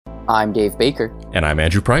I'm Dave Baker. And I'm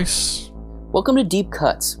Andrew Price. Welcome to Deep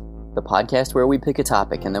Cuts, the podcast where we pick a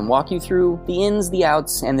topic and then walk you through the ins, the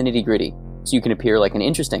outs, and the nitty-gritty, so you can appear like an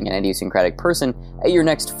interesting and idiosyncratic person at your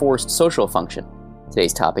next forced social function.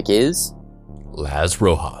 Today's topic is... Laz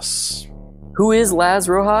Rojas. Who is Laz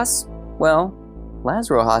Rojas? Well, Laz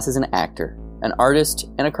Rojas is an actor, an artist,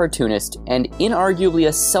 and a cartoonist, and inarguably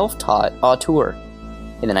a self-taught auteur.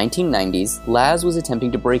 In the 1990s, Laz was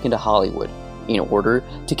attempting to break into Hollywood. In order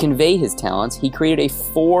to convey his talents, he created a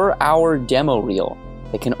 4-hour demo reel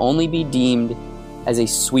that can only be deemed as a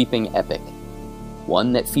sweeping epic.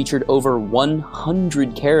 One that featured over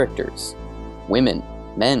 100 characters. Women,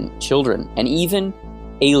 men, children, and even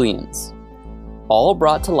aliens. All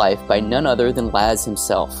brought to life by none other than Laz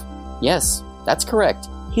himself. Yes, that's correct.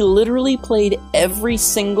 He literally played every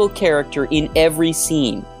single character in every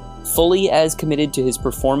scene, fully as committed to his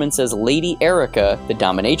performance as Lady Erica, the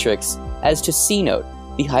dominatrix, as to C-Note,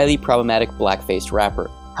 the highly problematic black-faced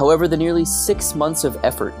rapper. However, the nearly 6 months of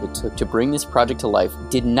effort it took to bring this project to life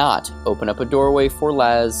did not open up a doorway for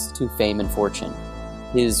Laz to fame and fortune.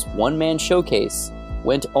 His one-man showcase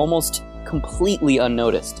went almost completely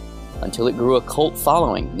unnoticed, until it grew a cult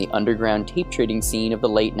following in the underground tape trading scene of the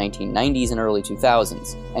late 1990s and early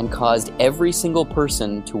 2000s, and caused every single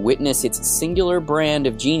person to witness its singular brand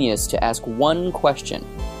of genius to ask one question: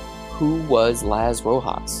 who was Laz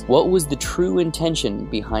Rojas? What was the true intention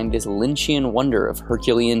behind this Lynchian wonder of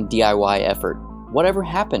Herculean DIY effort? Whatever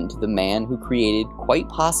happened to the man who created quite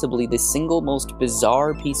possibly the single most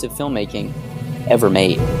bizarre piece of filmmaking ever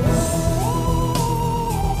made?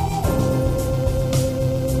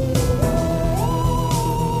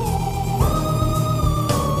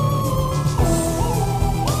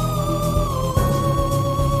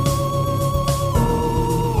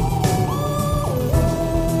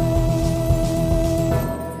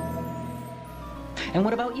 And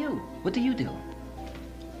what about you? What do you do?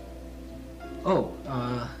 Oh,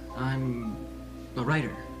 I'm a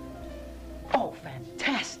writer. Oh,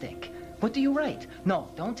 fantastic! What do you write? No,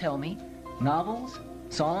 don't tell me. Novels?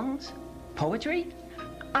 Songs? Poetry?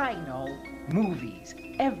 I know. Movies.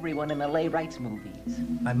 Everyone in LA writes movies.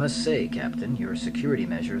 I must say, Captain, your security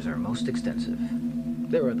measures are most extensive.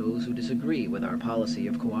 There are those who disagree with our policy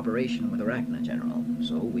of cooperation with Arachna, General,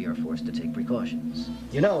 so we are forced to take precautions.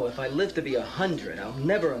 You know, if I live to be 100, I'll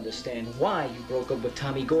never understand why you broke up with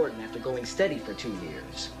Tommy Gordon after going steady for 2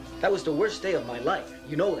 years. That was the worst day of my life.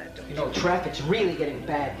 You know that, don't you? You know, traffic's really getting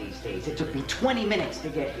bad these days. It took me 20 minutes to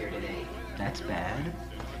get here today. That's bad.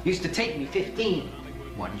 Used to take me 15.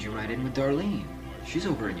 Why didn't you ride in with Darlene? She's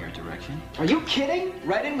over in your direction. Are you kidding?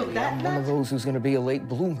 Right in with that I'm one of those who's going to be a late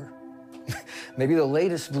bloomer. Maybe the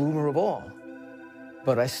latest bloomer of all.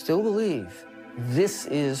 But I still believe this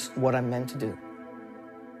is what I'm meant to do.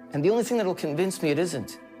 And the only thing that'll convince me it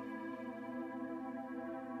isn't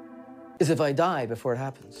is if I die before it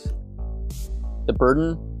happens. The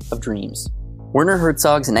Burden of Dreams. Werner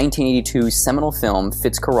Herzog's 1982 seminal film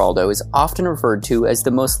Fitzcarraldo is often referred to as the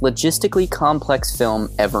most logistically complex film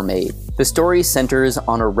ever made. The story centers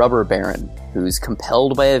on a rubber baron who's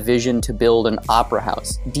compelled by a vision to build an opera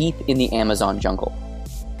house deep in the Amazon jungle.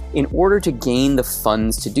 In order to gain the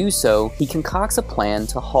funds to do so, he concocts a plan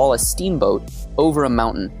to haul a steamboat over a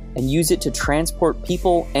mountain and use it to transport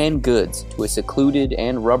people and goods to a secluded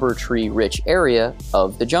and rubber tree-rich area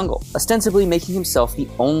of the jungle, ostensibly making himself the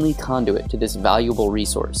only conduit to this valuable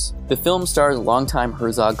resource. The film stars longtime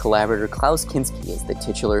Herzog collaborator Klaus Kinski as the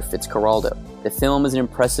titular Fitzcarraldo. The film is an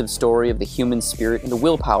impressive story of the human spirit and the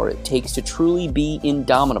willpower it takes to truly be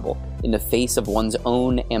indomitable in the face of one's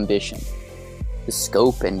own ambition. The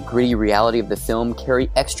scope and gritty reality of the film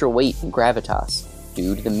carry extra weight and gravitas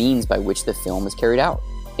due to the means by which the film is carried out.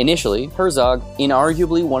 Initially, Herzog,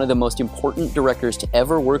 inarguably one of the most important directors to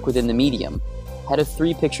ever work within the medium, had a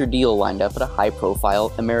 3-picture deal lined up at a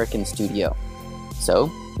high-profile American studio. So,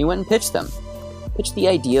 he went and pitched them. Pitched the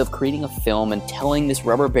idea of creating a film and telling this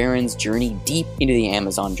rubber baron's journey deep into the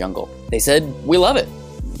Amazon jungle. They said, "We love it.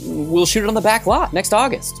 We'll shoot it on the back lot next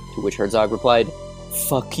August." To which Herzog replied,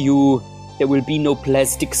 "Fuck you. There will be no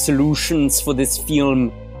plastic solutions for this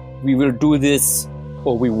film. We will do this,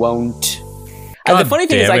 or we won't." God the funny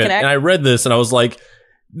thing is, damn it. And I read this and I was like,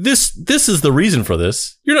 this is the reason for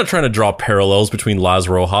this. You're not trying to draw parallels between Laz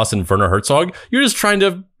Rojas and Werner Herzog. You're trying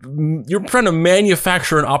to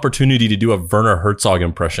manufacture an opportunity to do a Werner Herzog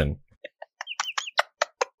impression.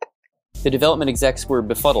 The development execs were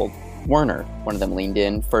befuddled. "Werner," one of them leaned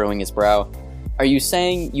in, furrowing his brow, "are you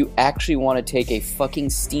saying you actually want to take a fucking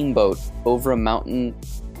steamboat over a mountain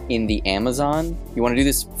in the Amazon? You want to do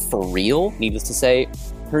this for real?" Needless to say,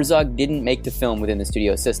 Herzog didn't make the film within the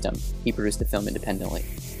studio system. He produced the film independently.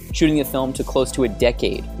 Shooting the film took close to a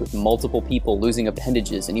decade, with multiple people losing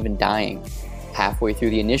appendages and even dying. Halfway through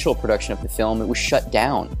the initial production of the film, it was shut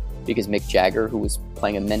down because Mick Jagger, who was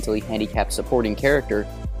playing a mentally handicapped supporting character,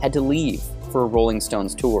 had to leave for a Rolling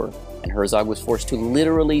Stones tour, and Herzog was forced to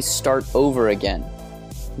literally start over again.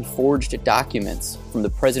 He forged documents from the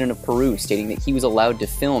president of Peru stating that he was allowed to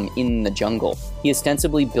film in the jungle. He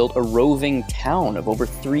ostensibly built a roving town of over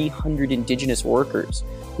 300 indigenous workers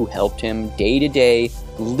who helped him day to day,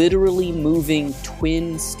 literally moving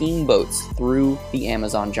twin steamboats through the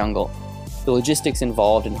Amazon jungle. The logistics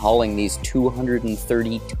involved in hauling these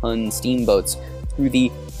 230-ton steamboats through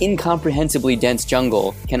the incomprehensibly dense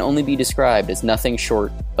jungle can only be described as nothing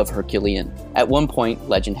short of Herculean. At one point,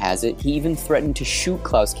 legend has it, he even threatened to shoot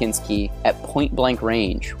Klaus Kinski at point-blank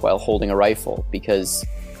range while holding a rifle because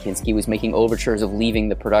Kinski was making overtures of leaving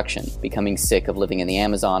the production, becoming sick of living in the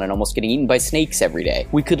Amazon and almost getting eaten by snakes every day.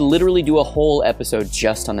 We could literally do a whole episode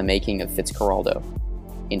just on the making of Fitzcarraldo.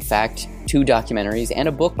 In fact, 2 documentaries and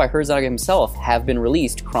a book by Herzog himself have been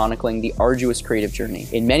released chronicling the arduous creative journey.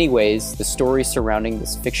 In many ways, the story surrounding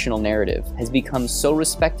this fictional narrative has become so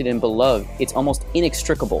respected and beloved, it's almost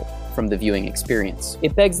inextricable from the viewing experience.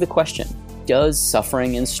 It begs the question, does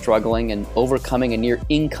suffering and struggling and overcoming a near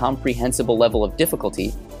incomprehensible level of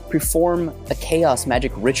difficulty perform a chaos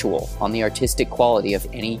magic ritual on the artistic quality of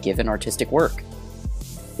any given artistic work?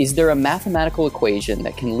 Is there a mathematical equation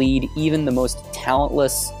that can lead even the most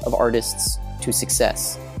talentless of artists to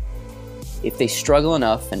success? If they struggle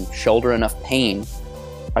enough and shoulder enough pain,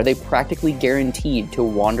 are they practically guaranteed to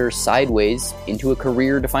wander sideways into a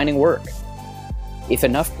career-defining work? If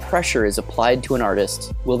enough pressure is applied to an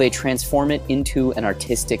artist, will they transform it into an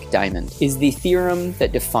artistic diamond? Is the theorem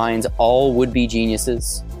that defines all would-be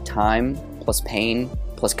geniuses, time plus pain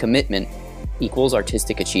plus commitment, equals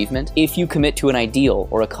artistic achievement? If you commit to an ideal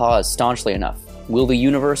or a cause staunchly enough, will the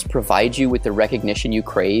universe provide you with the recognition you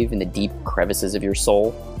crave in the deep crevices of your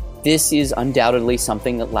soul? This is undoubtedly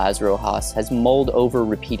something that Laz Rojas has mulled over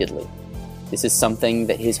repeatedly. This is something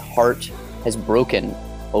that his heart has broken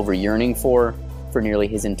over yearning for nearly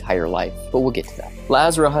his entire life. But we'll get to that.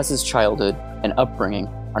 Laz Rojas' childhood and upbringing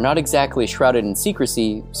are not exactly shrouded in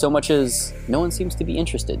secrecy so much as no one seems to be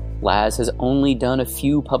interested. Laz has only done a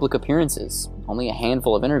few public appearances, only a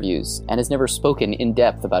handful of interviews, and has never spoken in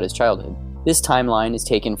depth about his childhood. This timeline is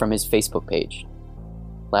taken from his Facebook page.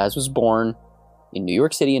 Laz was born in New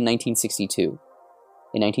York City in 1962.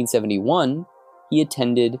 In 1971, he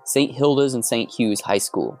attended St. Hilda's and St. Hugh's High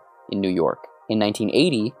School in New York. In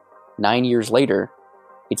 1980, 9 years later,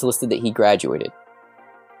 it's listed that he graduated.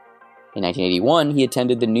 In 1981, he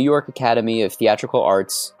attended the New York Academy of Theatrical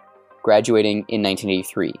Arts, graduating in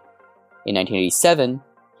 1983. In 1987,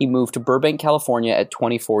 he moved to Burbank, California at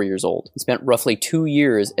 24 years old. He spent roughly 2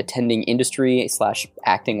 years attending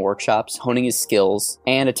industry/acting workshops, honing his skills,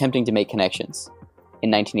 and attempting to make connections.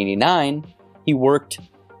 In 1989, he worked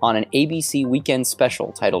on an ABC weekend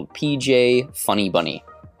special titled PJ Funny Bunny.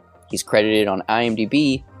 He's credited on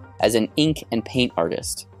IMDb as an ink and paint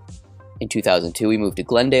artist. In 2002, he moved to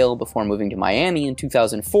Glendale before moving to Miami in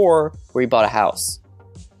 2004, where he bought a house.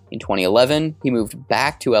 In 2011, he moved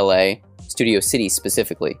back to LA, Studio City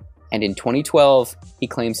specifically. And in 2012, he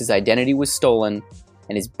claims his identity was stolen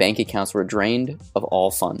and his bank accounts were drained of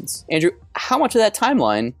all funds. Andrew, how much of that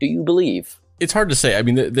timeline do you believe? It's hard to say. I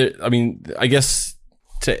mean, I guess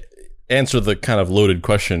to answer the kind of loaded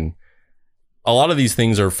question, a lot of these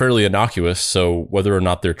things are fairly innocuous. So whether or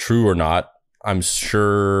not they're true or not, I'm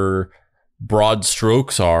sure broad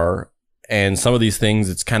strokes are, and some of these things,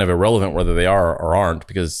 it's kind of irrelevant whether they are or aren't,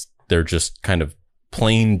 because they're just kind of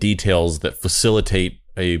plain details that facilitate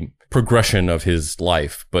a progression of his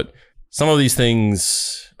life. But some of these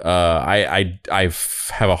things, I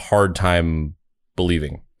have a hard time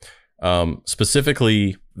believing.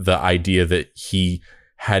 Specifically, the idea that he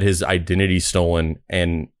had his identity stolen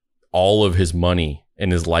and all of his money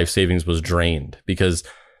and his life savings was drained, because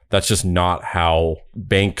that's just not how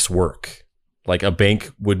banks work. Like, a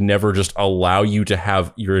bank would never just allow you to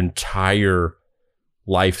have your entire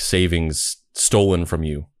life savings stolen from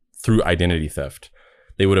you through identity theft.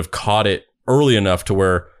 They would have caught it early enough to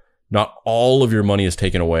where not all of your money is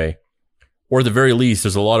taken away, or at the very least,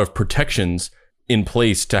 there's a lot of protections in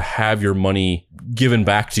place to have your money given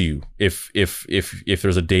back to you if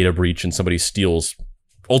there's a data breach and somebody steals.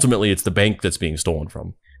 Ultimately, it's the bank that's being stolen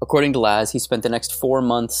from. According to Laz, he spent the next 4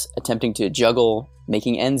 months attempting to juggle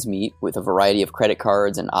making ends meet with a variety of credit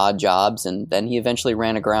cards and odd jobs, and then he eventually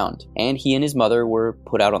ran aground. And he and his mother were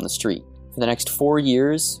put out on the street. For the next 4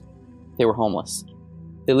 years, they were homeless.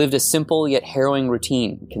 They lived a simple yet harrowing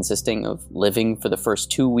routine consisting of living for the first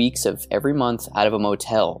 2 weeks of every month out of a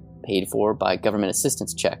motel paid for by government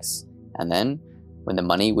assistance checks. And then, when the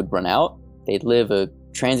money would run out, they'd live a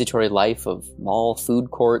transitory life of mall food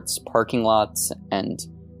courts, parking lots, and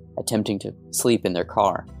attempting to sleep in their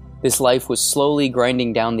car. This life was slowly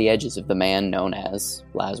grinding down the edges of the man known as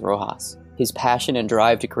Laz Rojas. His passion and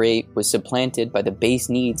drive to create was supplanted by the base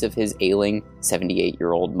needs of his ailing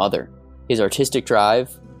 78-year-old mother. His artistic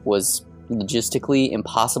drive was logistically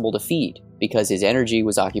impossible to feed because his energy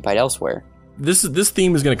was occupied elsewhere. This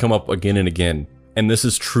theme is going to come up again and again, and this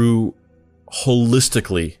is true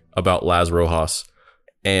holistically about Laz Rojas,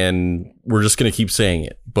 and we're just going to keep saying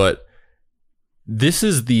it. But this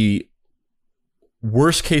is the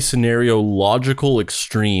worst case scenario, logical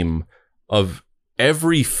extreme of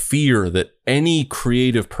every fear that any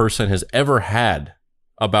creative person has ever had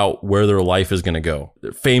about where their life is going to go.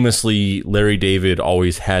 Famously, Larry David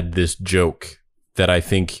always had this joke that I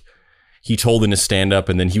think he told in his stand-up,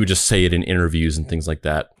 and then he would just say it in interviews and things like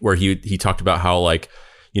that, where he talked about how, like,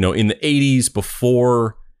 you know, in the 80s,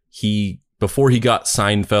 before he got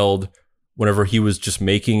Seinfeld, whenever he was just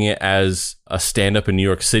making it as a stand-up in New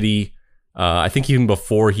York City, I think even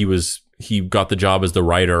before he got the job as the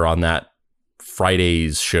writer on that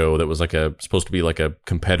Fridays show that was like supposed to be like a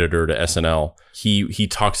competitor to SNL. He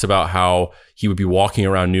talks about how he would be walking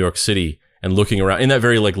around New York City and looking around in that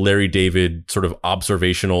very like Larry David sort of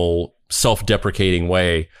observational, self-deprecating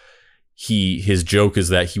way. His joke is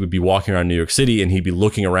that he would be walking around New York City and he'd be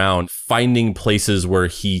looking around, finding places where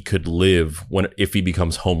he could live if he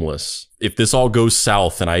becomes homeless. If this all goes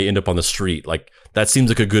south and I end up on the street, like, that seems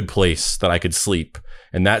like a good place that I could sleep,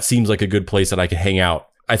 and that seems like a good place that I could hang out.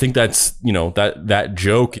 I think that's, you know, that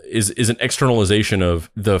joke is an externalization of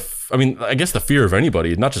I guess the fear of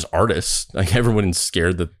anybody, not just artists. Like, everyone's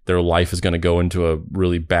scared that their life is going to go into a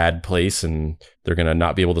really bad place and they're going to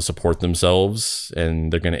not be able to support themselves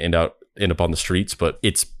and they're going to end up on the streets. But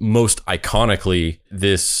it's most iconically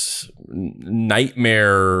this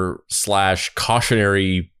nightmare /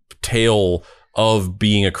 cautionary tale of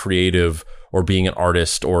being a creative or being an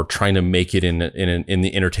artist or trying to make it in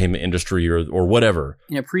the entertainment industry or whatever.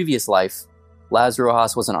 In a previous life, Laz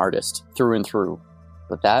Rojas was an artist through and through,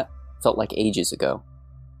 but that felt like ages ago.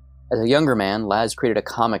 As a younger man, Laz created a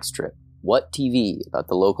comic strip, What TV, about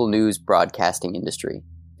the local news broadcasting industry,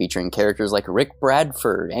 featuring characters like Rick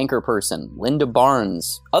Bradford, anchor person, Linda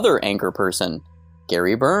Barnes, other anchor person,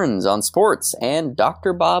 Gary Burns on sports, and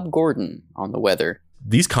Dr. Bob Gordon on the weather.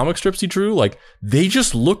 These comic strips he drew, like, they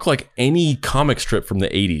just look like any comic strip from the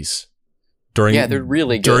 80s they're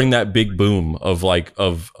really good. During that big boom of like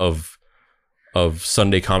of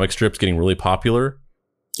Sunday comic strips getting really popular.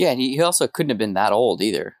 Yeah, and he also couldn't have been that old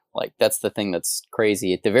either. Like, that's the thing that's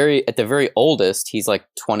crazy. At the very oldest, he's like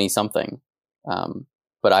 20 something.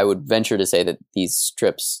 But I would venture to say that these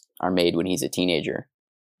strips are made when he's a teenager,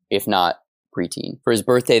 if not preteen. For his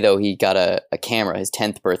birthday, though, he got a camera, his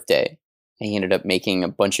 10th birthday. And he ended up making a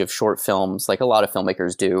bunch of short films, like a lot of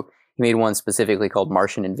filmmakers do. He made one specifically called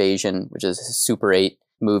Martian Invasion, which is a Super 8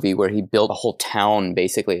 movie where he built a whole town,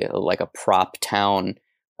 basically, like a prop town.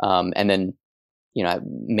 And then, you know,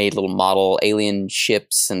 made little model alien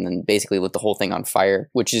ships and then basically lit the whole thing on fire,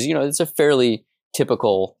 which is, you know, it's a fairly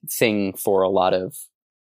typical thing for a lot of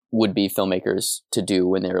would-be filmmakers to do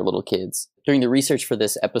when they were little kids. During the research for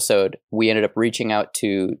this episode, we ended up reaching out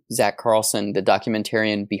to Zach Carlson, the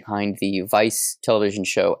documentarian behind the Vice television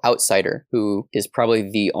show Outsider, who is probably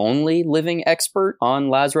the only living expert on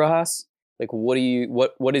Laz Rojas. Like, what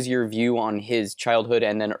is your view on his childhood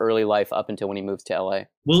and then early life up until when he moved to LA?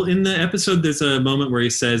 Well, in the episode, there's a moment where he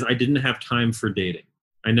says, I didn't have time for dating.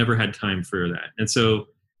 I never had time for that. And so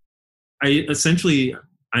I'm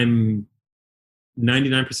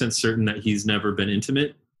 99% certain that he's never been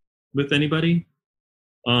intimate with anybody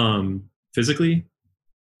physically.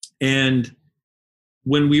 And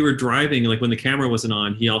when we were driving, like when the camera wasn't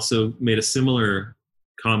on, he also made a similar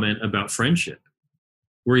comment about friendship,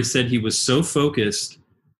 where he said he was so focused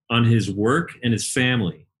on his work and his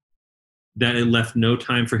family that it left no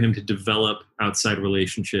time for him to develop outside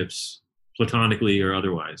relationships, platonically or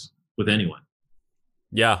otherwise, with anyone.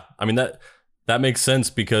 Yeah, I mean, that makes sense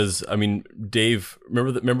because, I mean, Dave,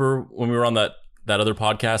 remember when we were on that other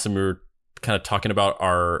podcast and we were kind of talking about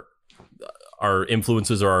our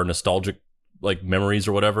influences or our nostalgic like memories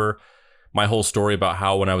or whatever? My whole story about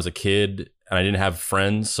how when I was a kid and I didn't have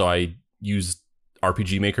friends, so I used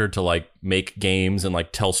RPG Maker to like make games and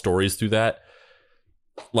like tell stories through that.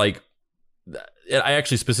 Like, I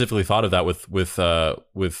actually specifically thought of that with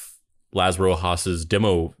Laz Rojas's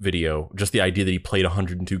demo video, just the idea that he played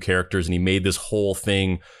 102 characters and he made this whole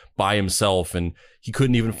thing by himself, and he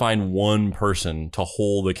couldn't even find one person to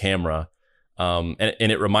hold the camera. And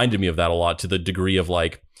it reminded me of that a lot, to the degree of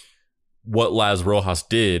like what Laz Rojas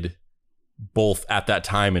did both at that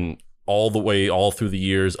time and all through the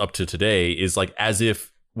years up to today, is like as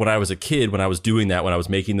if when I was a kid, when I was doing that, when I was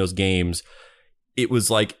making those games, it was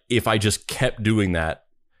like if I just kept doing that,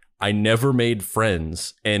 I never made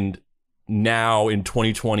friends. And now in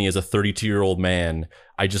 2020, as a 32-year-old man,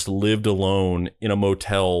 I just lived alone in a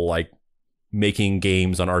motel, like making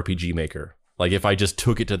games on RPG Maker. Like if I just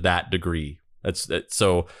took it to that degree,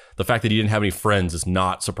 so the fact that he didn't have any friends is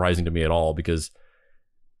not surprising to me at all, because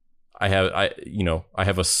I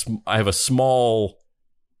have a small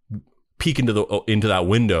peek into that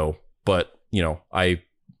window, but I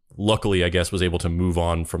luckily, I guess, was able to move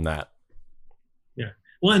on from that. Yeah.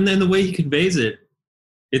 Well, and then the way he conveys it,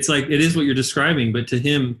 it's like it is what you're describing, but to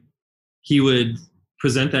him, he would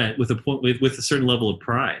present that with a certain level of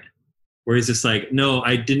pride, where he's just like, no,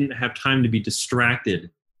 I didn't have time to be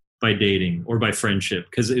distracted by dating or by friendship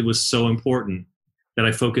because it was so important that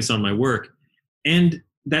I focus on my work. And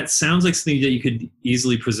that sounds like something that you could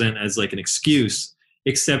easily present as like an excuse,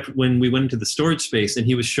 except when we went into the storage space and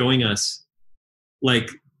he was showing us,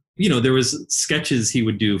 like, there was sketches he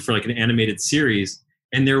would do for like an animated series,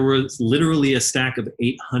 and there was literally a stack of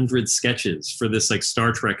 800 sketches for this like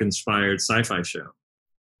Star Trek inspired sci-fi show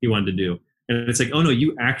he wanted to do. And it's like, oh no,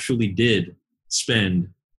 you actually did spend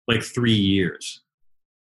like 3 years,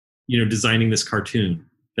 designing this cartoon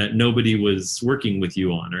that nobody was working with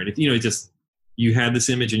you on or anything. You had this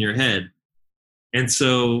image in your head. And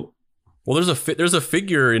so, well, there's a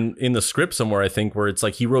figure in the script somewhere, I think, where it's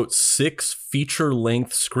like he wrote 6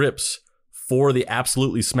 feature-length scripts for the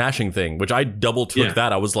Absolutely Smashing thing, which I double took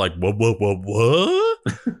that. I was like, what?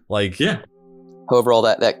 Like, yeah. However, all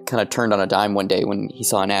that kind of turned on a dime one day when he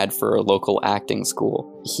saw an ad for a local acting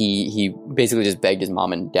school. He basically just begged his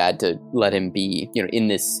mom and dad to let him be, in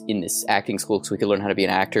this acting school so he could learn how to be an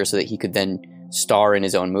actor, so that he could then star in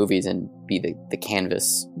his own movies and be the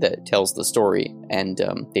canvas that tells the story. And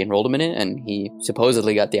they enrolled him in it, and he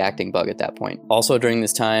supposedly got the acting bug at that point. Also during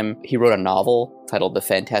this time, he wrote a novel titled The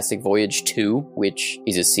Fantastic Voyage 2, which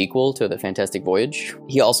is a sequel to The Fantastic Voyage.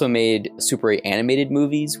 He also made Super 8 animated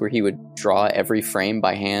movies where he would draw every frame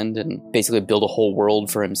by hand and basically build a whole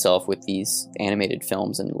world for himself with these animated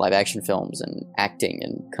films and live action films and acting,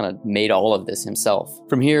 and kind of made all of this himself.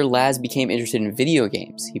 From here, Laz became interested in video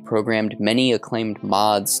games. He programmed many acclaimed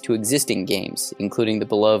mods to existing games, including the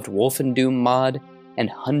beloved Wolfendoom mod and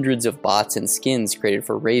hundreds of bots and skins created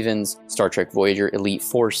for Raven's Star Trek Voyager Elite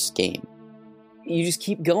Force game. You just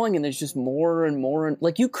keep going, and there's just more and more.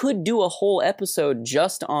 Like, you could do a whole episode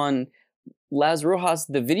just on Laz Rojas,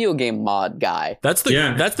 the video game mod guy. That's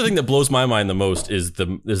the thing that blows my mind the most is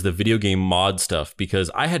the video game mod stuff,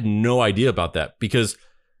 because I had no idea about that. Because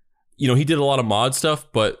he did a lot of mod stuff,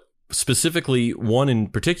 but specifically one in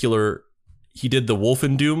particular, he did the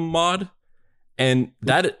Wolfendoom mod, and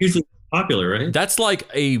that usually popular, right? That's like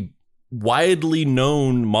a widely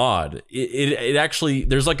known mod. It actually,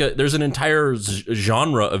 there's an entire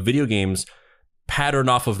genre of video games patterned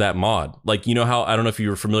off of that mod. Like, how, I don't know if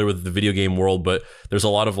you're familiar with the video game world, but there's a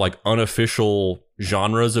lot of like unofficial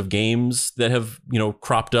genres of games that have,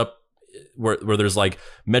 cropped up where there's like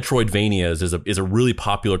Metroidvanias is a really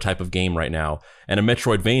popular type of game right now. And a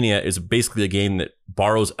Metroidvania is basically a game that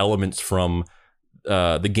borrows elements from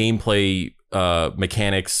the gameplay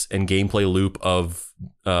mechanics and gameplay loop of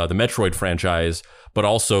the Metroid franchise, but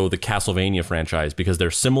also the Castlevania franchise, because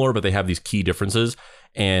they're similar, but they have these key differences.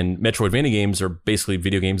 And Metroidvania games are basically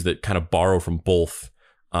video games that kind of borrow from both.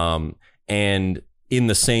 And in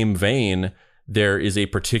the same vein, there is a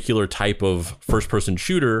particular type of first-person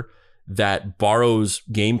shooter that borrows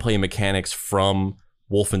gameplay mechanics from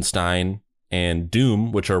Wolfenstein and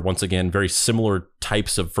Doom, which are once again very similar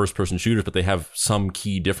types of first-person shooters, but they have some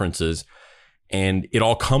key differences. And it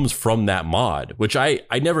all comes from that mod, which I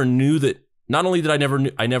never knew that. Not only did I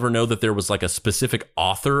never know that there was like a specific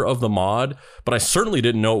author of the mod, but I certainly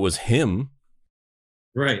didn't know it was him.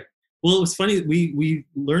 Right. Well, it was funny. We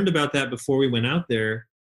learned about that before we went out there,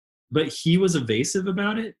 but he was evasive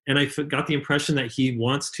about it. And I got the impression that he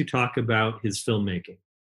wants to talk about his filmmaking,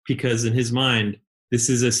 because in his mind, this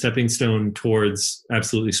is a stepping stone towards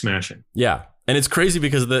Absolutely Smashing. Yeah. And it's crazy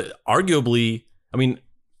because arguably, I mean,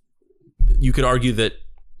 you could argue that,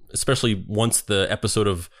 especially once the episode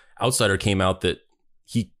of Outsider came out, that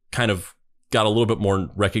he kind of got a little bit more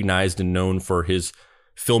recognized and known for his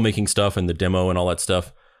filmmaking stuff and the demo and all that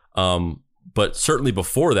stuff. But certainly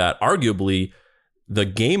before that, arguably, the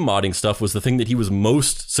game modding stuff was the thing that he was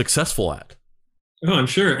most successful at. Oh, I'm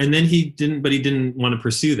sure. And then he didn't want to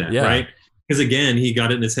pursue that, right? Because again, he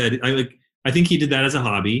got it in his head. I think he did that as a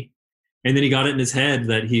hobby. And then he got it in his head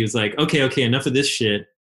that he was like, okay, enough of this shit.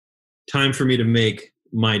 Time for me to make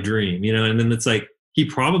my dream, you know? And then it's like,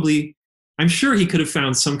 I'm sure he could have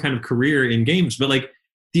found some kind of career in games, but like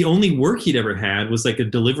the only work he'd ever had was like a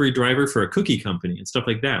delivery driver for a cookie company and stuff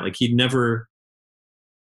like that. Like he'd never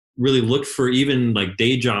really looked for even like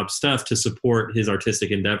day job stuff to support his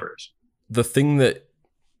artistic endeavors. The thing that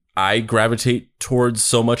I gravitate towards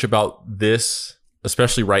so much about this,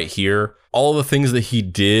 especially right here, all the things that he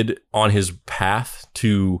did on his path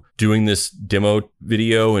to doing this demo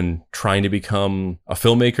video and trying to become a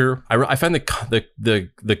filmmaker. I find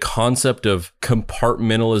the concept of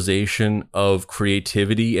compartmentalization of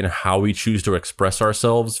creativity and how we choose to express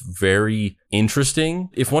ourselves very interesting.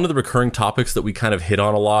 If one of the recurring topics that we kind of hit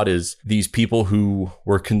on a lot is these people who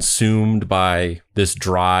were consumed by this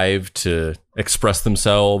drive to express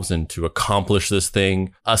themselves and to accomplish this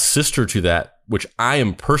thing, a sister to that, which I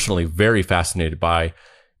am personally very fascinated by,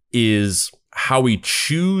 is how we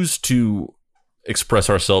choose to express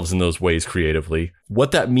ourselves in those ways creatively,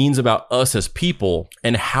 what that means about us as people,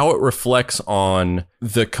 and how it reflects on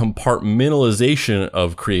the compartmentalization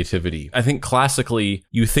of creativity. I think classically,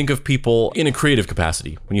 you think of people in a creative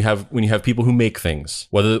capacity. When you have people who make things,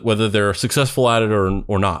 whether they're successful at it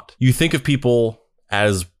or not, you think of people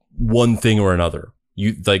as one thing or another.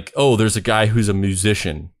 You like, oh, there's a guy who's a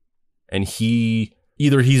musician, and he's a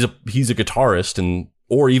guitarist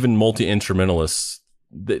or even multi-instrumentalist.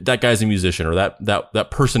 That guy's a musician, or that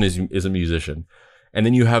person is a musician. And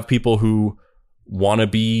then you have people who want to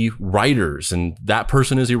be writers, and that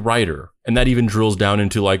person is a writer. And that even drills down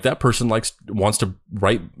into like, that person wants to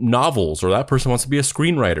write novels, or that person wants to be a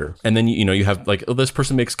screenwriter. And then you have like, oh, this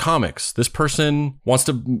person makes comics, this person wants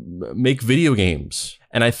to make video games.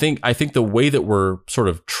 And I think the way that we're sort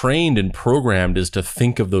of trained and programmed is to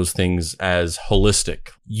think of those things as holistic.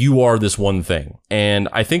 You are this one thing. And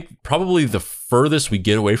I think probably the furthest we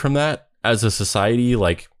get away from that as a society,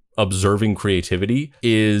 like observing creativity,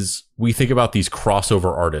 is we think about these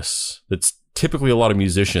crossover artists. That's typically a lot of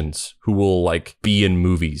musicians who will like be in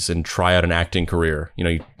movies and try out an acting career.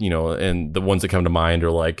 And the ones that come to mind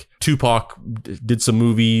are like Tupac did some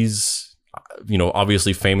movies.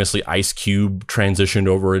 Obviously, famously, Ice Cube transitioned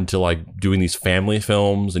over into like doing these family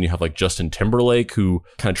films, and you have like Justin Timberlake, who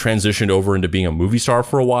kind of transitioned over into being a movie star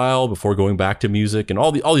for a while before going back to music, and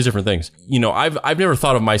all these different things. I've never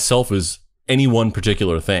thought of myself as any one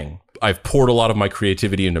particular thing. I've poured a lot of my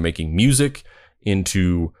creativity into making music,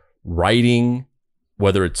 into writing,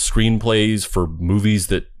 whether it's screenplays for movies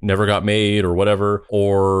that never got made or whatever,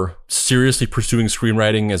 or seriously pursuing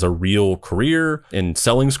screenwriting as a real career and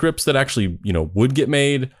selling scripts that actually, would get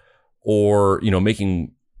made, or,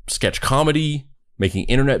 making sketch comedy, making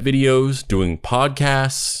internet videos, doing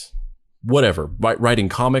podcasts, whatever, writing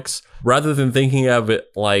comics, rather than thinking of it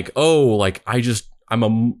like, oh, like I'm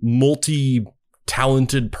a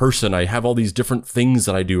multi-talented person. I have all these different things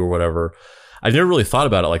that I do or whatever. I've never really thought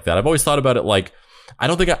about it like that. I've always thought about it like, I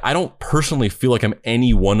don't personally feel like I'm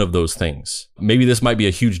any one of those things. Maybe this might be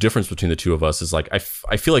a huge difference between the two of us, is like, I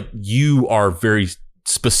feel like you are very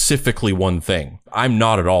specifically one thing. I'm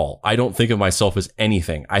not at all. I don't think of myself as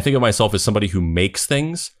anything. I think of myself as somebody who makes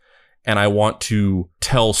things, and I want to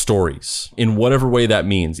tell stories in whatever way that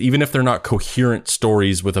means, even if they're not coherent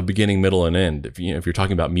stories with a beginning, middle, and end. If you're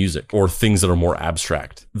talking about music or things that are more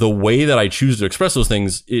abstract, the way that I choose to express those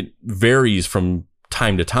things, it varies from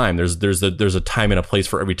time to time. There's a time and a place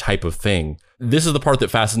for every type of thing. This is the part that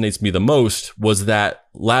fascinates me the most, was that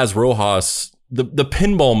Laz Rojas, the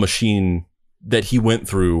pinball machine that he went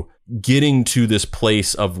through, getting to this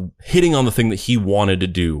place of hitting on the thing that he wanted to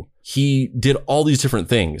do. He did all these different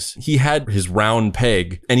things. He had his round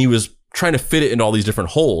peg, and he was trying to fit it into all these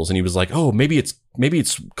different holes. And he was like, oh, maybe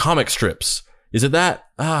it's comic strips. Is it that?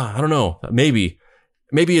 I don't know. Maybe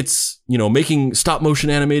it's, making stop motion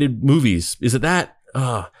animated movies. Is it that?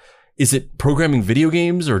 Is it programming video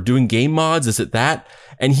games or doing game mods? Is it that?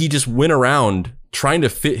 And he just went around trying to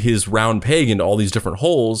fit his round peg into all these different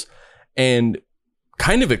holes and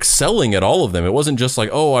kind of excelling at all of them. It wasn't just like,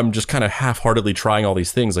 oh, I'm just kind of half-heartedly trying all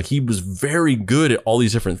these things. Like, he was very good at all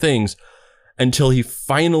these different things until he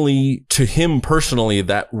finally, to him personally,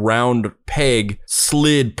 that round peg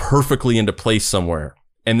slid perfectly into place somewhere.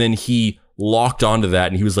 And then he locked onto that,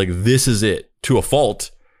 and he was like, this is it. To a fault,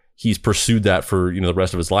 he's pursued that for, the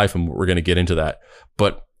rest of his life, and we're going to get into that.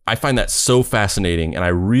 But I find that so fascinating, and I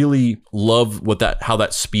really love how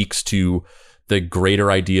that speaks to the greater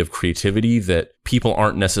idea of creativity, that people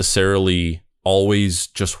aren't necessarily always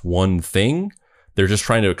just one thing. They're just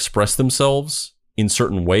trying to express themselves in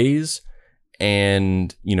certain ways.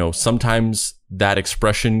 And, you know, sometimes that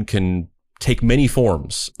expression can take many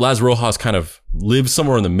forms. Laz Rojas kind of lives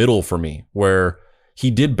somewhere in the middle for me, where he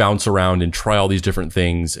did bounce around and try all these different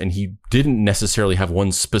things, and he didn't necessarily have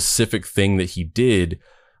one specific thing that he did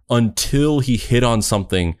until he hit on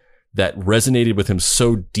something that resonated with him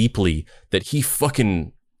so deeply that he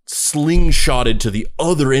fucking slingshotted to the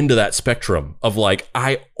other end of that spectrum of like,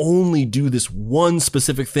 I only do this one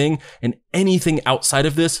specific thing, and anything outside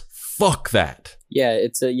of this, fuck that. Yeah,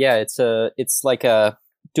 it's like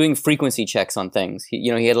doing frequency checks on things. He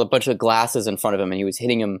had a bunch of glasses in front of him, and he was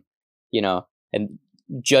hitting them, and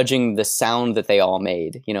judging the sound that they all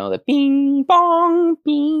made. The bing bong,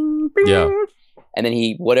 bing bing. Yeah. And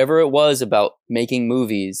then whatever it was about making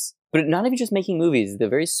movies, but not even just making movies, the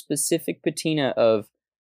very specific patina of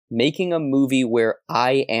making a movie where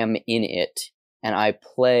I am in it and I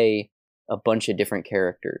play a bunch of different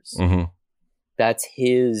characters. Mm-hmm. That's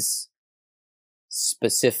his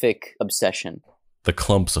specific obsession. The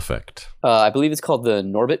Klumps effect. I believe it's called the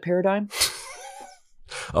Norbit paradigm.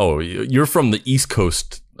 Oh, you're from the East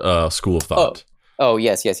Coast school of thought. Oh,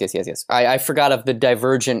 yes. I forgot of the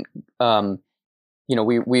divergent.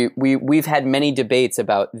 We've had many debates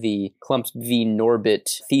about the Klumps v.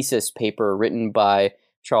 Norbit thesis paper written by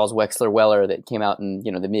Charles Wexler Weller that came out in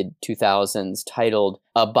the mid 2000s, titled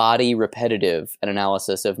 "A Body Repetitive: An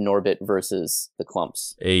Analysis of Norbit versus the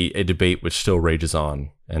Klumps." A debate which still rages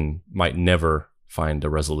on and might never find a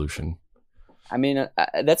resolution. I mean,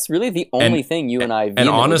 that's really the only thing you and I and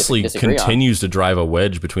honestly disagree continues to drive a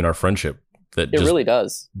wedge between our friendship. That it really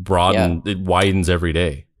does. It widens every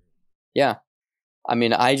day. Yeah. I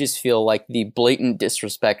mean, I just feel like the blatant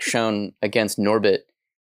disrespect shown against Norbit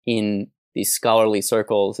in these scholarly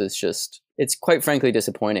circles is it's quite frankly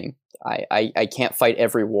disappointing. I can't fight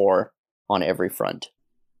every war on every front.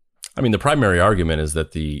 I mean, the primary argument is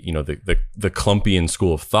that the Klumpian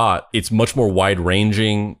school of thought, it's much more wide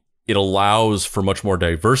ranging. It allows for much more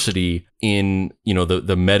diversity in,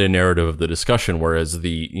 the meta narrative of the discussion. Whereas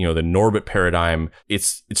the Norbit paradigm,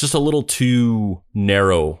 it's just a little too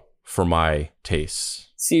narrow for my tastes.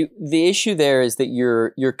 See, the issue there is that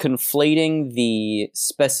you're conflating the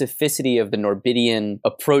specificity of the Norbitian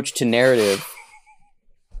approach to narrative.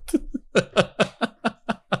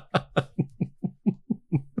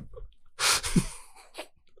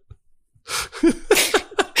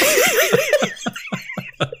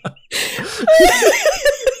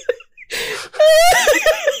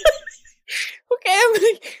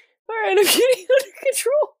 I'm getting under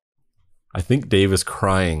control. I think Dave is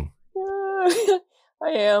crying. I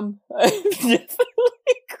am. I'm definitely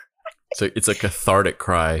crying. So it's a cathartic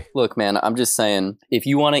cry. Look, man, I'm just saying, if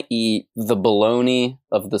you want to eat the bologna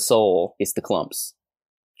of the soul, it's the Klumps.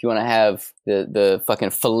 If you want to have the fucking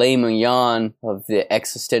filet mignon of the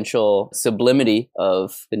existential sublimity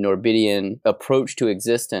of the Norbitian approach to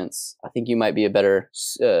existence, I think you might be a better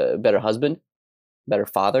husband, better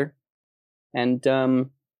father, and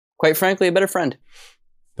quite frankly, a better friend.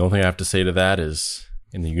 The only thing I have to say to that is,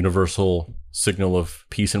 in the universal signal of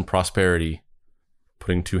peace and prosperity,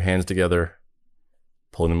 putting two hands together,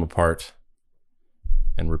 pulling them apart,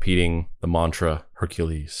 and repeating the mantra,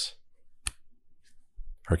 Hercules.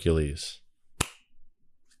 Hercules.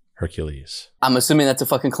 Hercules. I'm assuming that's a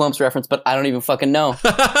fucking Klumps reference, but I don't even fucking know.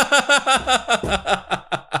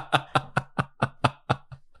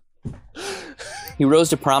 He rose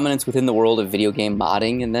to prominence within the world of video game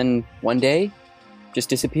modding, and then one day just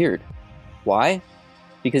disappeared. Why?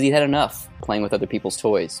 Because he'd had enough playing with other people's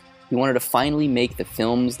toys. He wanted to finally make the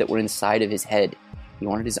films that were inside of his head. He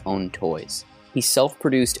wanted his own toys. He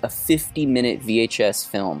self-produced a 50-minute VHS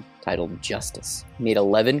film titled Justice. He made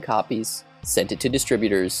 11 copies, sent it to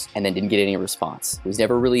distributors, and then didn't get any response. It was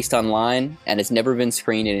never released online, and it's never been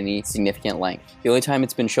screened in any significant length. The only time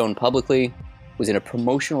it's been shown publicly was in a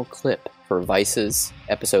promotional clip for Vice's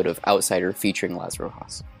episode of Outsider featuring Laz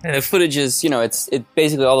Rojas. And the footage is, it's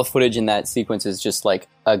basically all the footage in that sequence is just like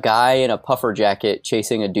a guy in a puffer jacket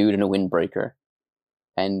chasing a dude in a windbreaker.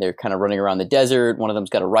 And they're kind of running around the desert. One of them's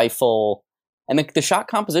got a rifle. And the shot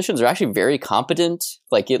compositions are actually very competent.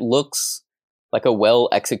 Like, it looks like a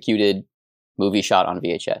well-executed movie shot on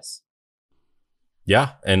VHS.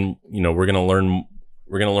 Yeah, and we're gonna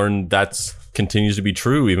learn that continues to be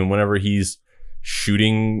true even whenever he's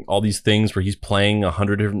shooting all these things where he's playing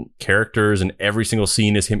 100 different characters and every single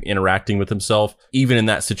scene is him interacting with himself. Even in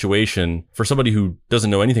that situation, for somebody who doesn't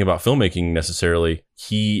know anything about filmmaking necessarily,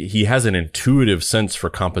 he has an intuitive sense for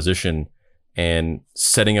composition and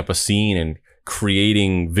setting up a scene and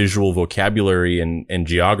creating visual vocabulary and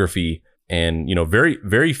geography. And, very,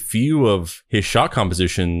 very few of his shot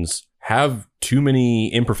compositions have too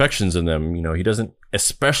many imperfections in them. He doesn't,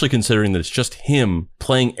 especially considering that it's just him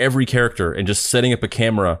playing every character and just setting up a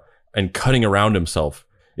camera and cutting around himself.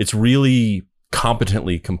 It's really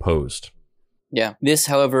competently composed. Yeah. This,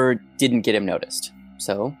 however, didn't get him noticed.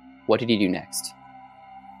 So what did he do next?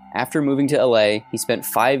 After moving to LA, he spent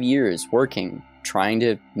 5 years working, trying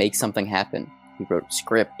to make something happen. He wrote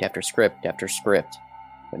script after script after script,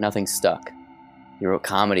 but nothing stuck. He wrote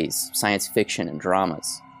comedies, science fiction, and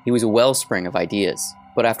dramas. He was a wellspring of ideas,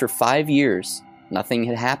 but after 5 years, nothing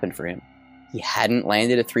had happened for him. He hadn't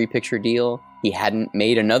landed a 3-picture deal. He hadn't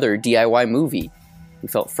made another DIY movie. He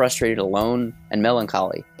felt frustrated, alone, and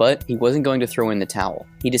melancholy, but he wasn't going to throw in the towel.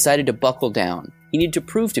 He decided to buckle down. He needed to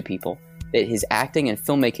prove to people that his acting and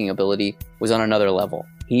filmmaking ability was on another level.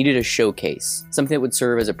 He needed a showcase, something that would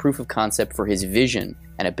serve as a proof of concept for his vision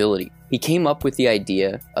and ability. He came up with the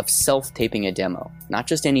idea of self-taping a demo. Not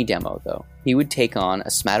just any demo, though. He would take on a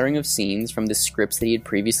smattering of scenes from the scripts that he had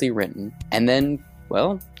previously written, and then,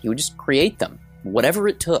 he would just create them, whatever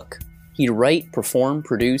it took. He'd write, perform,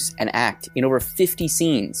 produce, and act in over 50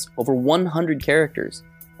 scenes, over 100 characters,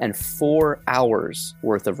 and 4 hours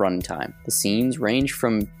worth of runtime. The scenes range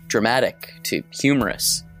from dramatic to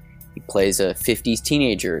humorous. He plays a 50s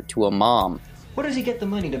teenager to a mom. Where does he get the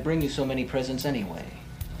money to bring you so many presents anyway?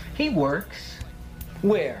 He works.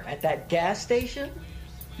 Where? At that gas station?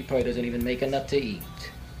 He probably doesn't even make enough to eat.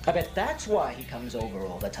 I bet that's why he comes over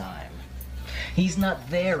all the time. He's not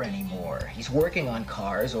there anymore. He's working on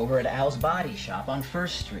cars over at Al's Body Shop on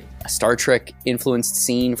First Street. A Star Trek-influenced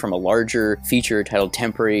scene from a larger feature titled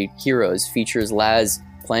Temporary Heroes features Laz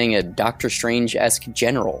playing a Doctor Strange-esque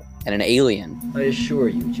general and an alien. I assure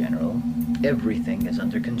you, General, everything is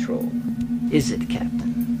under control. Is it,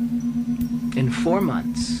 Captain? In 4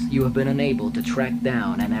 months, you have been unable to track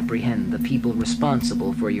down and apprehend the people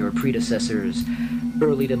responsible for your predecessor's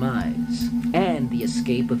early demise and the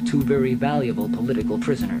escape of 2 very valuable political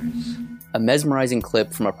prisoners. A mesmerizing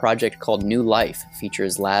clip from a project called New Life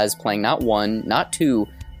features Laz playing not 1, not 2,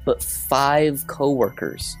 but 5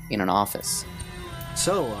 co-workers in an office.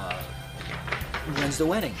 So, when's the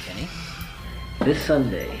wedding, Kenny? This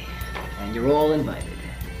Sunday, and you're all invited.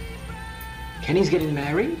 Kenny's getting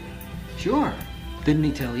married? Sure. Didn't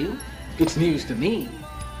he tell you? It's news to me.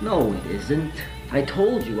 No, it isn't. I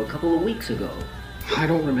told you a couple of weeks ago. I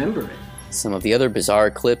don't remember it. Some of the other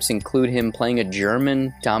bizarre clips include him playing a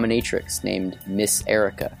German dominatrix named Miss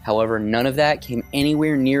Erica. However, none of that came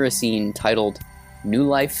anywhere near a scene titled New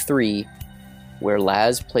Life 3, where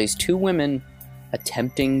Laz plays 2 women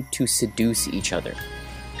attempting to seduce each other.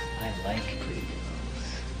 I like pretty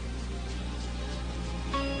girls.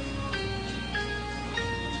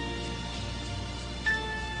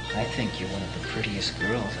 I think you're one of the prettiest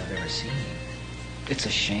girls I've ever seen. It's a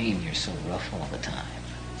shame you're so rough all the time.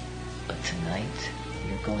 But tonight,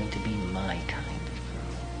 you're going to be my kind of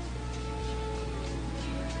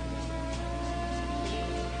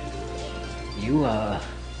girl.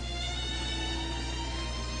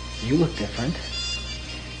 You look different.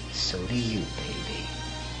 So do you, baby.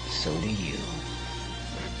 So do you.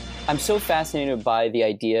 I'm so fascinated by the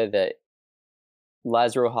idea that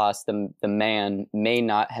Laz Rojas, the man, may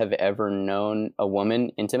not have ever known a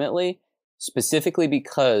woman intimately, specifically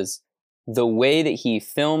because the way that he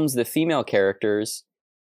films the female characters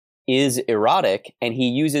is erotic, and he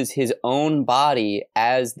uses his own body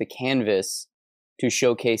as the canvas to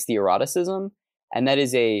showcase the eroticism. And that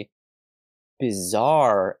is a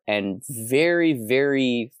bizarre and very,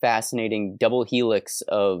 very fascinating double helix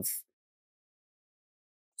of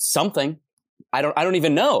something. I don't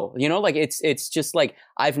even know, it's just like,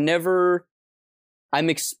 I'm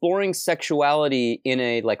exploring sexuality in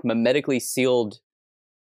a like mimetically sealed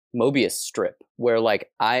Mobius strip where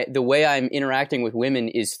the way I'm interacting with women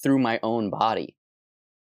is through my own body.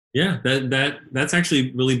 Yeah, that's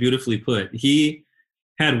actually really beautifully put. He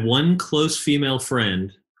had one close female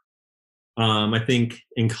friend, I think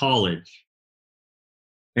in college.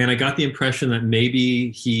 And I got the impression that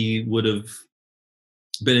maybe he would have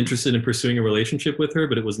been interested in pursuing a relationship with her,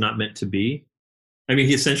 but it was not meant to be. I mean,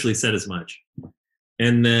 he essentially said as much.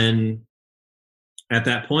 And then at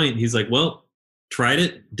that point, he's like, well, tried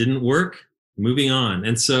it, didn't work, moving on.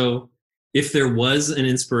 And so if there was an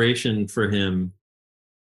inspiration for him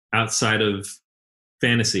outside of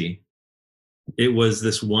fantasy, it was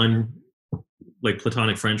this one like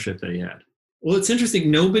platonic friendship that he had. Well, it's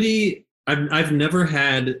interesting. I've never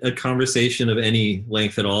had a conversation of any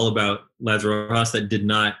length at all about Laz Rojas that did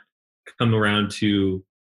not come around to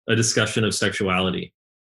a discussion of sexuality,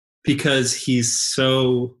 because he's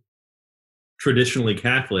so traditionally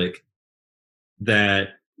Catholic. that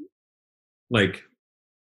like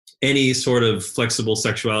any sort of flexible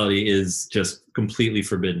sexuality is just completely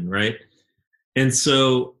forbidden, right? And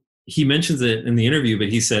so he mentions it in the interview, but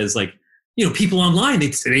he says like, you know, people online,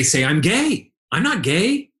 they say I'm gay. I'm not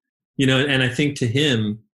gay, you know, and I think to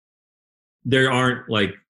him, there aren't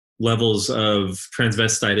like levels of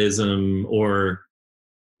transvestitism or,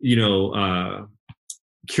 you know,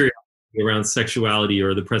 curiosity around sexuality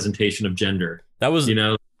or the presentation of gender. That was, you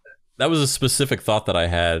know, that was a specific thought that I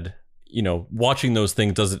had. You know, watching those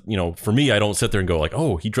things doesn't, you know, for me, I don't sit there and go like,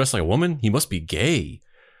 oh, he dressed like a woman, he must be gay.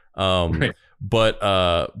 Right. But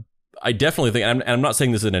I definitely think, and I'm not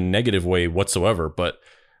saying this in a negative way whatsoever, but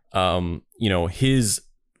you know, his,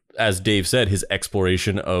 as Dave said, his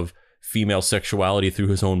exploration of female sexuality through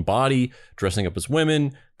his own body, dressing up as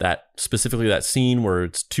women, that specifically that scene where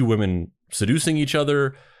it's two women seducing each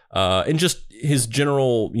other, and just his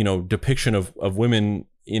general, you know, depiction of women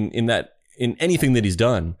in anything that he's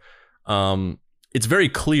done. It's very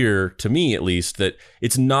clear to me, at least, that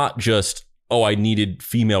it's not just, oh, I needed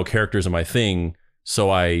female characters in my thing, so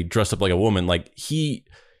I dressed up like a woman. Like he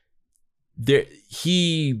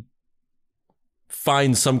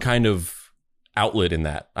finds some kind of outlet in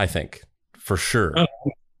that, I think, for sure. Oh,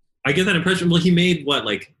 I get that impression. Well, he made what,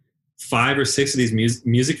 like 5 or 6 of these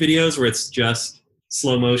music videos where it's just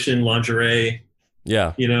slow motion lingerie.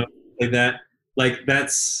 Yeah, you know, like that. Like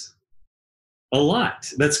that's a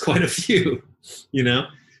lot. That's quite a few. You know,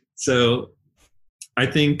 so I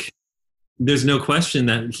think there's no question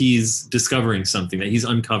that he's discovering something, that he's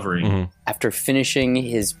uncovering. Mm-hmm. After finishing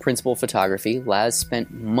his principal photography, Laz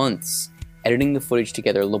spent months editing the footage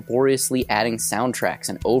together, laboriously adding soundtracks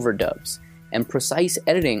and overdubs, and precise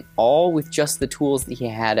editing, all with just the tools that he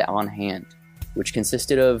had on hand, which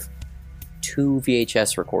consisted of 2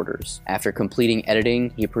 VHS recorders. After completing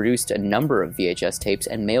editing, he produced a number of VHS tapes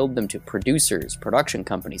and mailed them to producers, production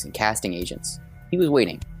companies, and casting agents. He was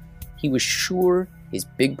waiting. He was sure his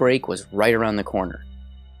big break was right around the corner.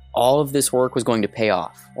 All of this work was going to pay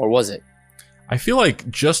off, or was it? I feel like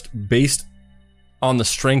just based on the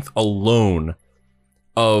strength alone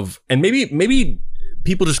of, and maybe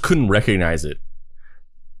people just couldn't recognize it.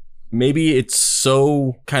 Maybe it's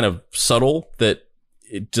so kind of subtle that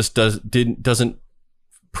it just doesn't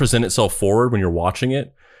present itself forward when you're watching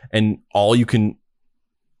it, and all you can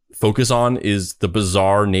focus on is the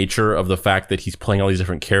bizarre nature of the fact that he's playing all these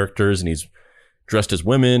different characters and he's dressed as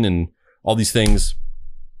women and all these things.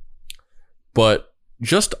 But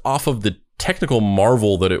just off of the technical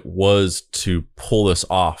marvel that it was to pull this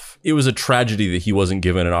off, it was a tragedy that he wasn't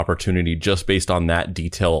given an opportunity just based on that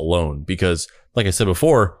detail alone. Because like I said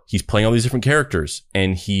before, he's playing all these different characters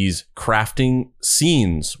and he's crafting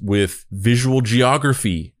scenes with visual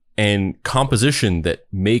geography and composition that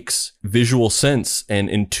makes visual sense and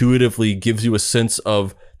intuitively gives you a sense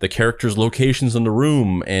of the characters' locations in the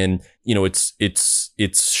room. And, you know, it's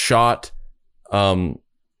shot,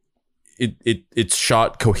 it's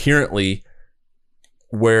shot coherently,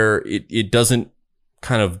 where it doesn't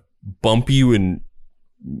kind of bump you and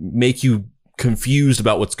make you confused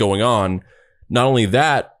about what's going on. Not only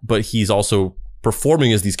that, but he's also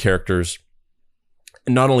performing as these characters.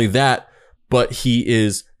 And not only that, but he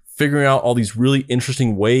is figuring out all these really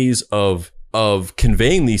interesting ways of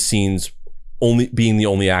conveying these scenes, only being the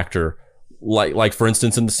only actor. Like for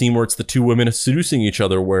instance, in the scene where it's the 2 women seducing each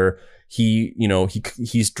other, where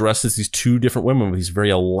he's dressed as these 2 different women with these very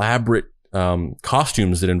elaborate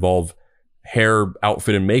costumes that involve hair,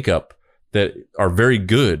 outfit, and makeup that are very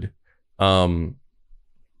good. And,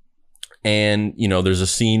 you know, there's a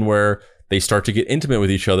scene where they start to get intimate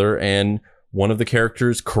with each other and one of the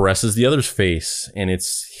characters caresses the other's face, and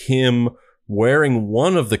it's him wearing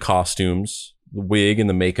one of the costumes, the wig and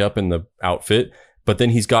the makeup and the outfit, but then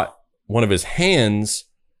he's got one of his hands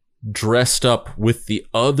dressed up with the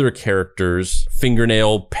other character's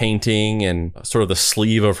fingernail painting and sort of the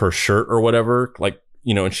sleeve of her shirt or whatever, like,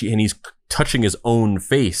 you know, and he's touching his own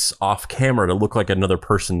face off camera to look like another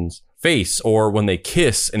person's face. Or when they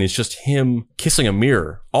kiss and it's just him kissing a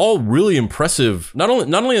mirror. All really impressive. Not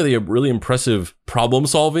only are they really impressive problem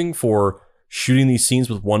solving for shooting these scenes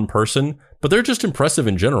with one person, but they're just impressive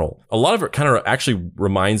in general. A lot of it kind of actually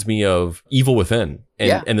reminds me of Evil Within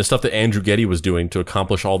and the stuff that Andrew Getty was doing to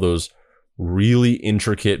accomplish all those really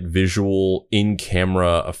intricate visual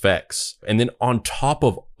in-camera effects. And then on top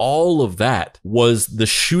of all of that was the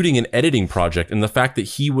shooting and editing project, and the fact that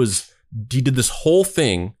he did this whole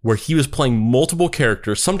thing where he was playing multiple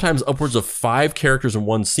characters, sometimes upwards of 5 characters in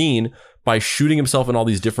one scene, by shooting himself in all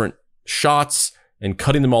these different shots and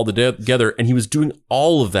cutting them all together. And he was doing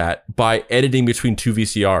all of that by editing between 2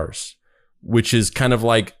 VCRs, which is kind of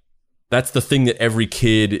like that's the thing that every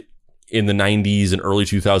kid in the 90s and early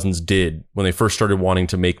 2000s did when they first started wanting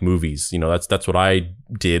to make movies. You know, that's what I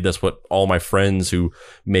did. That's what all my friends who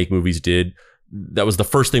make movies did. That was the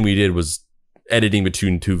first thing we did, was editing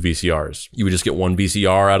between two VCRs. You would just get one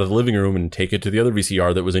VCR out of the living room and take it to the other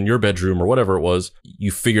VCR that was in your bedroom or whatever it was.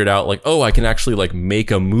 You figured out like, oh, I can actually like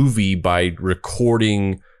make a movie by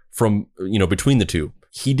recording from, you know, between the two.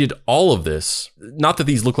 He did all of this. Not that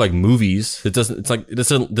these look like movies. This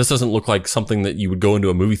doesn't look like something that you would go into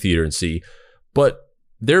a movie theater and see, but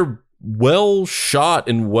they're well shot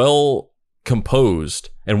and well composed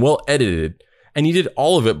and well edited. And he did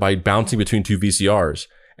all of it by bouncing between two VCRs.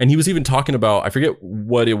 And he was even talking about, I forget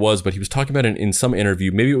what it was, but he was talking about in some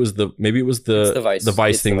interview. Maybe it was the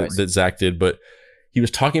Vice thing that Zach did, but he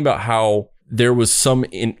was talking about how there was some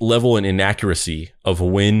level in inaccuracy of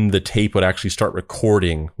when the tape would actually start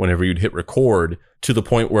recording whenever you'd hit record, to the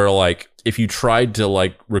point where like if you tried to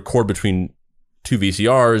like record between two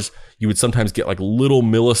VCRs, you would sometimes get like little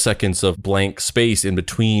milliseconds of blank space in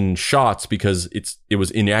between shots because it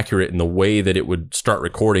was inaccurate in the way that it would start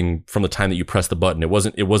recording from the time that you press the button. It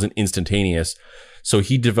wasn't instantaneous. So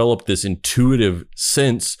he developed this intuitive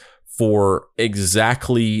sense for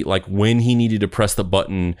exactly like when he needed to press the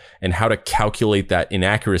button and how to calculate that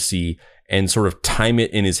inaccuracy and sort of time it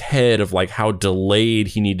in his head of like how delayed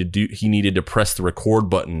he needed to press the record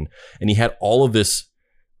button. And he had all of this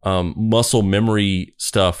muscle memory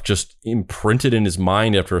stuff just imprinted in his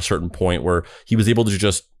mind after a certain point where he was able to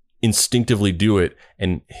just instinctively do it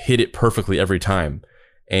and hit it perfectly every time.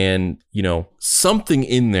 And, you know, something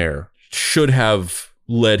in there should have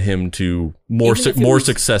led him to more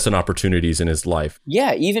success and opportunities in his life.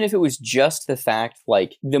 Yeah, even if it was just the fact,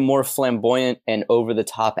 like, the more flamboyant and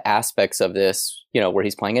over-the-top aspects of this, you know, where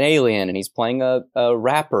he's playing an alien and he's playing a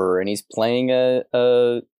rapper and he's playing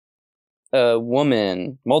a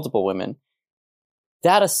woman, multiple women.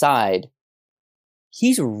 That aside,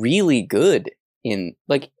 he's really good in,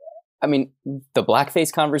 like, I mean, the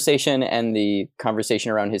blackface conversation and the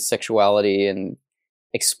conversation around his sexuality and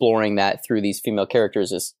exploring that through these female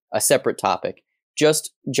characters is a separate topic.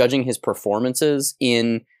 Just judging his performances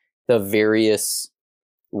in the various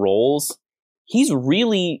roles, he's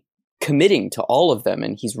really committing to all of them,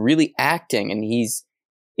 and he's really acting, and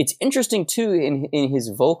it's interesting too in his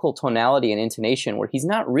vocal tonality and intonation, where he's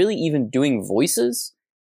not really even doing voices.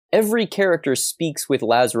 Every character speaks with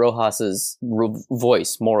Laz Rojas's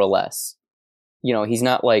voice, more or less. You know, he's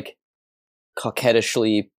not like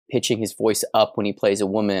coquettishly pitching his voice up when he plays a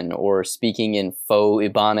woman, or speaking in faux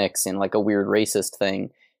ebonics and like a weird racist thing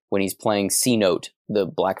when he's playing C-Note, the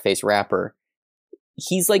blackface rapper.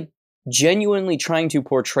 He's like genuinely trying to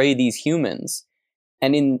portray these humans.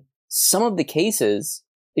 And in some of the cases,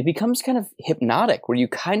 it becomes kind of hypnotic, where you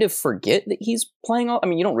kind of forget that he's playing all, I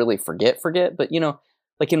mean, you don't really forget, but you know,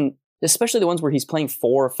 like in, especially the ones where he's playing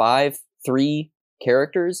 4 or 5, 3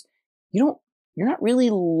 characters, you're not really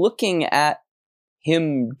looking at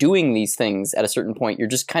him doing these things at a certain point. You're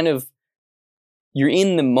just kind of, you're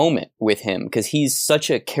in the moment with him because he's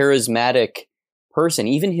such a charismatic person.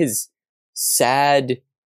 Even his sad,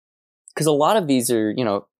 because a lot of these are, you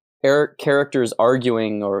know, characters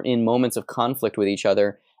arguing or in moments of conflict with each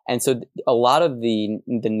other. And so a lot of the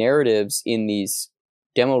narratives in these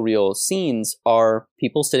demo reel scenes are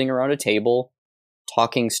people sitting around a table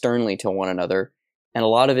talking sternly to one another. And a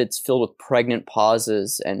lot of it's filled with pregnant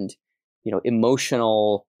pauses and, you know,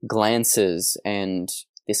 emotional glances and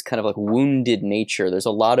this kind of like wounded nature. There's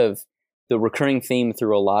a lot of the recurring theme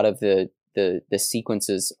through a lot of the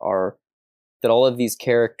sequences are that all of these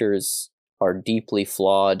characters are deeply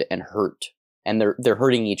flawed and hurt, and they're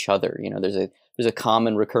hurting each other. You know, there's a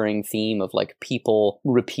common recurring theme of like people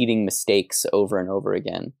repeating mistakes over and over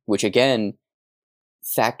again, which again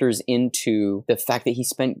factors into the fact that he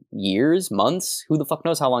spent years, months, who the fuck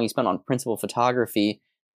knows how long he spent on principal photography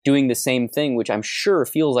doing the same thing, which I'm sure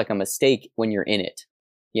feels like a mistake when you're in it,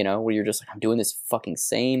 you know, where you're just like, I'm doing this fucking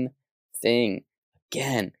same thing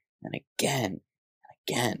again and again and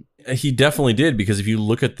again. He definitely did, because if you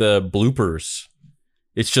look at the bloopers,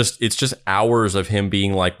 it's just hours of him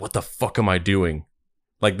being like, what the fuck am I doing?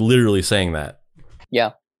 Like literally saying that.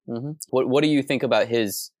 Yeah. Mm-hmm. What do you think about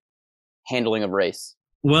his handling of race?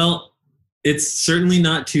 Well, it's certainly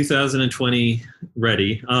not 2020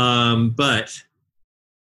 ready. But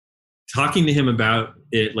talking to him about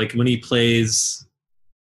it, like when he plays,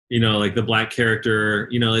 you know, like the black character,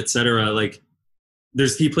 you know, etc. Like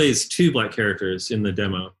he plays 2 black characters in the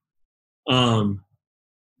demo.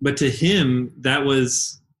 But to him, that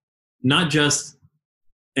was not just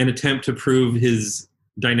an attempt to prove his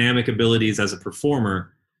dynamic abilities as a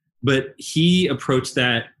performer, but he approached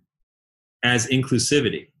that as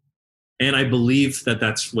inclusivity. And I believe that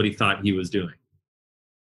that's what he thought he was doing.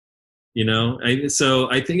 You know,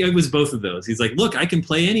 so I think it was both of those. He's like, look, I can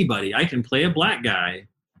play anybody. I can play a black guy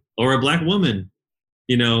or a black woman,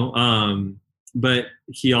 you know, but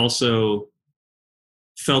he also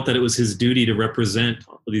felt that it was his duty to represent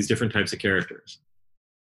these different types of characters.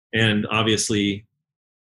 And obviously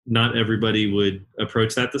not everybody would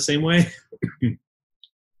approach that the same way,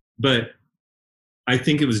 but I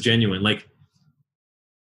think it was genuine. Like,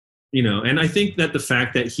 you know, and I think that the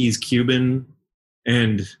fact that he's Cuban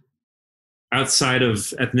and outside of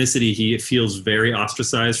ethnicity, he feels very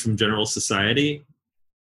ostracized from general society,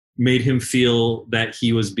 made him feel that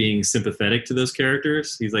he was being sympathetic to those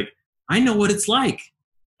characters. He's like, I know what it's like.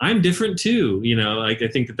 I'm different too. You know, like, I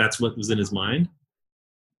think that that's what was in his mind.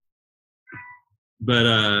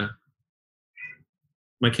 But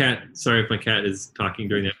my cat, sorry if my cat is talking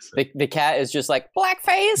during the episode. The cat is just like,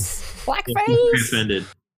 blackface, She's offended.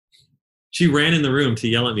 She ran in the room to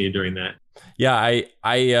yell at me during that. Yeah,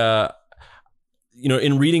 I you know,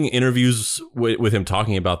 in reading interviews with him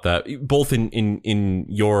talking about that, both in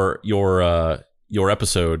your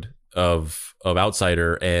episode of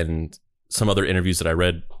Outsider and some other interviews that I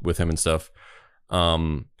read with him and stuff,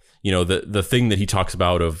 you know, the thing that he talks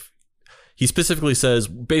about of, he specifically says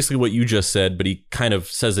basically what you just said, but he kind of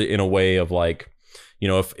says it in a way of like, you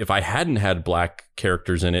know, if I hadn't had black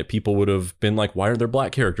characters in it, people would have been like, why are there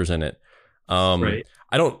black characters in it? Right.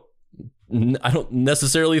 I don't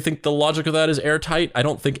necessarily think the logic of that is airtight. I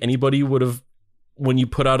don't think anybody would have, when you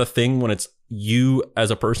put out a thing, when it's you as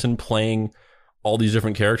a person playing all these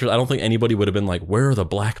different characters, I don't think anybody would have been like, where are the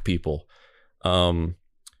black people?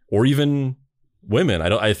 Or even women.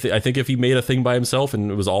 I think if he made a thing by himself and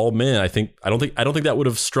it was all men, I don't think that would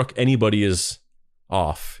have struck anybody as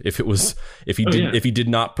off if he did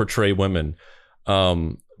not portray women.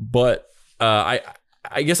 But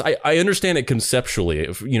I guess I understand it conceptually,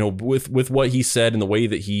 if, you know, with what he said and the way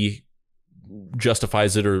that he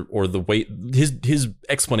justifies it, or the way his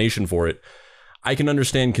explanation for it. I can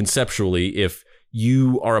understand conceptually if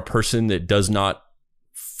you are a person that does not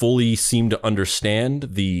fully seem to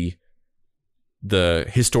understand the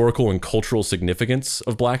historical and cultural significance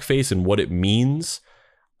of blackface and what it means.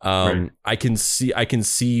 Right. I can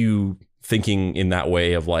see you thinking in that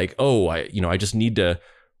way of like, oh, I just need to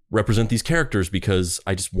represent these characters because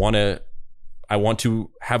I want to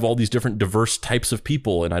have all these different diverse types of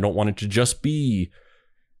people, and I don't want it to just be,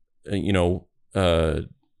 you know,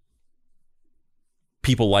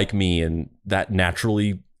 people like me, and that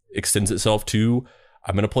naturally extends itself to,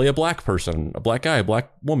 I'm going to play a black person, a black guy, a black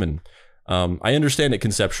woman. I understand it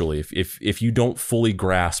conceptually. If you don't fully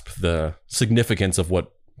grasp the significance of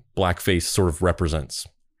what blackface sort of represents.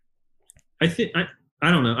 I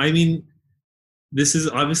don't know. I mean, this is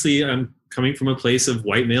obviously, I'm coming from a place of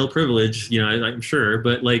white male privilege, you know, I'm sure,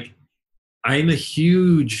 but like, I'm a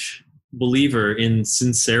huge believer in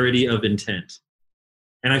sincerity of intent.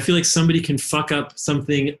 And I feel like somebody can fuck up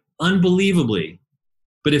something unbelievably,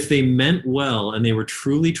 but if they meant well and they were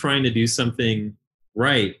truly trying to do something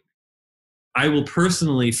right, I will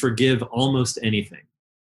personally forgive almost anything,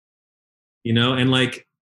 you know?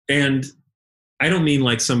 And I don't mean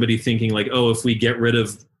like somebody thinking like, oh, if we get rid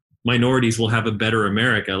of minorities, we'll have a better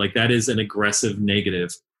America. Like, that is an aggressive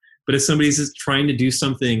negative. But if somebody's just trying to do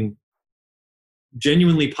something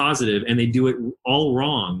genuinely positive and they do it all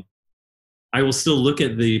wrong, I will still look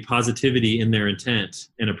at the positivity in their intent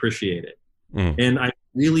and appreciate it. And I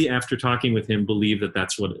really, after talking with him, believe that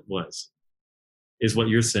that's what it was, is what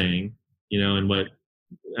you're saying, you know,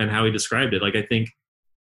 and how he described it. Like, I think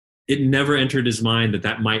it never entered his mind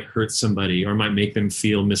that might hurt somebody or might make them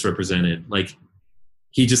feel misrepresented. Like,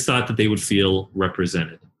 he just thought that they would feel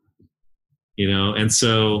represented, you know? And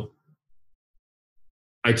so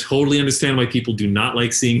I totally understand why people do not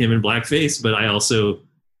like seeing him in blackface, but I also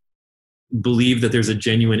believe that there's a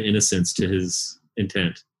genuine innocence to his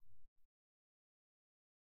intent.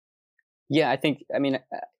 Yeah, I mean,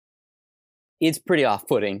 it's pretty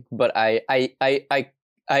off-putting, but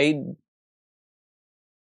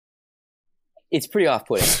it's pretty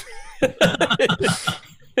off-putting.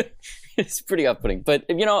 It's pretty off-putting, but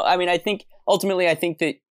you know, I mean, I think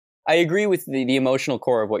that I agree with the emotional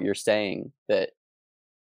core of what you're saying, that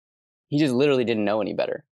he just literally didn't know any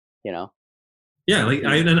better, you know? Yeah, like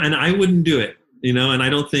I wouldn't do it, you know, and I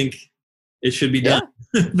don't think it should be done.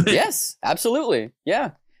 Yeah. Yes, absolutely.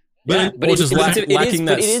 Yeah. But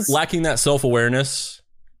lacking that self-awareness,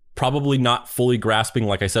 probably not fully grasping,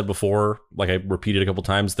 like I said before, like I repeated a couple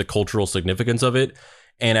times, the cultural significance of it.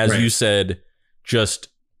 And as you said, just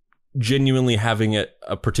genuinely having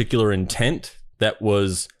a particular intent that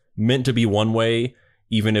was meant to be one way,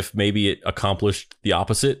 even if maybe it accomplished the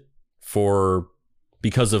opposite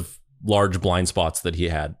because of large blind spots that he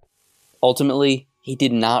had. Ultimately, he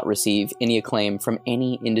did not receive any acclaim from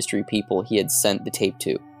any industry people he had sent the tape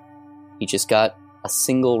to. He just got a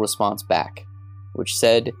single response back, which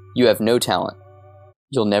said, "You have no talent.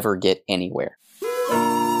 You'll never get anywhere."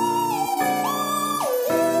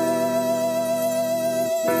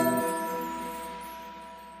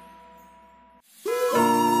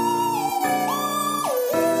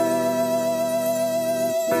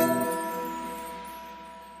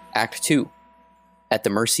 Act 2. At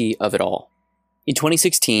the mercy of it all. In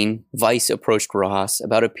 2016, Vice approached Rojas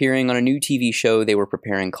about appearing on a new TV show they were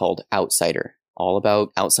preparing called Outsider, all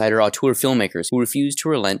about outsider auteur filmmakers who refuse to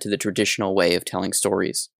relent to the traditional way of telling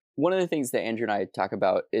stories. One of the things that Andrew and I talk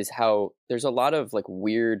about is how there's a lot of like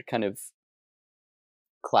weird kind of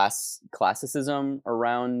classicism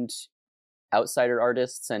around outsider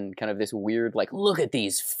artists, and kind of this weird like, look at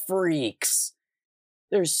these freaks,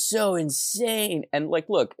 they're so insane. And like,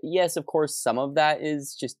 look, yes, of course, some of that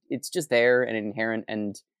is it's just there and inherent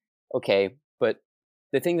and okay. But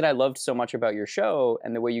the thing that I loved so much about your show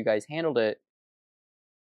and the way you guys handled it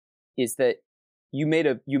is that you made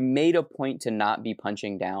a point to not be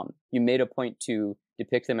punching down. You made a point to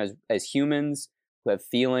depict them as humans who have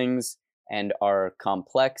feelings and are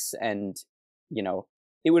complex. And, you know,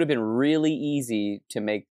 it would have been really easy to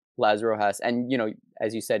make Laz Rojas, and, you know,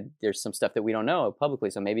 as you said, there's some stuff that we don't know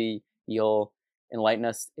publicly, so maybe you'll enlighten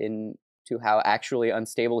us into how actually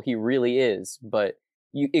unstable he really is. But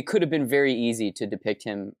it could have been very easy to depict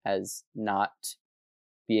him as not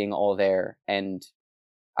being all there. And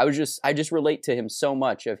I just relate to him so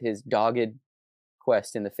much of his dogged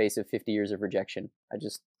quest in the face of 50 years of rejection.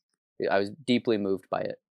 I was deeply moved by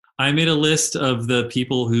it. I made a list of the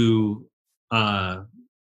people who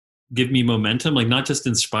give me momentum, like not just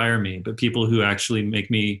inspire me, but people who actually make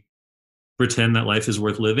me pretend that life is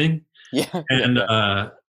worth living. Yeah. And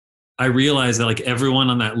I realized that like everyone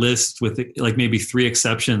on that list, with like maybe 3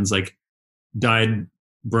 exceptions, like died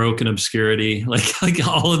broke in obscurity, like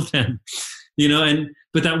all of them, you know.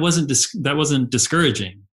 But that wasn't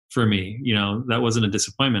discouraging for me, you know. That wasn't a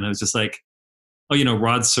disappointment. I was just like, oh, you know,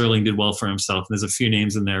 Rod Serling did well for himself. There's a few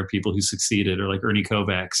names in there, people who succeeded, or like Ernie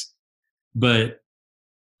Kovacs. But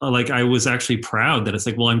like, I was actually proud that it's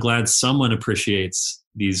like, well, I'm glad someone appreciates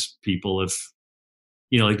these people. If,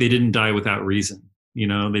 you know, like they didn't die without reason, you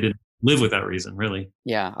know, they didn't live without reason, really.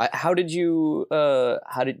 Yeah. You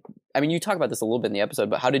talk about this a little bit in the episode,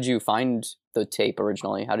 but how did you find the tape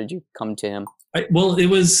originally? How did you come to him?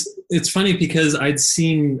 It's funny because I'd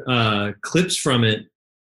seen clips from it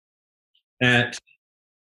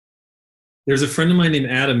there's a friend of mine named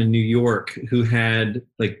Adam in New York who had,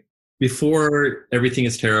 like, before Everything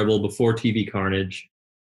Is Terrible, before TV Carnage,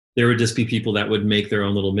 there would just be people that would make their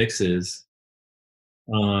own little mixes.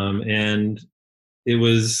 And it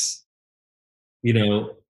was, you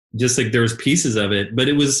know, just like there was pieces of it, but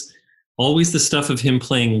it was always the stuff of him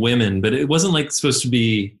playing women. But it wasn't like supposed to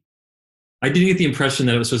be, I didn't get the impression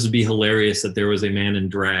that it was supposed to be hilarious that there was a man in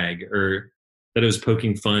drag, or that it was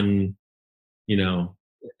poking fun, you know,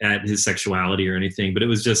 at his sexuality or anything. But it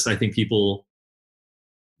was just, I think, people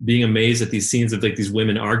being amazed at these scenes of like these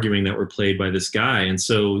women arguing that were played by this guy. And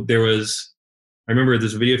so I remember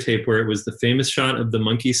this videotape where it was the famous shot of the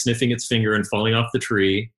monkey sniffing its finger and falling off the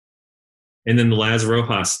tree, and then the Laz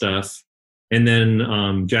Rojas stuff, and then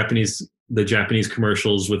the Japanese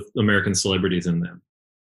commercials with American celebrities in them.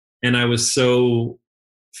 And I was so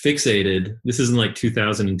fixated. This is in like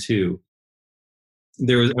 2002.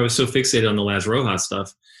 I was so fixated on the Laz Rojas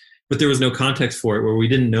stuff, but there was no context for it, where we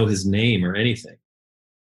didn't know his name or anything.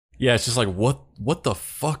 Yeah, it's just like, what the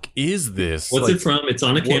fuck is this? What's like, it from? It's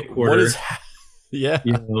on a camcorder. Yeah.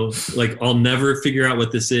 You know, like, I'll never figure out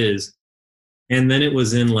what this is. And then it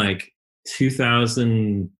was in like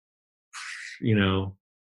 2000,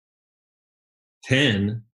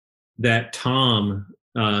 10, that Tom,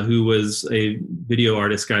 who was a video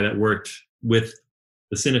artist guy that worked with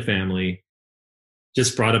the Cine family,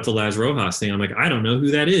 just brought up the Laz Rojas thing. I'm like, I don't know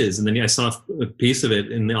who that is. And then I saw a piece of it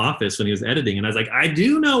in the office when he was editing, and I was like, I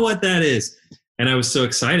do know what that is. And I was so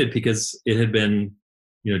excited because it had been,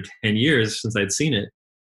 10 years since I'd seen it,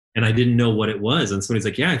 and I didn't know what it was. And somebody's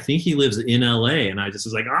like, yeah, I think he lives in LA. And I just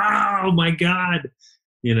was like, oh my God.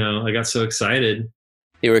 I got so excited.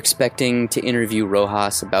 They were expecting to interview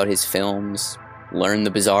Rojas about his films, learn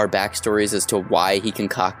the bizarre backstories as to why he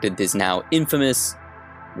concocted this now infamous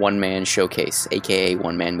one-man showcase, aka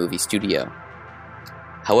one-man movie studio.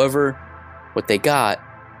 However, what they got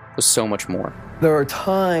was so much more. There are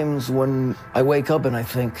times when I wake up and I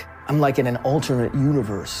think, I'm like in an alternate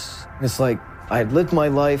universe. It's like I had lived my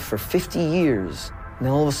life for 50 years, and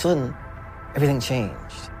then all of a sudden, everything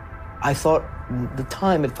changed. I thought the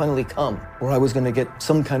time had finally come where I was going to get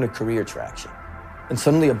some kind of career traction. And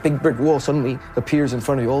suddenly a big brick wall suddenly appears in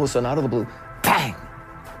front of you, all of a sudden, out of the blue, bang!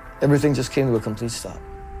 Everything just came to a complete stop.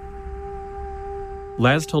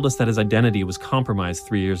 Laz told us that his identity was compromised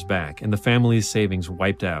 3 years back and the family's savings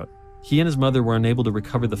wiped out. He and his mother were unable to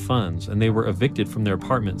recover the funds, and they were evicted from their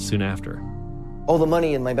apartment soon after. All the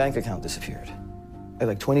money in my bank account disappeared. I had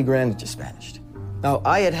like 20 grand just vanished. Now,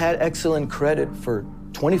 I had had excellent credit for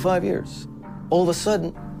 25 years. All of a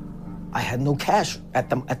sudden, I had no cash at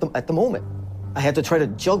the moment. I had to try to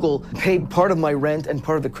juggle, pay part of my rent and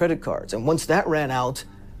part of the credit cards. And once that ran out,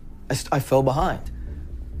 I fell behind.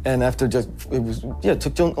 And after it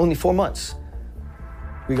took only 4 months.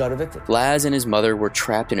 We got evicted. Laz and his mother were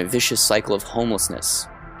trapped in a vicious cycle of homelessness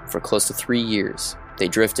for close to 3 years. They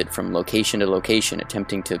drifted from location to location,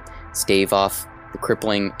 attempting to stave off the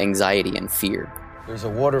crippling anxiety and fear. There's a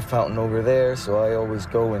water fountain over there, so I always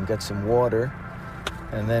go and get some water.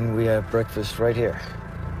 And then we have breakfast right here.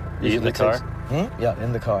 You eat in the car? Yeah,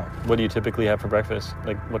 in the car. What do you typically have for breakfast?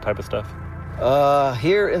 Like, what type of stuff?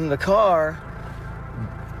 Here in the car,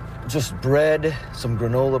 just bread, some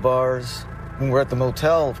granola bars. When we're at the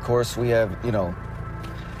motel, of course, we have,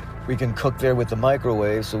 we can cook there with the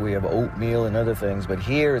microwave, so we have oatmeal and other things, but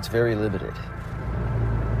here it's very limited.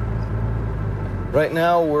 Right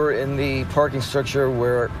now, we're in the parking structure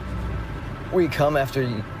where we come after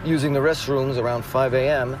using the restrooms around 5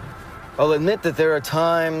 a.m. I'll admit that there are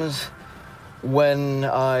times when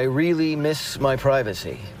I really miss my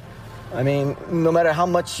privacy. I mean, no matter how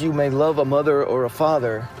much you may love a mother or a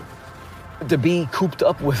father, to be cooped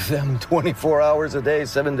up with them 24 hours a day,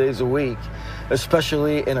 7 days a week,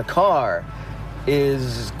 especially in a car,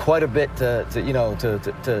 is quite a bit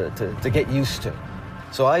to get used to.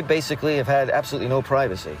 So I basically have had absolutely no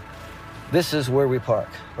privacy. This is where we park,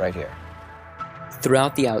 right here.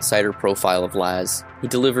 Throughout the outsider profile of Laz, he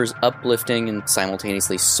delivers uplifting and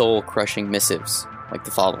simultaneously soul-crushing missives, like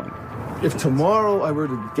the following. If tomorrow I were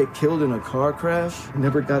to get killed in a car crash,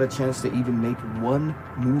 never got a chance to even make one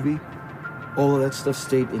movie, all of that stuff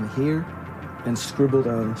stayed in here and scribbled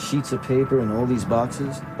on sheets of paper and all these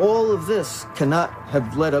boxes. All of this cannot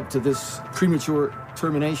have led up to this premature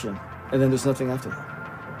termination, and then there's nothing after that.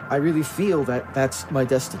 I really feel that that's my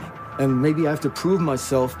destiny. And maybe I have to prove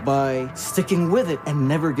myself by sticking with it and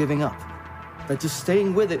never giving up. But just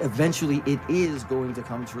staying with it, eventually it is going to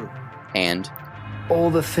come true. And all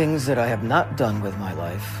the things that I have not done with my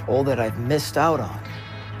life, all that I've missed out on,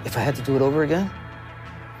 if I had to do it over again,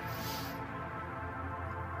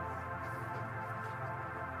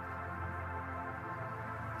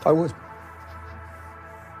 I would.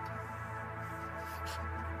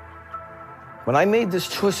 When I made this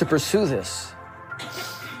choice to pursue this,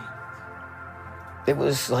 it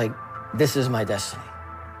was like, this is my destiny.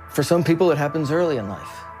 For some people, it happens early in life.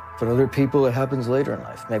 For other people, it happens later in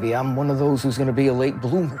life. Maybe I'm one of those who's going to be a late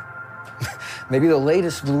bloomer. Maybe the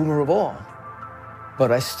latest bloomer of all.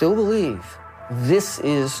 But I still believe this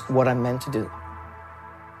is what I'm meant to do.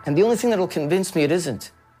 And the only thing that'll convince me it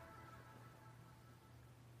isn't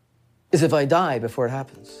is if I die before it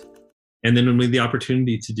happens. And then when we had the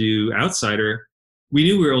opportunity to do Outsider, we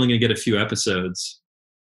knew we were only going to get a few episodes.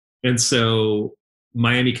 And so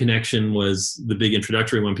Miami Connection was the big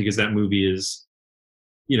introductory one because that movie is,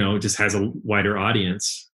 just has a wider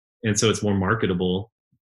audience. And so it's more marketable.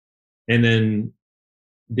 And then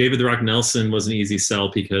David the Rock Nelson was an easy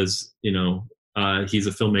sell because, he's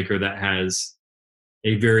a filmmaker that has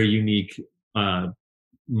a very unique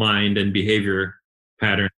mind and behavior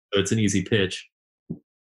pattern. So it's an easy pitch.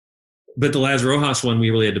 But the Laz Rojas one we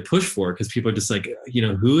really had to push for because people are just like,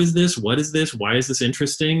 who is this? What is this? Why is this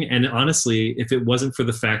interesting? And honestly, if it wasn't for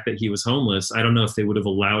the fact that he was homeless, I don't know if they would have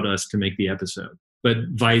allowed us to make the episode. But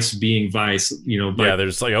Vice being Vice, yeah, they're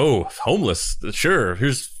just like, oh, homeless. Sure.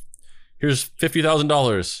 Here's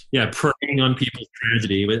 $50,000. Yeah, preying on people's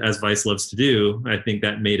tragedy, as Vice loves to do. I think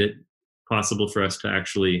that made it possible for us to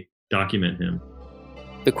actually document him.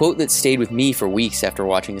 the quote that stayed with me for weeks after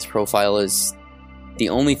watching this profile is, "The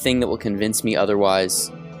only thing that will convince me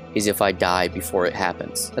otherwise is if I die before it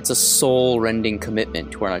happens." That's a soul-rending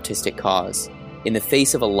commitment to an artistic cause. In the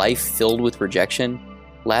face of a life filled with rejection,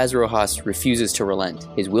 Laz Rojas refuses to relent.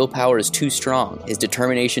 His willpower is too strong, his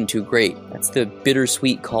determination too great. That's the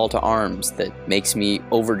bittersweet call to arms that makes me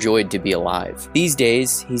overjoyed to be alive. These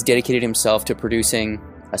days, he's dedicated himself to producing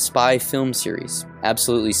a spy film series,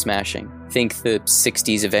 absolutely smashing. Think the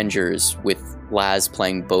 60s Avengers with Laz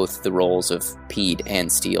playing both the roles of Pete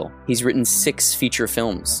and Steele. He's written 6 feature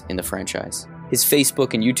films in the franchise. His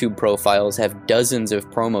Facebook and YouTube profiles have dozens of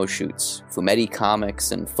promo shoots, fumetti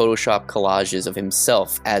comics, and Photoshop collages of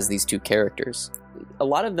himself as these two characters. A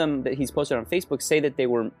lot of them that he's posted on Facebook say that they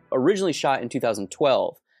were originally shot in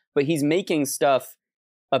 2012, but he's making stuff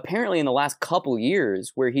apparently in the last couple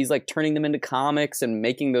years where he's like turning them into comics and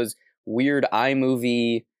making those weird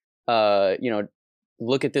iMovie,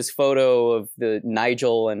 look at this photo of the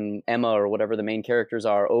Nigel and Emma or whatever the main characters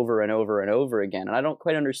are over and over and over again. And I don't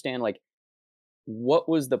quite understand, like, what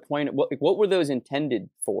was the point? What were those intended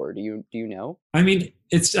for? Do you know? I mean,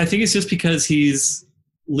 I think it's just because he's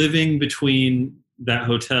living between that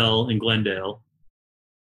hotel in Glendale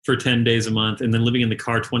for 10 days a month and then living in the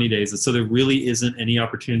car 20 days. And so there really isn't any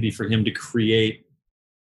opportunity for him to create,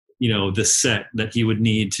 the set that he would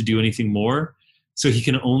need to do anything more. So he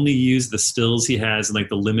can only use the stills he has and like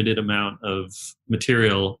the limited amount of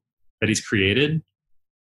material that he's created.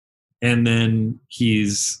 And then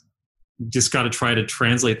he's just got to try to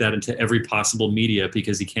translate that into every possible media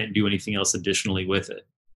because he can't do anything else additionally with it.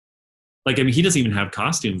 Like, I mean, he doesn't even have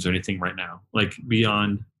costumes or anything right now, like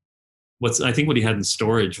beyond I think what he had in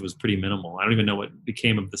storage was pretty minimal. I don't even know what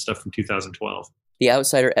became of the stuff from 2012. The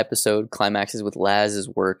Outsider episode climaxes with Laz's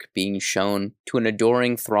work being shown to an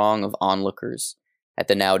adoring throng of onlookers at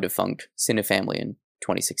the now defunct Cinefamily in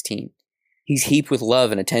 2016. He's heaped with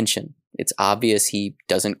love and attention. It's obvious he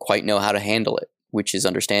doesn't quite know how to handle it, which is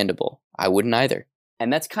understandable. I wouldn't either.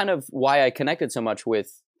 And that's kind of why I connected so much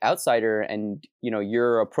with Outsider and,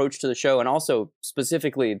 your approach to the show, and also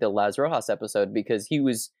specifically the Laz Rojas episode, because he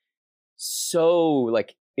was so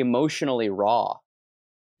like emotionally raw.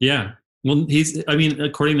 Yeah. Well,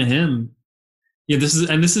 according to him, this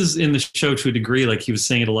is in the show to a degree, like he was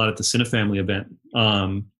saying it a lot at the Cinefamily event.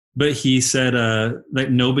 But he said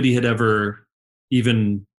that nobody had ever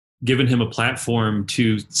even given him a platform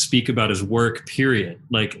to speak about his work, period.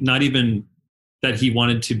 Like, not even that he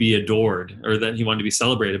wanted to be adored or that he wanted to be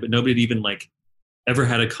celebrated, but nobody had even like ever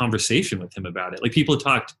had a conversation with him about it. Like, people had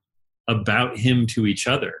talked about him to each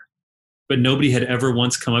other, but nobody had ever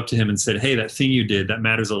once come up to him and said, "Hey, that thing you did, that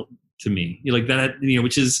matters to me." Like that,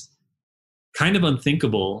 which is kind of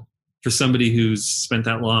unthinkable for somebody who's spent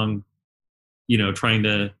that long, trying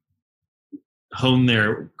to hone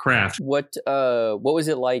their craft. What was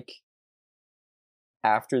it like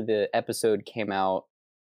after the episode came out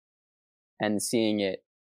and seeing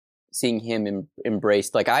him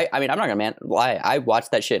embraced? Like, I mean, I'm not gonna lie. I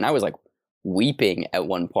watched that shit and I was like weeping at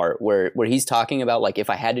one part where he's talking about, like, if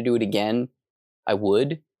I had to do it again, I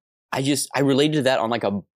would. I related to that on like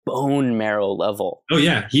a bone marrow level. Oh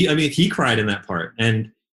yeah. He cried in that part.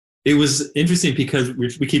 And it was interesting because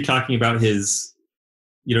we keep talking about his,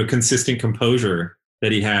 consistent composure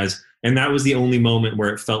that he has. And that was the only moment where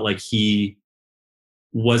it felt like he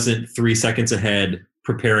wasn't 3 seconds ahead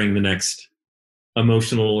preparing the next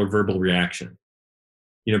emotional or verbal reaction,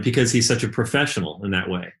 because he's such a professional in that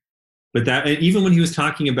way. But that, and even when he was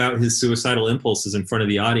talking about his suicidal impulses in front of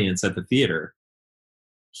the audience at the theater,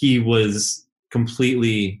 he was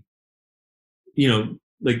completely, he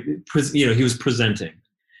was presenting.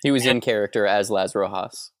 He was in character as Laz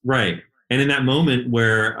Rojas. Right. And in that moment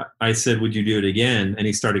where I said, "Would you do it again?" and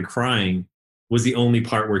he started crying, was the only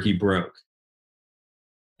part where he broke.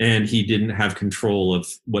 And he didn't have control of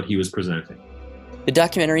what he was presenting. The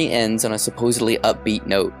documentary ends on a supposedly upbeat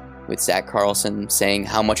note, with Zach Carlson saying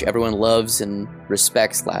how much everyone loves and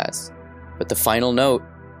respects Laz. But the final note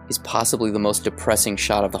is possibly the most depressing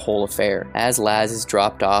shot of the whole affair. As Laz is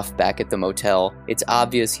dropped off back at the motel, it's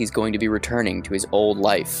obvious he's going to be returning to his old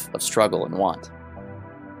life of struggle and want.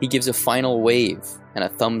 He gives a final wave and a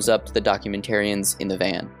thumbs up to the documentarians in the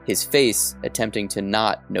van, his face attempting to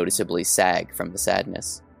not noticeably sag from the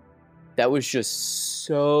sadness. That was just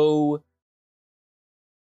so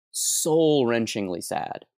soul-wrenchingly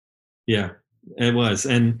sad. Yeah, it was.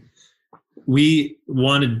 And we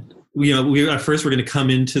wanted, we at first were going to come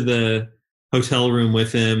into the hotel room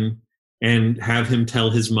with him and have him tell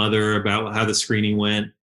his mother about how the screening went.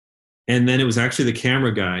 And then it was actually the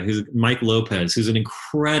camera guy, who's Mike Lopez, who's an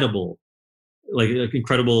incredible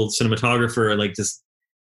cinematographer, like just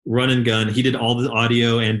run and gun. He did all the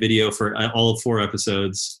audio and video for all 4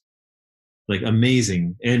 episodes. Like,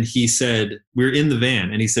 amazing. And he said, we're in the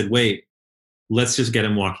van, and he said, "Wait, let's just get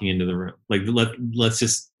him walking into the room. Like, let's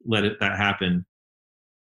just let that happen."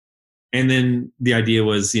 And then the idea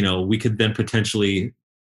was, we could then potentially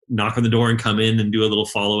knock on the door and come in and do a little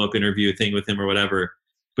follow-up interview thing with him or whatever.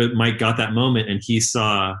 But Mike got that moment and he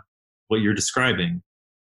saw what you're describing.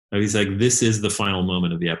 And he's like, "This is the final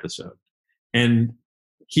moment of the episode." And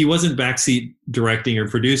he wasn't backseat directing or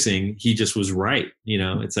producing. He just was right.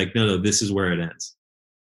 It's like, no, this is where it ends.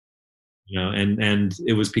 And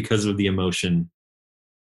it was because of the emotion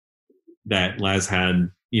that Laz had,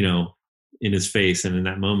 in his face and in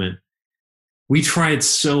that moment. We tried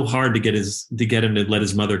so hard to get him to let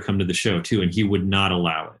his mother come to the show too, and he would not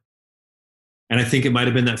allow it. And I think it might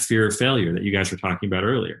have been that fear of failure that you guys were talking about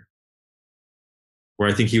earlier, where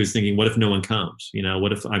I think he was thinking, what if no one comes?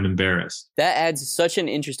 What if I'm embarrassed? That adds such an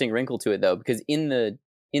interesting wrinkle to it, though, because in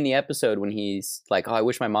the episode when he's like, oh, I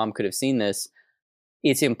wish my mom could have seen this,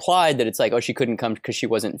 it's implied that it's like, oh, she couldn't come because she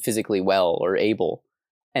wasn't physically well or able.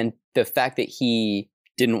 And the fact that he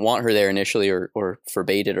didn't want her there initially or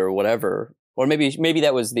forbade it or whatever, or maybe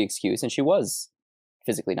that was the excuse and she was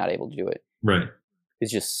physically not able to do it. Right.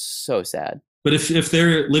 It's just so sad. But if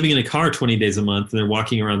they're living in a car 20 days a month and they're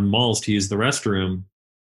walking around malls to use the restroom,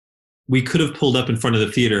 we could have pulled up in front of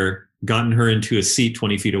the theater, gotten her into a seat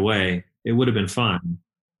 20 feet away. It would have been fine.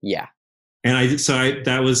 Yeah. And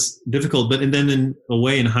that was difficult. But and then in a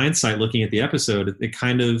way, in hindsight, looking at the episode,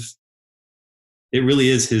 it really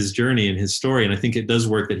is his journey and his story. And I think it does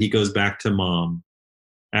work that he goes back to mom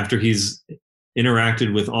after he's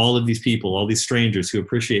interacted with all of these people, all these strangers who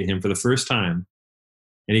appreciate him for the first time.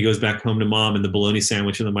 And he goes back home to mom and the bologna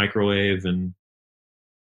sandwich in the microwave. And,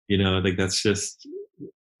 I think that's just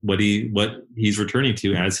what he's returning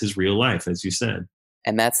to as his real life, as you said.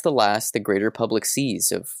 And that's the last the greater public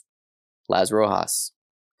sees of Laz Rojas.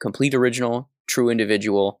 Complete original, true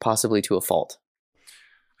individual, possibly to a fault.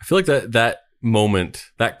 I feel like that moment,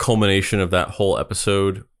 that culmination of that whole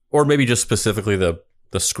episode, or maybe just specifically the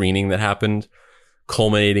screening that happened,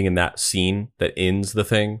 culminating in that scene that ends the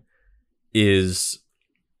thing, is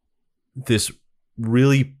this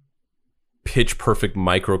really pitch perfect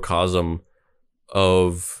microcosm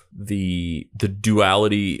of the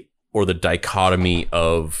duality or the dichotomy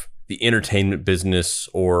of the entertainment business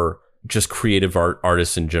or just creative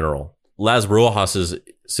artists in general. Laz Rojas's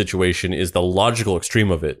situation is the logical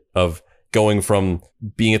extreme of it, of going from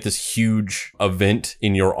being at this huge event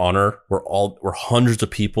in your honor where hundreds of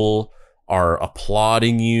people are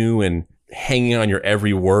applauding you and hanging on your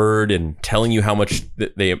every word and telling you how much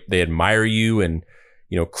they admire you and,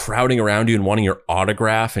 crowding around you and wanting your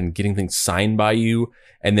autograph and getting things signed by you.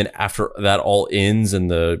 And then after that all ends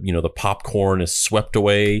and the popcorn is swept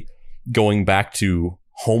away, going back to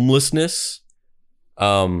homelessness.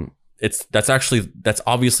 That's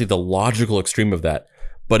obviously the logical extreme of that.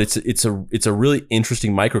 But it's a really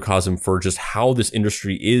interesting microcosm for just how this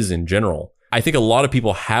industry is in general. I think a lot of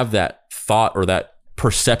people have that thought or that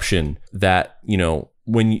perception that,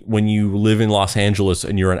 when you live in Los Angeles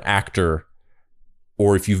and you're an actor,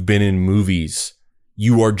 or if you've been in movies,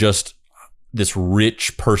 you are just this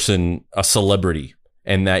rich person, a celebrity,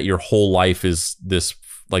 and that your whole life is this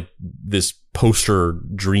poster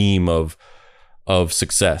dream of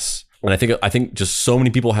success. And I think just so many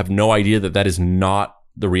people have no idea that is not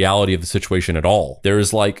the reality of the situation at all. There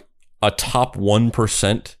is like a top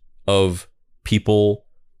 1% of people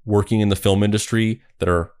working in the film industry that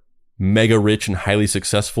are mega rich and highly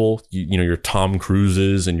successful. Your Tom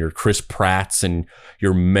Cruises and your Chris Pratts and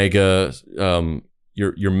your mega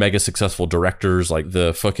successful directors like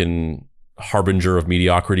the fucking harbinger of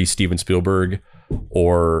mediocrity, Steven Spielberg,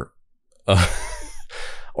 or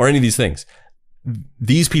any of these things.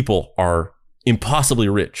 These people are impossibly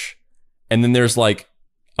rich. And then there's like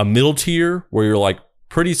a middle tier where you're like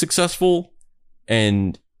pretty successful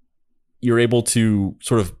and you're able to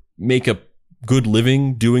sort of make a good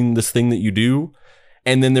living doing this thing that you do.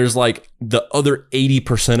 And then there's like the other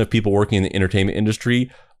 80% of people working in the entertainment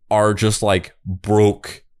industry are just like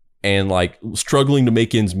broke and like struggling to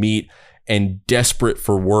make ends meet and desperate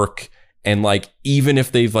for work. And like, even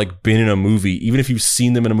if they've like been in a movie, even if you've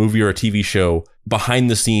seen them in a movie or a TV show,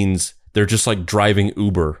 behind the scenes, they're just like driving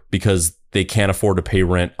Uber because they can't afford to pay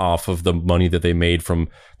rent off of the money that they made from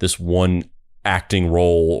this one acting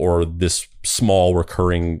role or this small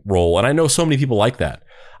recurring role. And I know so many people like that.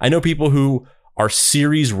 I know people who are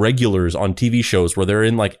series regulars on TV shows where they're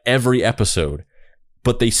in like every episode,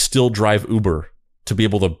 but they still drive Uber to be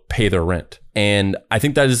able to pay their rent. And I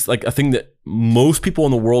think that is like a thing that most people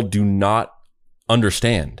in the world do not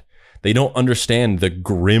understand. They don't understand the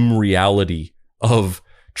grim reality of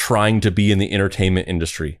trying to be in the entertainment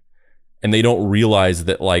industry. And they don't realize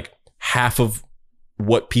that like half of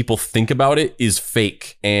what people think about it is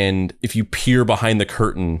fake. And if you peer behind the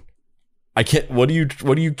curtain, I can't. What are you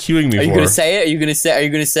cueing me for? Are you going to say it? Are you going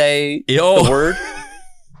to say the word?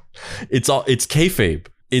 It's kayfabe.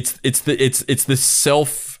 It's the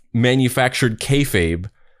self-manufactured kayfabe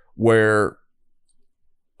where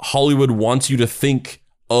Hollywood wants you to think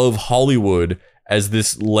of Hollywood as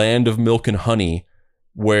this land of milk and honey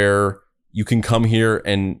where you can come here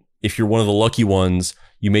and if you're one of the lucky ones,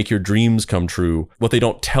 you make your dreams come true. What they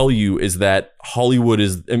don't tell you is that Hollywood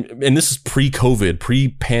is, and this is pre-COVID,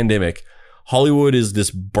 pre-pandemic, Hollywood is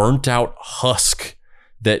this burnt out husk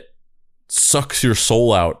that sucks your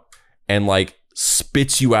soul out and like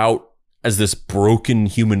spits you out as this broken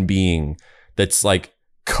human being that's like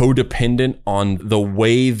codependent on the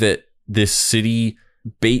way that this city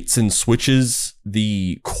baits and switches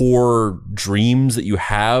the core dreams that you've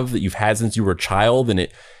had since you were a child, and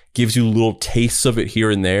it gives you little tastes of it here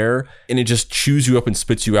and there, and it just chews you up and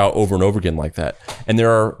spits you out over and over again like that. And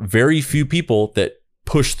there are very few people that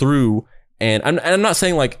push through, and I'm not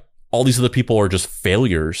saying like all these other people are just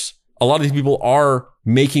failures. A lot of these people are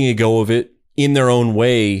making a go of it in their own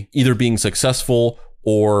way, either being successful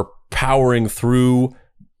or powering through,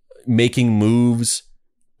 making moves,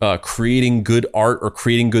 creating good art or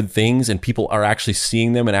creating good things, and people are actually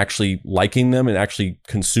seeing them and actually liking them and actually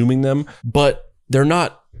consuming them, but they're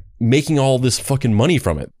not making all this fucking money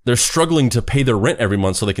from it. They're struggling to pay their rent every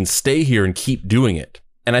month so they can stay here and keep doing it.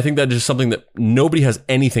 And I think that is something that nobody has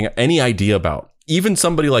any idea about. Even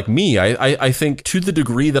somebody like me, I think to the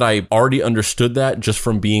degree that I already understood that just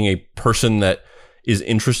from being a person that is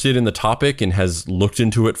interested in the topic and has looked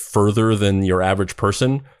into it further than your average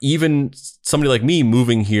person, even somebody like me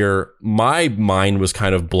moving here, my mind was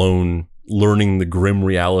kind of blown learning the grim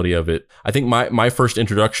reality of it. I think my first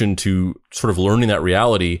introduction to sort of learning that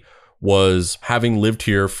reality was having lived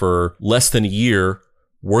here for less than a year,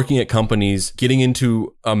 working at companies, getting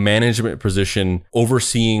into a management position,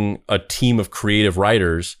 overseeing a team of creative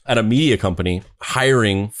writers at a media company,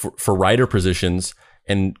 hiring for writer positions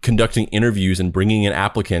and conducting interviews and bringing in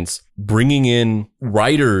applicants, bringing in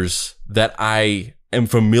writers that I am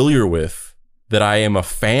familiar with, that I am a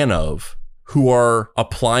fan of, who are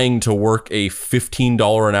applying to work a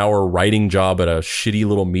 $15 an hour writing job at a shitty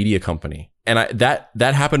little media company. And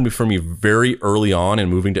that happened for me very early on in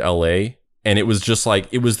moving to LA. And it was just like,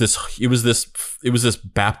 it was this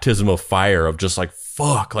baptism of fire of just like,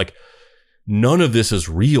 fuck, like none of this is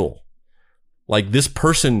real. Like this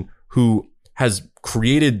person who has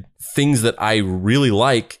created things that I really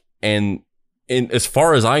like, and as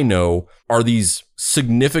far as I know, are these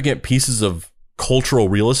significant pieces of cultural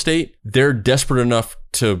real estate. They're desperate enough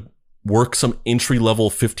to work some entry-level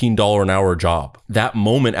 $15 an hour job. That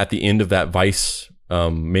moment at the end of that Vice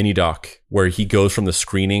mini doc where he goes from the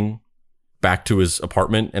screening back to his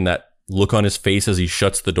apartment and that look on his face as he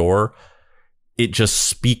shuts the door, it just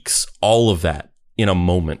speaks all of that in a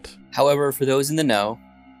moment. However, for those in the know,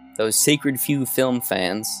 those sacred few film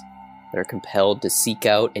fans that are compelled to seek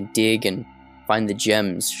out and dig and find the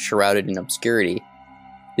gems shrouded in obscurity,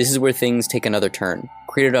 this is where things take another turn.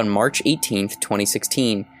 Created on March 18th,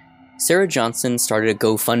 2016, Sarah Johnson started a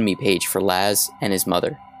GoFundMe page for Laz and his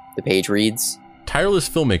mother. The page reads, "Tireless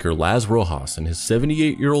filmmaker Laz Rojas and his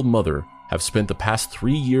 78-year-old mother have spent the past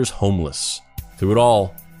 3 years homeless. Through it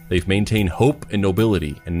all, they've maintained hope and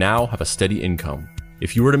nobility and now have a steady income.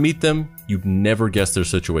 If you were to meet them, you'd never guess their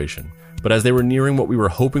situation. But as they were nearing what we were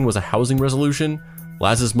hoping was a housing resolution,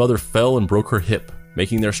 Laz's mother fell and broke her hip,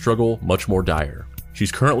 making their struggle much more dire.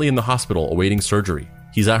 She's currently in the hospital awaiting surgery.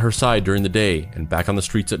 He's at her side during the day and back on the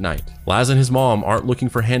streets at night. Laz and his mom aren't looking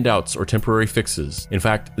for handouts or temporary fixes. In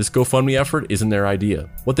fact, this GoFundMe effort isn't their idea.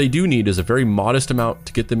 What they do need is a very modest amount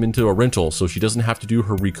to get them into a rental so she doesn't have to do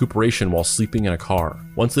her recuperation while sleeping in a car.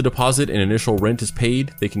 Once the deposit and initial rent is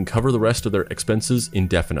paid, they can cover the rest of their expenses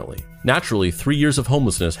indefinitely. Naturally, 3 years of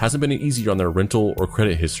homelessness hasn't been easy on their rental or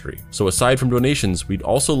credit history. So aside from donations, we'd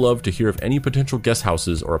also love to hear of any potential guest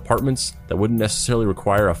houses or apartments that wouldn't necessarily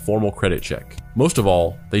require a formal credit check. Most of all,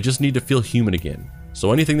 they just need to feel human again.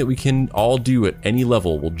 So anything that we can all do at any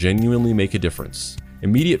level will genuinely make a difference.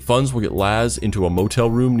 Immediate funds will get Laz into a motel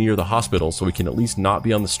room near the hospital so we can at least not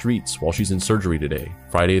be on the streets while she's in surgery today,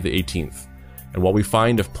 Friday the 18th, and while we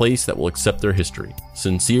find a place that will accept their history.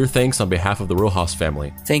 Sincere thanks on behalf of the Rojas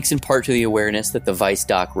family." Thanks in part to the awareness that the Vice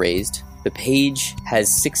doc raised, the page has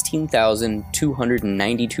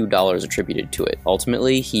 $16,292 attributed to it.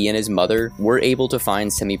 Ultimately, he and his mother were able to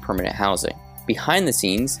find semi-permanent housing. Behind the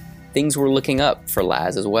scenes, things were looking up for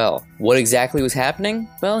Laz as well. What exactly was happening?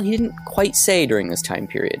 Well, he didn't quite say during this time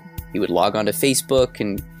period. He would log onto Facebook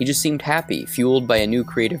and he just seemed happy, fueled by a new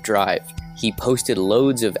creative drive. He posted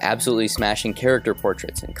loads of absolutely smashing character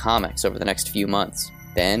portraits and comics over the next few months.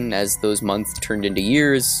 Then, as those months turned into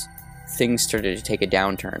years, things started to take a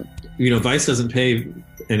downturn. You know, Vice doesn't pay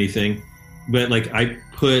anything, but like I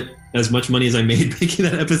put as much money as I made making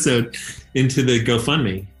that episode into the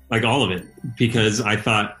GoFundMe, like all of it, because I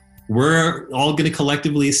thought, we're all going to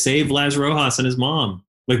collectively save Laz Rojas and his mom.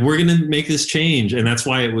 Like, we're going to make this change. And that's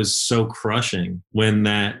why it was so crushing when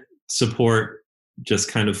that support just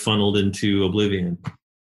kind of funneled into oblivion.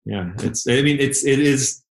 Yeah. It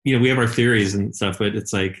is, you know, we have our theories and stuff, but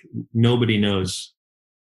it's like nobody knows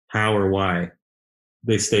how or why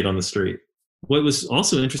they stayed on the street. What was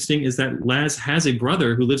also interesting is that Laz has a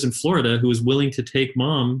brother who lives in Florida who is willing to take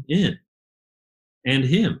mom in, and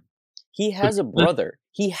him. He has a brother.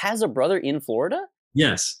 He has a brother in Florida?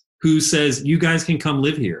 Yes. Who says, you guys can come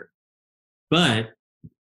live here. But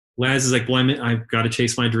Laz is like, well, I've got to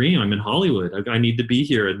chase my dream. I'm in Hollywood. I need to be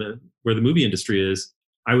here where the movie industry is.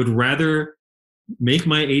 I would rather make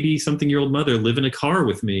my 80-something-year-old mother live in a car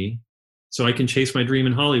with me so I can chase my dream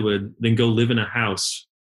in Hollywood than go live in a house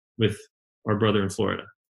with our brother in Florida.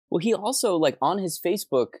 Well, he also, like, on his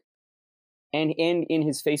Facebook and in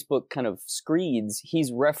his Facebook kind of screeds, he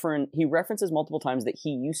references multiple times that he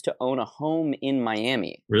used to own a home in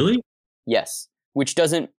Miami. Really? Yes. Which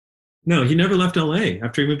doesn't... No, he never left LA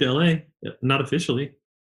after he moved to LA. Not officially.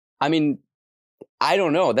 I mean, I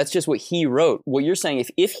don't know. That's just what he wrote. What you're saying,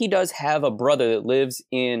 if he does have a brother that lives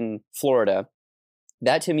in Florida,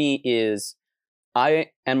 that to me is, I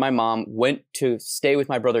and my mom went to stay with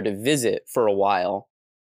my brother to visit for a while.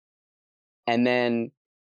 And then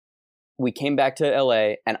we came back to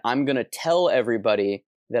LA, and I'm going to tell everybody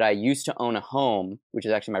that I used to own a home, which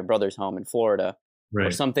is actually my brother's home in Florida, right,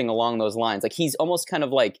 or something along those lines. Like, he's almost kind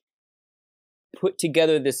of like put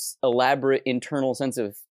together this elaborate internal sense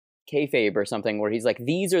of kayfabe or something, where he's like,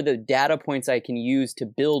 these are the data points I can use to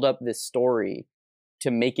build up this story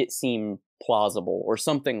to make it seem plausible or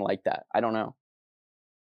something like that. I don't know.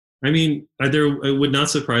 I mean, it would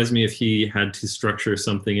not surprise me if he had to structure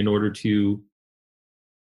something in order to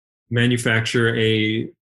manufacture a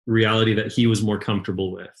reality that he was more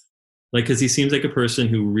comfortable with. Like, because he seems like a person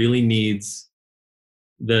who really needs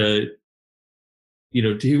he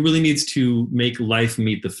really needs to make life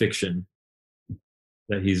meet the fiction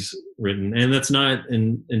that he's written. And that's not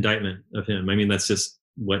an indictment of him. I mean, that's just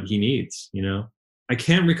what he needs, you know? I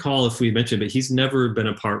can't recall if we mentioned, but he's never been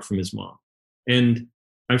apart from his mom. And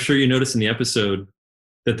I'm sure you noticed in the episode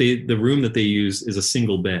that the room that they use is a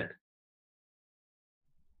single bed.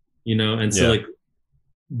 You know, and so like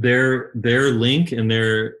their link and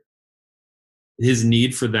his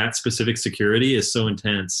need for that specific security is so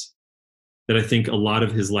intense that I think a lot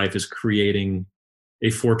of his life is creating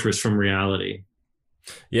a fortress from reality.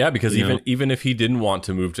 Yeah, because even if he didn't want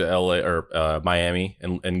to move to LA or Miami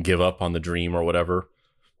and give up on the dream or whatever,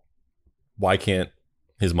 why can't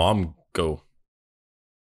his mom go?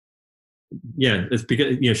 Yeah, it's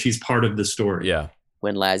because, you know, she's part of the story. Yeah.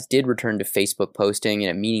 When Laz did return to Facebook posting in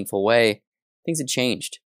a meaningful way, things had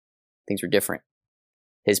changed. Things were different.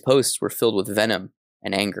 His posts were filled with venom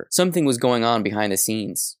and anger. Something was going on behind the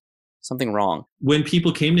scenes. Something wrong. When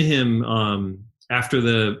people came to him after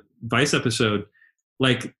the Vice episode,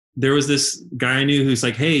 like, there was this guy I knew who's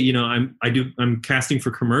like, hey, you know, I'm casting for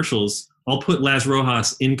commercials. I'll put Laz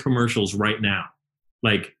Rojas in commercials right now,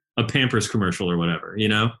 like a Pampers commercial or whatever, you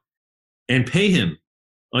know, and pay him.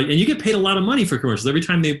 And you get paid a lot of money for commercials. Every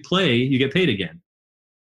time they play, you get paid again.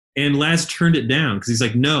 And Laz turned it down because he's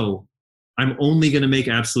like, no, I'm only going to make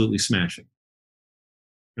Absolutely Smashing.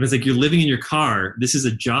 And it's like, you're living in your car. This is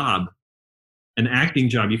a job, an acting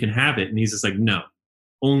job. You can have it. And he's just like, no,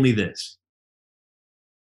 only this.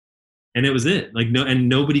 And it was it. Like, no, and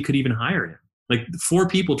nobody could even hire him. Like, 4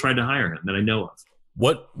 people tried to hire him that I know of.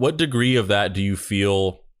 What degree of that do you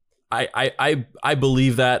feel? I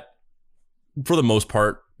believe that for the most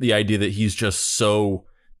part, the idea that he's just so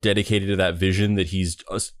dedicated to that vision that he's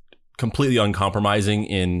completely uncompromising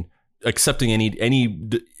in accepting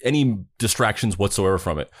any distractions whatsoever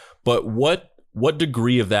from it. But what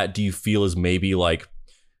degree of that do you feel is maybe, like,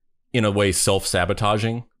 in a way,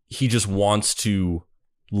 self-sabotaging? He just wants to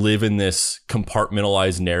live in this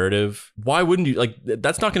compartmentalized narrative. Why wouldn't you? Like,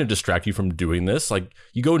 that's not going to distract you from doing this. Like,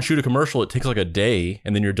 you go and shoot a commercial, it takes like a day,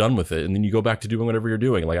 and then you're done with it, and then you go back to doing whatever you're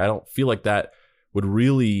doing. Like, I don't feel like that would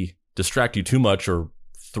really distract you too much or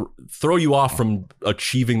throw you off from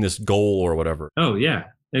achieving this goal or whatever. Oh yeah,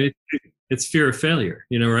 and it's fear of failure,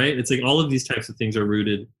 you know, right? It's like all of these types of things are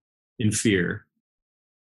rooted in fear.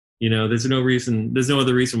 You know, there's no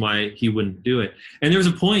other reason why he wouldn't do it. And there was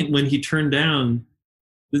a point when he turned down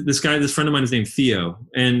this friend of mine is named Theo,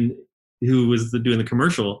 and who was doing the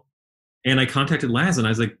commercial. And I contacted Laz and I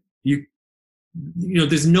was like, you know,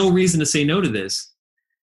 there's no reason to say no to this.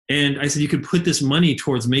 And I said, you could put this money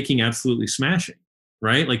towards making Absolutely Smashing,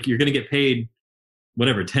 right? Like, you're going to get paid,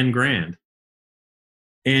 whatever, 10 grand.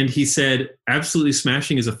 And he said, Absolutely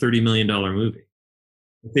Smashing is a $30 million movie.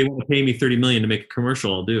 If they want to pay me $30 million to make a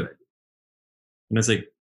commercial, I'll do it. And I was like,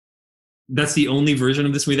 that's the only version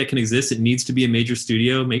of this movie that can exist. It needs to be a major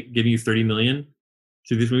studio giving you $30 million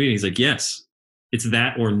to this movie. And he's like, yes, it's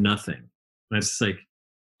that or nothing. And I was just like,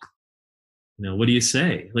 what do you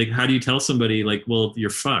say? Like, how do you tell somebody like, well,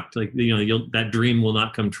 you're fucked. Like, that dream will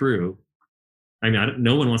not come true. I mean,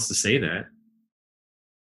 no one wants to say that.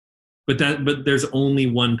 But there's only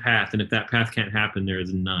one path. And if that path can't happen, there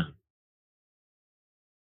is none.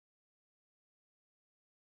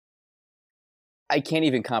 I can't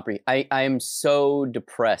even comprehend. I am so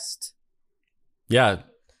depressed. Yeah.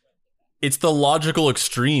 It's the logical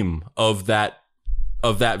extreme of that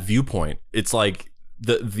viewpoint. It's like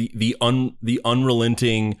the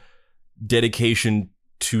unrelenting dedication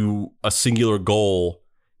to a singular goal.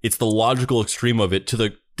 It's the logical extreme of it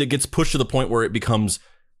that gets pushed to the point where it becomes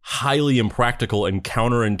highly impractical and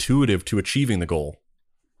counterintuitive to achieving the goal.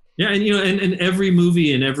 Yeah, and every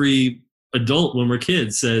movie and every adult when we're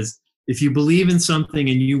kids says, if you believe in something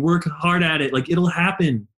and you work hard at it, like it'll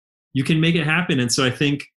happen. You can make it happen. And so I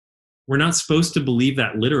think we're not supposed to believe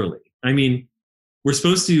that literally. I mean, we're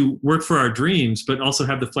supposed to work for our dreams, but also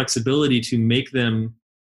have the flexibility to make them,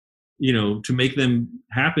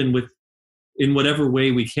 happen in whatever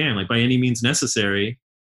way we can, like by any means necessary,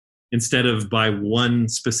 instead of by one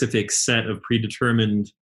specific set of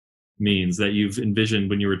predetermined means that you've envisioned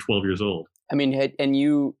when you were 12 years old. I mean, and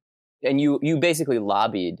you basically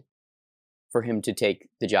lobbied for him to take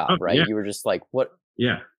the job, right? Yeah. You were just like, what?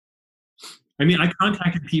 Yeah. I mean, I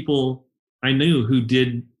contacted people I knew who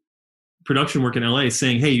did production work in LA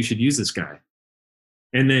saying, hey, you should use this guy.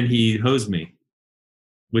 And then he hosed me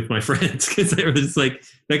with my friends because they were just like,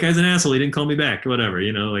 that guy's an asshole. He didn't call me back or whatever,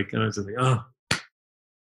 and I was just like, oh.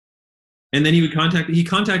 And then he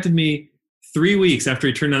contacted me 3 weeks after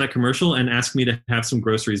he turned on that commercial and asked me to have some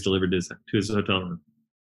groceries delivered to his hotel room.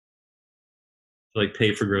 To like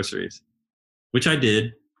pay for groceries, which I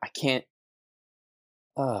did. I can't.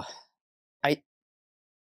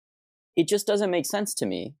 It just doesn't make sense to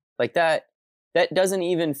me. Like that doesn't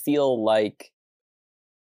even feel like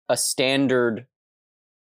a standard,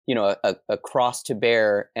 a cross to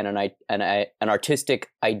bear and an artistic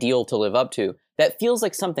ideal to live up to. That feels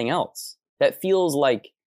like something else. That feels like,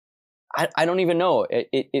 I don't even know.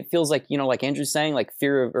 It feels like, like Andrew's saying, like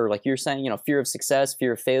fear of, or like you're saying, fear of success,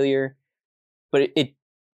 fear of failure. But it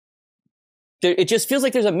just feels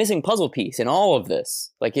like there's a missing puzzle piece in all of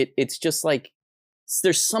this. Like it's just like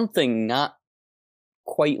there's something not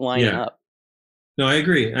quite lining up. No, I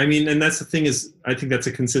agree. I mean, and that's the thing is, I think that's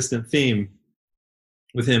a consistent theme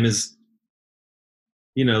with him is,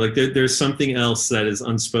 like there's something else that is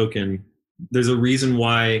unspoken. There's a reason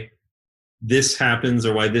why this happens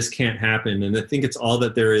or why this can't happen. And I think it's all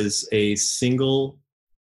that there is a single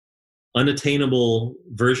unattainable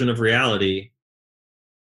version of reality.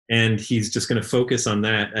 And he's just going to focus on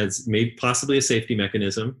that as maybe possibly a safety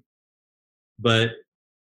mechanism. But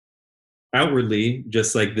outwardly,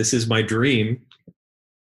 just like, this is my dream,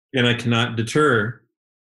 and I cannot deter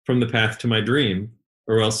from the path to my dream,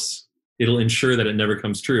 or else it'll ensure that it never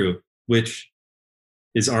comes true, which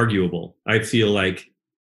is arguable. I feel like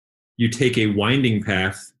you take a winding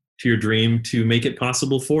path to your dream to make it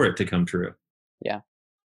possible for it to come true. Yeah.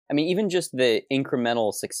 I mean, even just the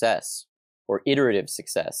incremental success or iterative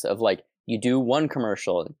success of like, you do one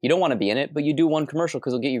commercial, you don't want to be in it, but you do one commercial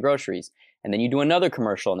because it'll get you groceries. And then you do another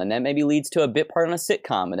commercial, and then that maybe leads to a bit part on a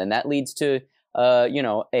sitcom. And then that leads to,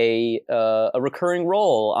 a recurring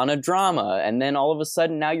role on a drama. And then all of a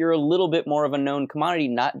sudden now you're a little bit more of a known commodity,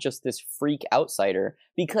 not just this freak outsider.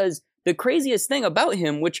 Because the craziest thing about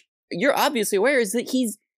him, which you're obviously aware, is that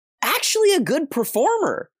he's actually a good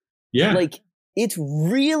performer. Yeah. Like, it's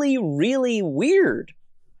really, really weird.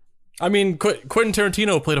 I mean, Quentin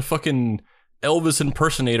Tarantino played a fucking Elvis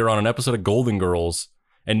impersonator on an episode of Golden Girls,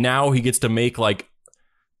 and now he gets to make like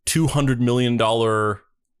 $200 million Sergio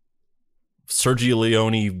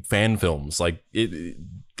Leone fan films. Like,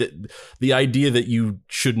 the idea that you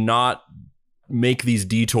should not make these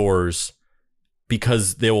detours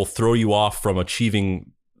because they will throw you off from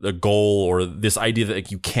achieving a goal, or this idea that like,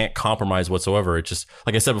 you can't compromise whatsoever. It's just,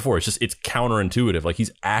 like I said before, it's counterintuitive. Like, he's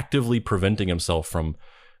actively preventing himself from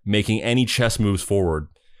making any chess moves forward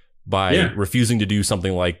by refusing to do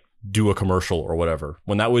something like do a commercial or whatever,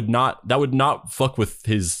 when that would not fuck with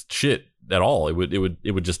his shit at all.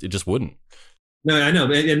 It just wouldn't. No, I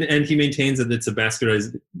know. And he maintains that it's a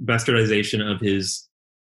bastardization of his,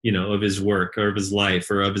 of his work or of his life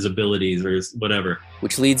or of his abilities or his whatever.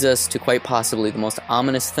 Which leads us to quite possibly the most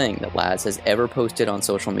ominous thing that Laz has ever posted on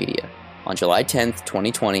social media. On July 10th,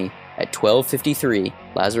 2020, at 12:53,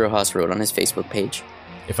 Laz Rojas wrote on his Facebook page,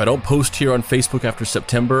 if I don't post here on Facebook after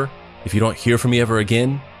September, if you don't hear from me ever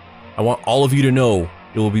again, I want all of you to know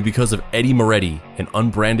it will be because of Eddie Moretti and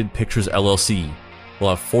Unbranded Pictures LLC will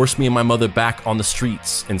have forced me and my mother back on the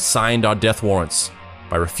streets and signed our death warrants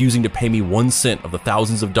by refusing to pay me 1 cent of the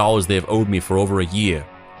thousands of dollars they have owed me for over a year.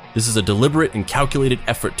 This is a deliberate and calculated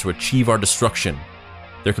effort to achieve our destruction.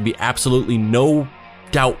 There can be absolutely no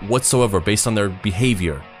doubt whatsoever based on their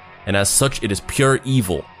behavior, and as such it is pure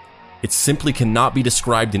evil. It simply cannot be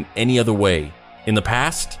described in any other way. In the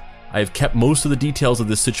past, I have kept most of the details of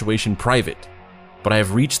this situation private, but I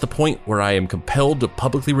have reached the point where I am compelled to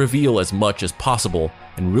publicly reveal as much as possible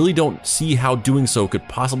and really don't see how doing so could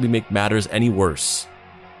possibly make matters any worse.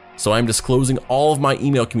 So I am disclosing all of my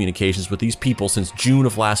email communications with these people since June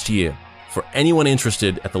of last year. For anyone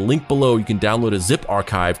interested, at the link below you can download a zip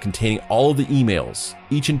archive containing all of the emails,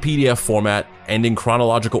 each in PDF format and in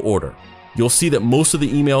chronological order. You'll see that most of the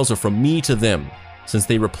emails are from me to them, since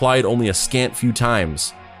they replied only a scant few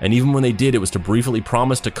times, and even when they did, it was to briefly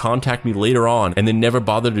promise to contact me later on and then never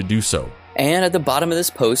bothered to do so. And at the bottom of this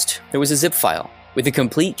post, there was a zip file with a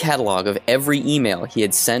complete catalog of every email he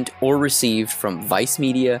had sent or received from Vice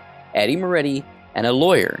Media, Eddie Moretti, and a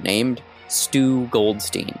lawyer named Stu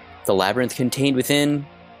Goldstein. The labyrinth contained within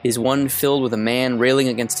is one filled with a man railing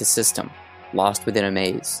against a system, lost within a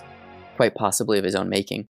maze, quite possibly of his own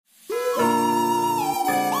making.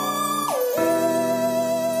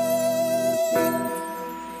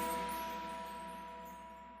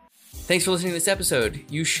 Thanks for listening to this episode.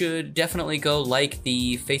 You should definitely go like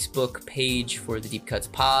the Facebook page for the Deep Cuts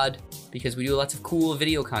Pod, because we do lots of cool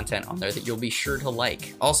video content on there that you'll be sure to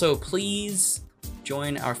like. Also, please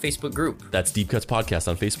join our Facebook group. That's Deep Cuts Podcast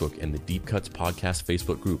on Facebook and the Deep Cuts Podcast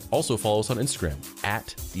Facebook group. Also follow us on Instagram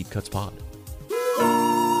at Deep Cuts Pod.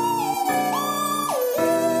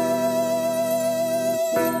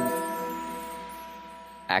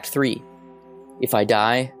 Act 3. If I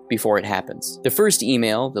die before it happens. The first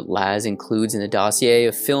email that Laz includes in the dossier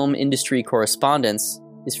of film industry correspondence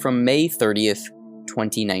is from May 30th,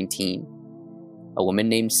 2019. A woman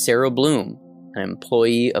named Sarah Bloom, an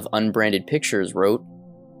employee of Unbranded Pictures, wrote,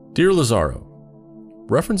 Dear Lazaro,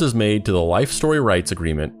 reference is made to the Life Story Rights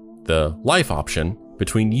Agreement, the Life Option,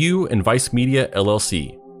 between you and Vice Media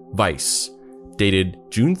LLC, Vice, dated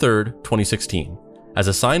June 3rd, 2016, as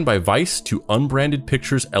assigned by Vice to Unbranded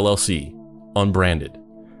Pictures LLC, Unbranded.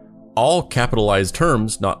 All capitalized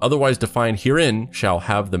terms not otherwise defined herein shall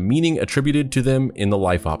have the meaning attributed to them in the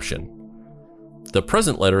Life Option. The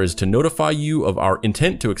present letter is to notify you of our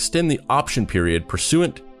intent to extend the option period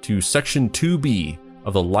pursuant to Section 2B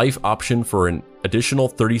of the Life Option for an additional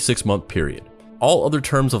 36-month period. All other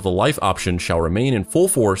terms of the Life Option shall remain in full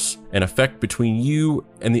force and effect between you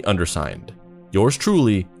and the undersigned. Yours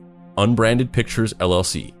truly, Unbranded Pictures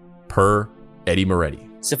LLC, per Eddie Moretti.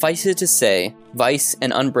 Suffice it to say, Vice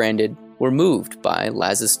and Unbranded were moved by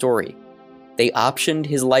Laz's story. They optioned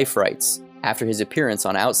his life rights after his appearance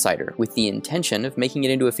on Outsider with the intention of making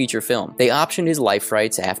it into a feature film.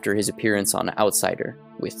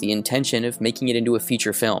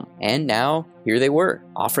 And now, here they were,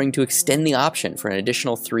 offering to extend the option for an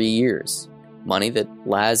additional 3 years. Money that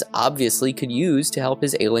Laz obviously could use to help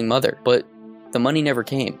his ailing mother. But the money never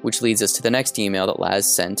came, which leads us to the next email that Laz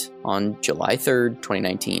sent on July 3rd,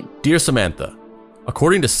 2019. Dear Samantha,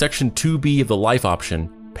 according to Section 2B of the Life Option,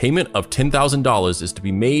 payment of $10,000 is to be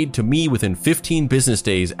made to me within 15 business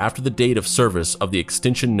days after the date of service of the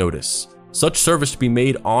extension notice. Such service to be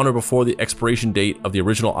made on or before the expiration date of the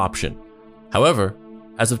original option. However,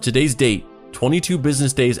 as of today's date, 22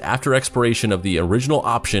 business days after expiration of the original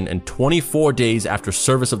option and 24 days after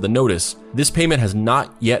service of the notice, this payment has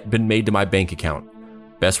not yet been made to my bank account.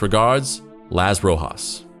 Best regards, Laz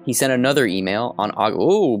Rojas. He sent another email on August...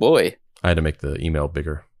 Oh, boy. I had to make the email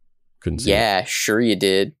bigger. Couldn't see Yeah, it. Sure you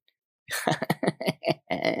did.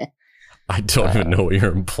 I don't even know what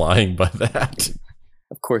you're implying by that.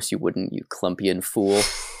 Of course you wouldn't, you clumpian fool.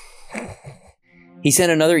 He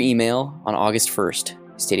sent another email on August 1st,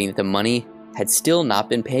 stating that the money had still not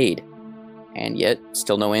been paid, and yet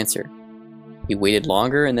still no answer. He waited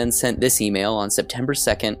longer and then sent this email on September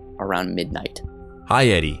 2nd around midnight. Hi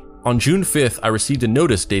Eddie. On June 5th, I received a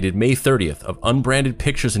notice dated May 30th of Unbranded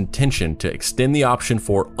Pictures' intention to extend the option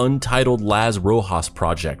for Untitled Laz Rojas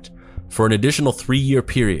project for an additional 3-year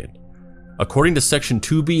period. According to Section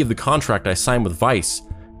 2B of the contract I signed with Vice,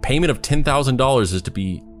 payment of $10,000 is to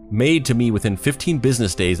be made to me within 15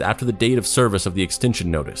 business days after the date of service of the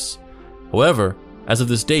extension notice. However, as of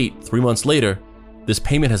this date, 3 months later, this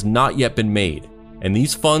payment has not yet been made, and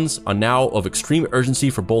these funds are now of extreme urgency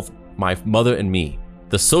for both my mother and me.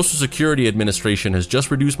 The Social Security Administration has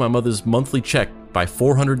just reduced my mother's monthly check by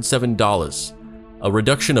 $407, a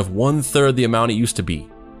reduction of 1/3 the amount it used to be.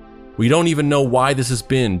 We don't even know why this has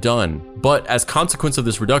been done, but as consequence of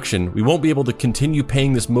this reduction, we won't be able to continue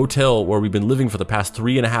paying this motel where we've been living for the past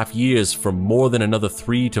 3.5 years for more than another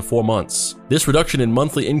 3 to 4 months. This reduction in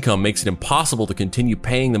monthly income makes it impossible to continue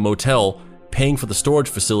paying the motel, paying for the storage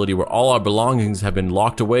facility where all our belongings have been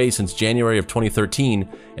locked away since January of 2013,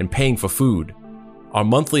 and paying for food. Our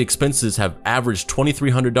monthly expenses have averaged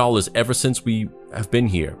 $2,300 ever since we have been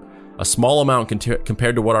here. A small amount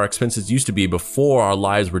compared to what our expenses used to be before our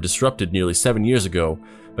lives were disrupted nearly 7 years ago,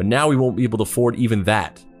 but now we won't be able to afford even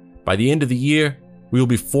that. By the end of the year, we will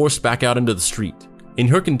be forced back out into the street. In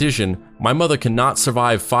her condition, my mother cannot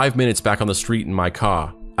survive 5 minutes back on the street in my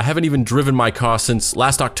car. I haven't even driven my car since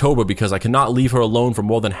last October because I cannot leave her alone for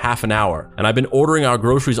more than half an hour, and I've been ordering our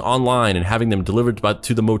groceries online and having them delivered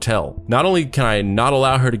to the motel. Not only can I not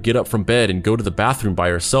allow her to get up from bed and go to the bathroom by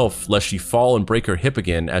herself lest she fall and break her hip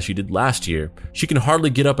again as she did last year, she can hardly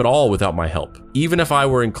get up at all without my help. Even if I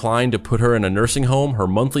were inclined to put her in a nursing home, her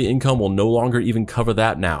monthly income will no longer even cover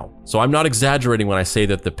that now. So I'm not exaggerating when I say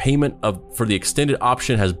that the payment for the extended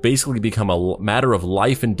option has basically become a matter of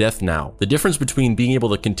life and death now. The difference between being able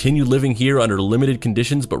to continue living here under limited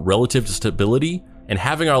conditions but relative to stability, and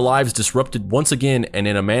having our lives disrupted once again and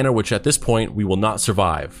in a manner which at this point we will not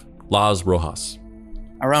survive. Laz Rojas.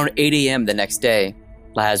 Around 8 a.m. the next day,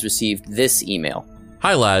 Laz received this email.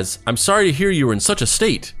 Hi Laz, I'm sorry to hear you were in such a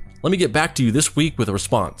state. Let me get back to you this week with a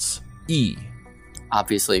response. E.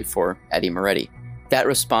 Obviously for Eddie Moretti. That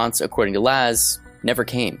response, according to Laz, never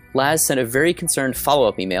came. Laz sent a very concerned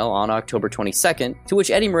follow-up email on October 22nd, to which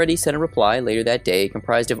Eddie Moretti sent a reply later that day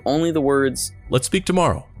comprised of only the words, "Let's speak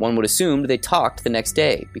tomorrow." One would assume they talked the next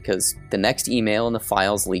day, because the next email in the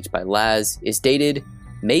files leaked by Laz is dated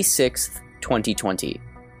May 6th, 2020,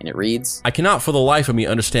 and it reads, I cannot for the life of me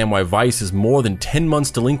understand why Vice is more than 10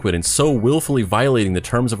 months delinquent and so willfully violating the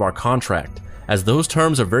terms of our contract, as those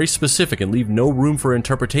terms are very specific and leave no room for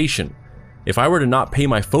interpretation. If I were to not pay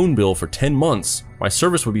my phone bill for 10 months, my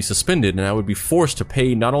service would be suspended and I would be forced to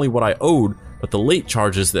pay not only what I owed, but the late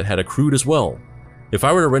charges that had accrued as well. If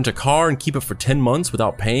I were to rent a car and keep it for 10 months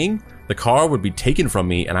without paying, the car would be taken from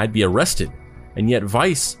me and I'd be arrested. And yet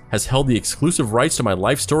Vice has held the exclusive rights to my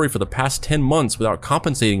life story for the past 10 months without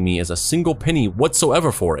compensating me as a single penny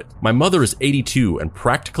whatsoever for it. My mother is 82 and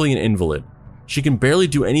practically an invalid. She can barely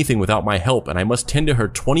do anything without my help and I must tend to her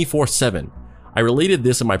 24/7. I related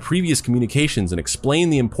this in my previous communications and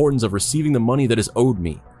explained the importance of receiving the money that is owed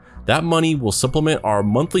me. That money will supplement our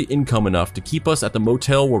monthly income enough to keep us at the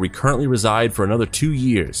motel where we currently reside for another 2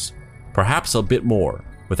 years, perhaps a bit more.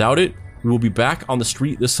 Without it, we will be back on the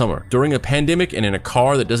street this summer, during a pandemic and in a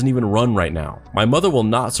car that doesn't even run right now. My mother will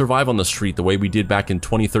not survive on the street the way we did back in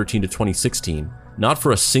 2013 to 2016, not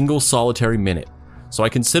for a single solitary minute. So I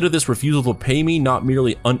consider this refusal to pay me not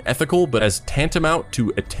merely unethical, but as tantamount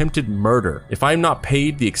to attempted murder. If I am not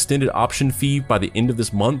paid the extended option fee by the end of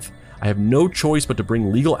this month, I have no choice but to bring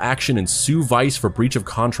legal action and sue Vice for breach of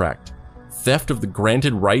contract, theft of the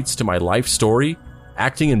granted rights to my life story,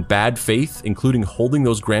 acting in bad faith, including holding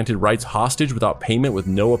those granted rights hostage without payment with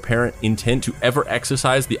no apparent intent to ever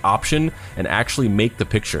exercise the option and actually make the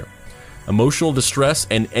picture, emotional distress,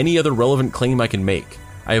 and any other relevant claim I can make.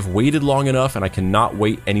 I have waited long enough and I cannot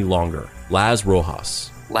wait any longer. Laz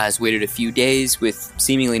Rojas. Laz waited a few days with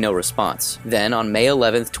seemingly no response. Then, on May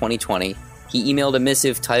 11th, 2020, he emailed a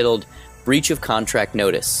missive titled Breach of Contract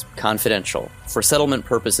Notice, Confidential, for settlement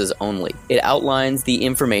purposes only. It outlines the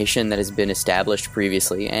information that has been established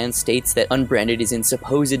previously and states that Unbranded is in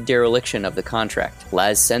supposed dereliction of the contract.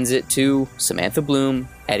 Laz sends it to Samantha Bloom,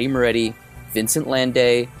 Eddie Moretti, Vincent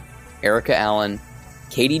Landay, Erica Allen,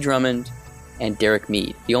 Katie Drummond, and Derek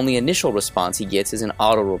Mead. The only initial response he gets is an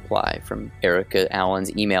auto reply from Erica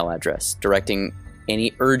Allen's email address, directing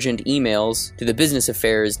any urgent emails to the business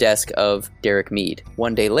affairs desk of Derek Mead.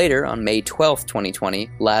 1 day later, on May 12th, 2020,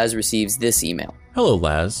 Laz receives this email. Hello,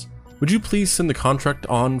 Laz. Would you please send the contract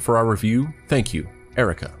on for our review? Thank you,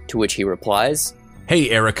 Erica. To which he replies,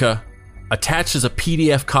 Hey, Erica. Attached is a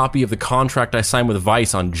PDF copy of the contract I signed with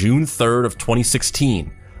Vice on June 3rd of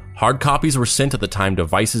 2016. Hard copies were sent at the time to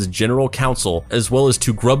Vice's general counsel, as well as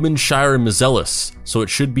to Grubman, Shire, and Mazelis, so it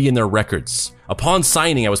should be in their records. Upon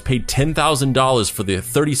signing, I was paid $10,000 for the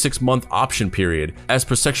 36-month option period. As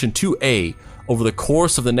per Section 2A, over the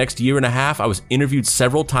course of the next year and a half, I was interviewed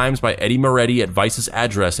several times by Eddie Moretti at Vice's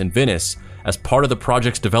address in Venice as part of the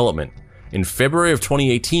project's development. In February of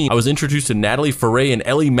 2018, I was introduced to Natalie Foray and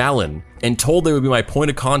Ellie Mallon and told they would be my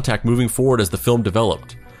point of contact moving forward as the film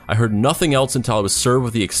developed. I heard nothing else until I was served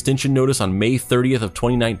with the extension notice on May 30th of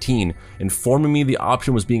 2019, informing me the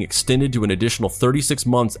option was being extended to an additional 36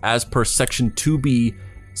 months as per Section 2B.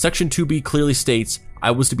 Section 2B clearly states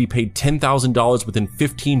I was to be paid $10,000 within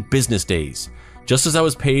 15 business days, just as I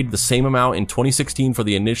was paid the same amount in 2016 for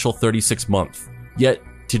the initial 36 month. Yet,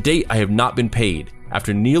 to date, I have not been paid.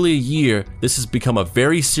 After nearly a year, this has become a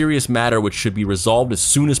very serious matter which should be resolved as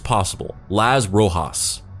soon as possible. Laz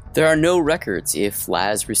Rojas. There are no records if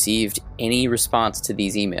Laz received any response to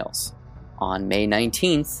these emails. On May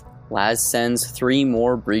 19th, Laz sends 3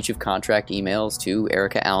 more breach of contract emails to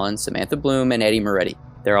Erica Allen, Samantha Bloom, and Eddie Moretti.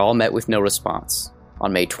 They're all met with no response.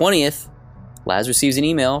 On May 20th, Laz receives an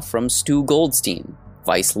email from Stu Goldstein,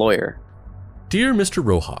 Vice lawyer. Dear Mr.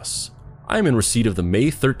 Rojas, I am in receipt of the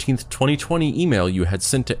May 13th, 2020 email you had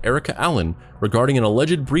sent to Erica Allen regarding an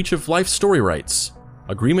alleged breach of life story rights.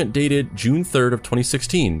 Agreement dated June 3rd of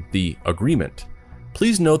 2016, the agreement.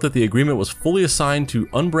 Please note that the agreement was fully assigned to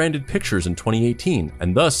Unbranded Pictures in 2018,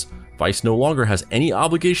 and thus, Vice no longer has any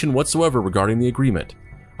obligation whatsoever regarding the agreement.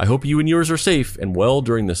 I hope you and yours are safe and well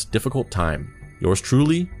during this difficult time. Yours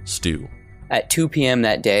truly, Stu. At 2 p.m.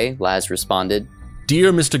 that day, Laz responded,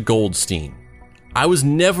 Dear Mr. Goldstein, I was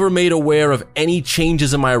never made aware of any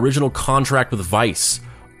changes in my original contract with Vice,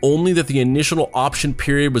 only that the initial option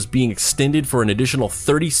period was being extended for an additional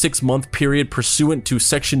 36-month period pursuant to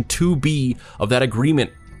Section 2B of that agreement.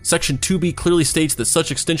 Section 2B clearly states that such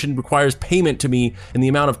extension requires payment to me in the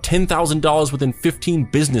amount of $10,000 within 15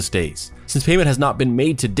 business days. Since payment has not been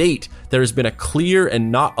made to date, there has been a clear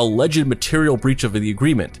and not alleged material breach of the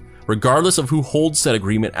agreement, regardless of who holds said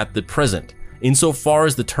agreement at the present, insofar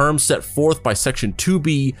as the terms set forth by Section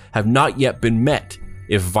 2B have not yet been met.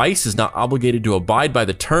 If Vice is not obligated to abide by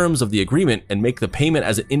the terms of the agreement and make the payment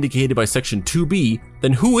as indicated by Section 2B,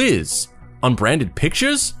 then who is? Unbranded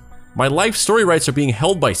Pictures? My life story rights are being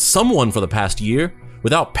held by someone for the past year,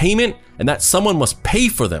 without payment, and that someone must pay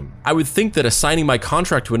for them. I would think that assigning my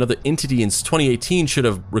contract to another entity in 2018 should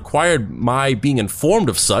have required my being informed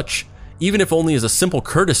of such, even if only as a simple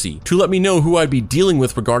courtesy, to let me know who I'd be dealing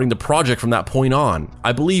with regarding the project from that point on.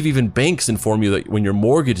 I believe even banks inform you that when your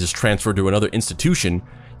mortgage is transferred to another institution,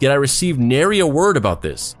 yet I received nary a word about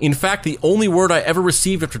this. In fact, the only word I ever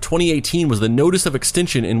received after 2018 was the notice of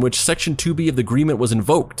extension in which Section 2B of the agreement was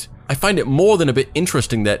invoked. I find it more than a bit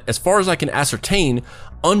interesting that, as far as I can ascertain,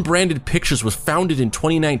 Unbranded Pictures was founded in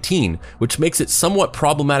 2019, which makes it somewhat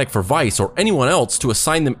problematic for Vice or anyone else to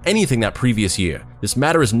assign them anything that previous year. This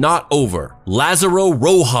matter is not over. Lazaro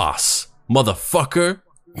Rojas, motherfucker.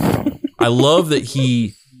 I love that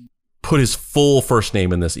he put his full first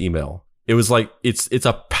name in this email. It was like, it's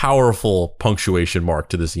a powerful punctuation mark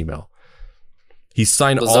to this email. He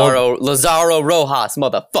signed Lazaro Rojas,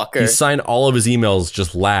 motherfucker. He signed all of his emails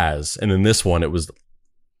just Laz, and in this one it was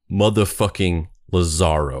motherfucking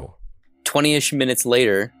Lazaro. 20-ish minutes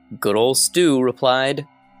later, good old Stu replied,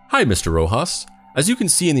 Hi, Mr. Rojas. As you can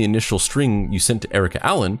see in the initial string you sent to Erica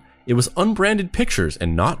Allen, it was Unbranded Pictures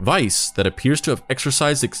and not Vice that appears to have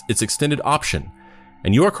exercised its extended option.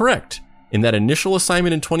 And you are correct. In that initial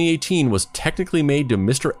assignment in 2018 was technically made to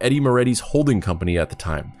Mr. Eddie Moretti's holding company at the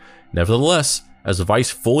time. Nevertheless, as Vice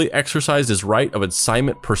fully exercised his right of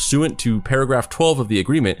assignment pursuant to paragraph 12 of the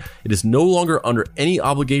agreement, it is no longer under any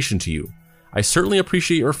obligation to you. I certainly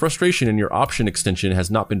appreciate your frustration and your option extension has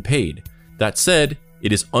not been paid. That said,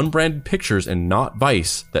 it is Unbranded Pictures and not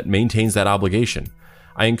Vice that maintains that obligation.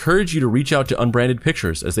 I encourage you to reach out to Unbranded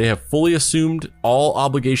Pictures as they have fully assumed all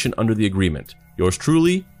obligation under the agreement. Yours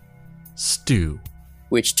truly, Stu.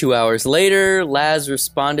 Which 2 hours later, Laz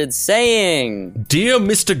responded saying, Dear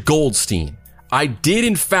Mr. Goldstein, I did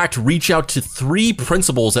in fact reach out to 3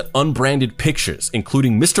 principals at Unbranded Pictures,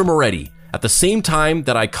 including Mr. Moretti, at the same time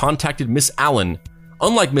that I contacted Miss Allen.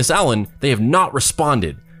 Unlike Miss Allen, they have not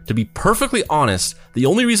responded. To be perfectly honest, the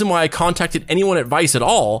only reason why I contacted anyone at Vice at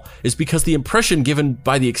all is because the impression given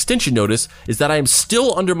by the extension notice is that I am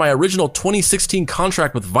still under my original 2016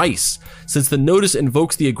 contract with Vice, since the notice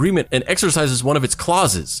invokes the agreement and exercises one of its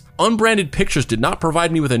clauses. Unbranded Pictures did not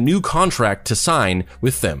provide me with a new contract to sign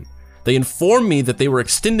with them. They informed me that they were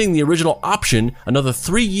extending the original option another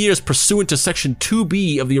 3 years pursuant to Section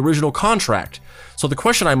 2B of the original contract. So the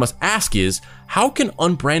question I must ask is, how can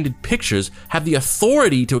Unbranded Pictures have the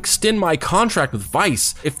authority to extend my contract with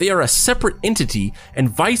Vice if they are a separate entity and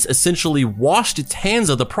Vice essentially washed its hands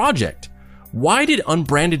of the project? Why did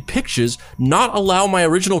Unbranded Pictures not allow my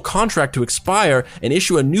original contract to expire and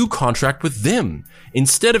issue a new contract with them,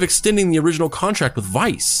 instead of extending the original contract with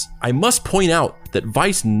Vice? I must point out that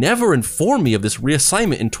Vice never informed me of this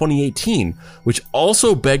reassignment in 2018, which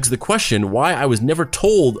also begs the question why I was never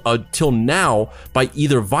told until now by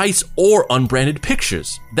either Vice or Unbranded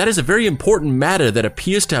Pictures. That is a very important matter that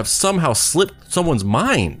appears to have somehow slipped someone's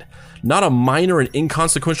mind, not a minor and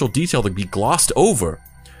inconsequential detail to be glossed over.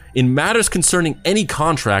 In matters concerning any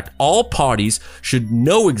contract, all parties should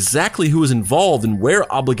know exactly who is involved and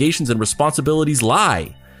where obligations and responsibilities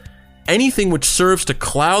lie. Anything which serves to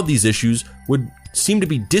cloud these issues would seem to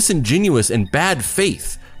be disingenuous and bad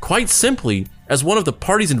faith. Quite simply, as one of the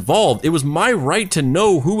parties involved, it was my right to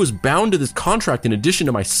know who was bound to this contract in addition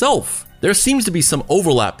to myself. There seems to be some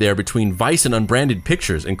overlap there between Vice and Unbranded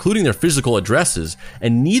Pictures, including their physical addresses,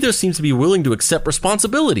 and neither seems to be willing to accept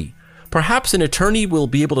responsibility. Perhaps an attorney will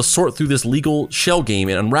be able to sort through this legal shell game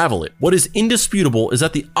and unravel it. What is indisputable is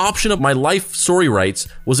that the option of my life story rights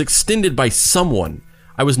was extended by someone.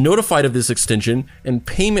 I was notified of this extension, and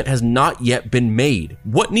payment has not yet been made.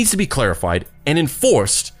 What needs to be clarified and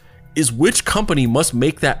enforced is which company must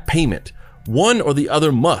make that payment. One or the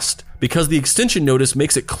other must, because the extension notice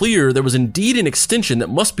makes it clear there was indeed an extension that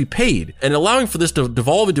must be paid, and allowing for this to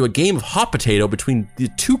devolve into a game of hot potato between the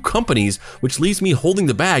two companies, which leaves me holding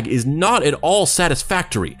the bag, is not at all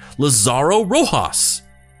satisfactory. Lazaro Rojas.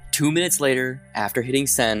 2 minutes later, after hitting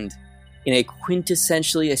send, in a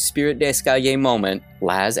quintessentially Esprit d'Escalier moment,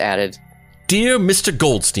 Laz added, Dear Mr.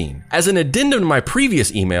 Goldstein, as an addendum to my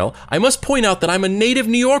previous email, I must point out that I'm a native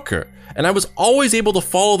New Yorker, and I was always able to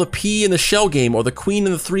follow the P in the shell game or the Queen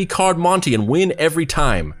in the 3-card Monte and win every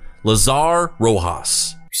time. Lazar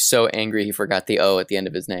Rojas. So angry he forgot the O at the end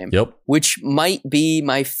of his name. Yep. Which might be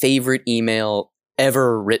my favorite email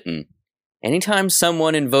ever written. Anytime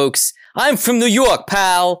someone invokes, I'm from New York,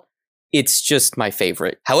 pal, it's just my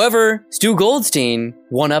favorite. However, Stu Goldstein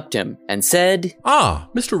one-upped him and said,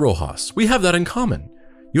 Mr. Rojas, we have that in common.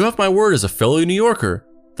 You have my word as a fellow New Yorker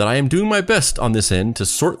that I am doing my best on this end to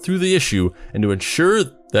sort through the issue and to ensure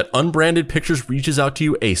that Unbranded Pictures reaches out to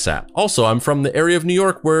you ASAP. Also, I'm from the area of New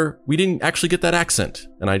York where we didn't actually get that accent,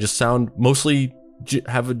 and I just sound mostly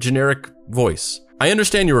have a generic voice. I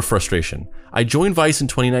understand your frustration. I joined Vice in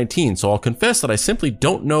 2019, so I'll confess that I simply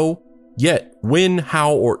don't know yet when,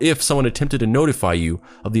 how, or if someone attempted to notify you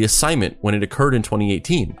of the assignment when it occurred in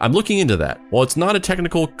 2018. I'm looking into that. While it's not a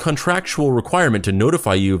technical contractual requirement to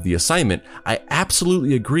notify you of the assignment, I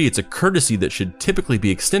absolutely agree it's a courtesy that should typically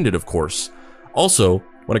be extended, of course. Also,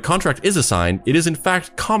 when a contract is assigned, it is in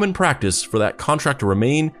fact common practice for that contract to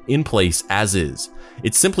remain in place as is.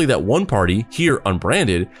 It's simply that one party, here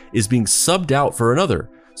Unbranded, is being subbed out for another,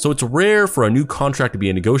 so it's rare for a new contract to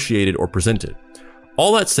be negotiated or presented.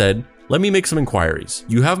 All that said, let me make some inquiries.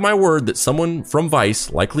 You have my word that someone from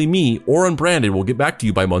Vice, likely me or Unbranded, will get back to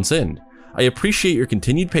you by month's end. I appreciate your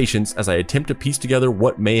continued patience as I attempt to piece together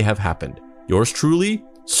what may have happened. Yours truly,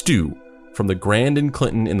 Stu, from the Grand and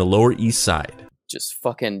Clinton in the Lower East Side. Just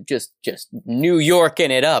New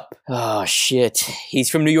Yorking it up. Oh, shit. He's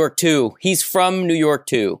from New York, too.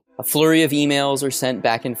 A flurry of emails are sent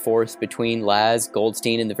back and forth between Laz,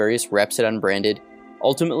 Goldstein, and the various reps at Unbranded,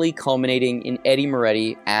 ultimately culminating in Eddie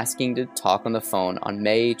Moretti asking to talk on the phone on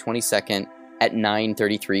May 22nd at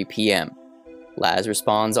 9:33 p.m. Laz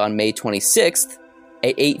responds on May 26th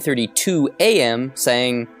at 8:32 a.m.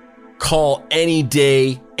 saying, Call any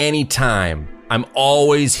day, anytime. I'm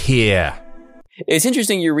always here. It's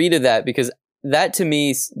interesting you read of that because that to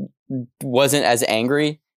me wasn't as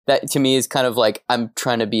angry. That to me is kind of like I'm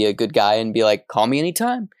trying to be a good guy and be like, call me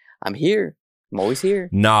anytime. I'm here. I'm always here.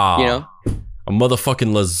 Nah. You know? A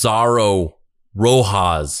motherfucking Lazaro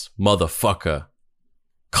Rojas motherfucker.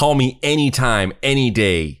 Call me anytime, any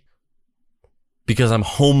day. Because I'm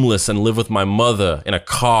homeless and live with my mother in a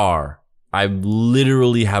car. I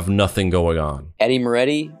literally have nothing going on. Eddie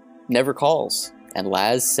Moretti never calls, and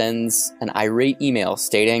Laz sends an irate email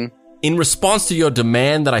stating, In response to your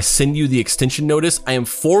demand that I send you the extension notice, I am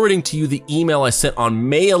forwarding to you the email I sent on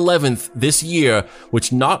May 11th this year,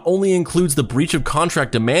 which not only includes the breach of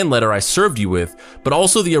contract demand letter I served you with, but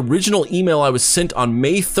also the original email I was sent on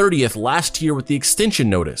May 30th last year with the extension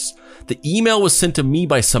notice. The email was sent to me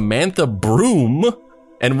by Samantha Broom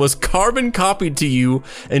and was carbon copied to you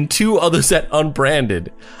and 2 others at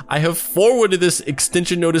Unbranded. I have forwarded this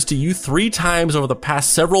extension notice to you 3 times over the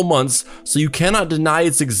past several months, so you cannot deny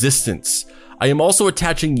its existence. I am also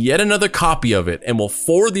attaching yet another copy of it and will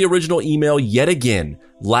forward the original email yet again.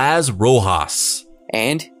 Laz Rojas.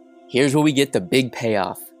 And here's where we get the big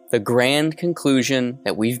payoff, the grand conclusion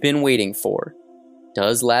that we've been waiting for.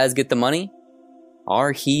 Does Laz get the money?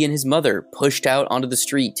 Are he and his mother pushed out onto the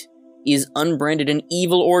street? Is Unbranded an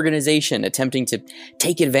evil organization attempting to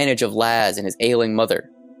take advantage of Laz and his ailing mother?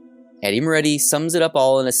 Eddie Moretti sums it up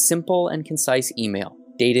all in a simple and concise email,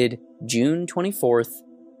 dated June 24th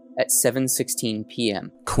at 7:16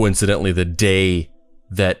 p.m. Coincidentally, the day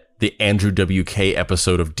that the Andrew WK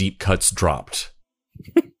episode of Deep Cuts dropped.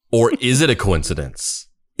 Or is it a coincidence?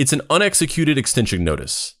 It's an unexecuted extension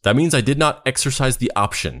notice. That means I did not exercise the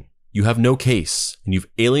option. You have no case, and you've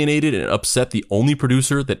alienated and upset the only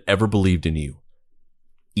producer that ever believed in you.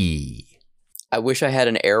 E. I wish I had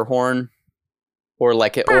an air horn, or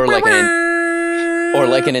like an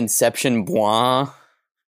Inception boing.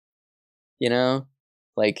 You know,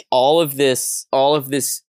 like all of this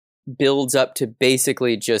builds up to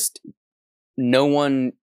basically just no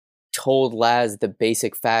one told Laz the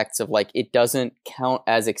basic facts of like it doesn't count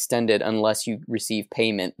as extended unless you receive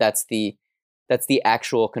payment. That's the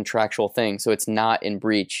actual contractual thing. So it's not in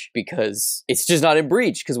breach because it's just not in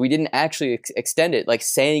breach because we didn't actually extend it. Like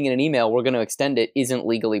saying in an email, we're going to extend it isn't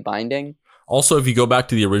legally binding. Also, if you go back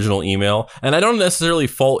to the original email, and I don't necessarily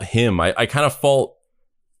fault him, I kind of fault,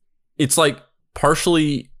 it's like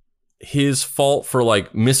partially his fault for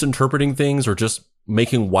like misinterpreting things or just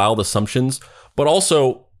making wild assumptions, but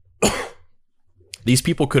also these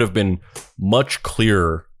people could have been much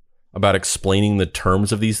clearer about explaining the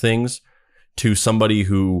terms of these things to somebody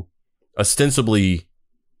who ostensibly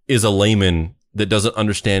is a layman that doesn't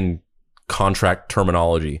understand contract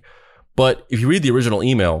terminology. But if you read the original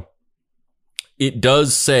email, it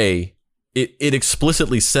does say, it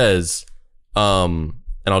explicitly says, and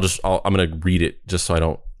I'm going to read it just so I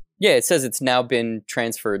don't. Yeah, it says it's now been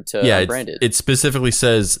transferred to Unbranded. It specifically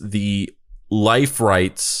says the life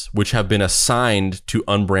rights, which have been assigned to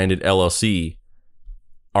Unbranded LLC,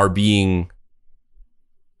 are being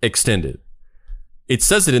extended. It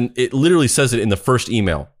says it literally says it in the first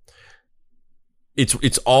email.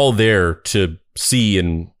 It's all there to see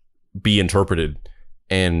and be interpreted,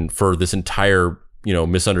 and for this entire,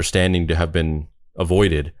 misunderstanding to have been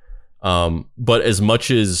avoided. But as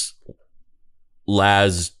much as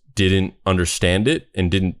Laz didn't understand it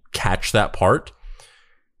and didn't catch that part,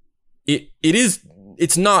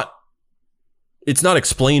 it's not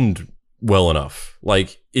explained well enough.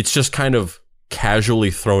 Like it's just kind of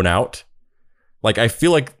casually thrown out. Like I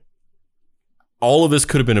feel like all of this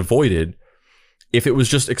could have been avoided if it was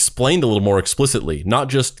just explained a little more explicitly, not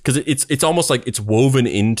just because it's almost like it's woven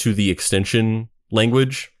into the extension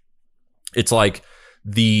language. It's like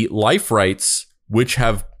the life rights, which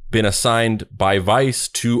have been assigned by Vice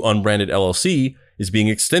to Unbranded LLC, is being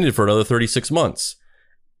extended for another 36 months.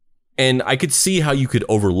 And I could see how you could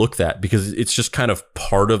overlook that because it's just kind of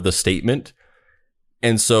part of the statement.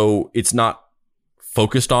 And so it's not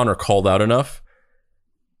focused on or called out enough.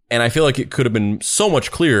 And I feel like it could have been so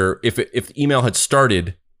much clearer if the email had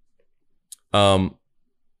started in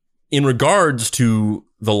regards to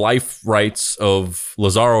the life rights of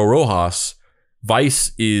Lazaro Rojas.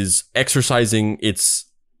 Vice is exercising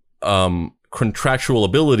its contractual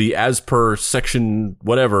ability as per section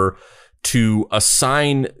whatever to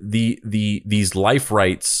assign these life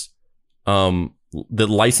rights, the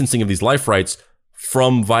licensing of these life rights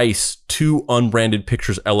from Vice to Unbranded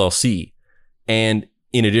Pictures LLC. And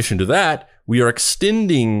in addition to that, we are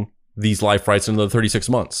extending these life rights another 36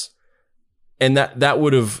 months. And that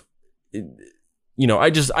would have,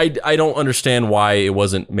 I don't understand why it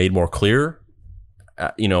wasn't made more clear,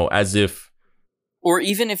 as if. Or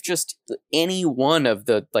even if just any one of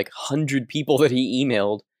the 100 people that he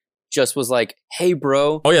emailed just was like, hey,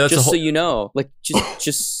 bro, oh, yeah, so you know,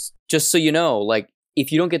 just so you know, like,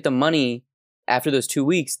 if you don't get the money after those 2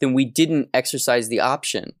 weeks, then we didn't exercise the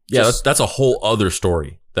option. Yeah, that's a whole other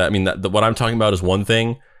story. What I'm talking about is one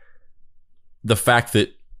thing. The fact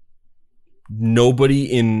that nobody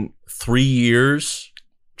in 3 years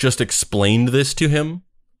just explained this to him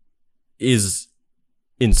is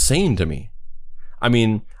insane to me. I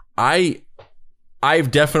mean,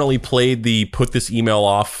 I've definitely played the put this email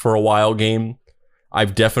off for a while game.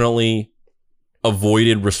 I've definitely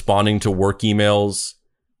avoided responding to work emails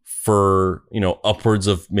for, upwards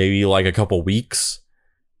of maybe like a couple weeks,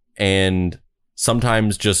 and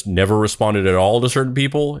sometimes just never responded at all to certain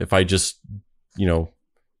people. If I just,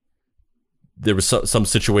 there was some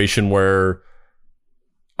situation where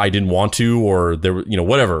I didn't want to, or there were,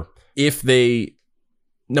 whatever. If they,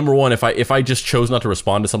 number one, if I just chose not to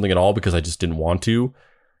respond to something at all because I just didn't want to,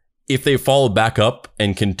 if they followed back up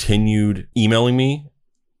and continued emailing me,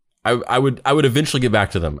 I would eventually get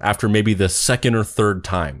back to them after maybe the second or third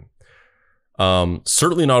time.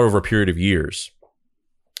 Certainly not over a period of years.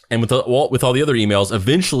 And with all the other emails,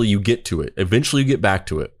 eventually you get to it. Eventually you get back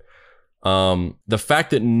to it. The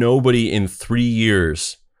fact that nobody in 3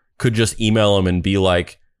 years could just email him and be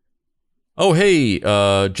like, oh, hey,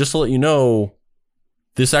 just to let you know,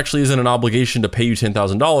 this actually isn't an obligation to pay you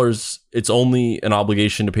 $10,000. It's only an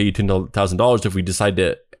obligation to pay you $10,000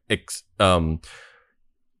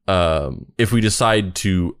 if we decide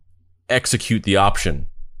to execute the option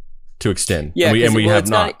to extend. Yeah, and we have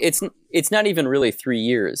not. It's not even really 3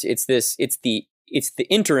 years. It's the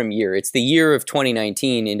interim year. It's the year of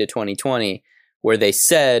 2019 into 2020 where they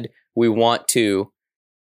said we want to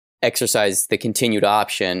exercise the continued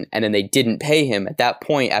option, and then they didn't pay him. At that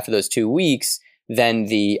point, after those 2 weeks, then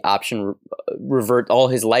the option all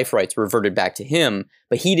his life rights reverted back to him,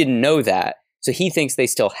 but he didn't know that. So he thinks they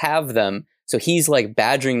still have them. So he's like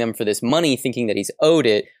badgering them for this money, thinking that he's owed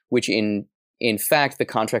it, which in fact, the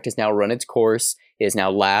contract has now run its course. It has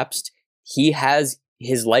now lapsed. He has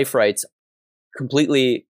his life rights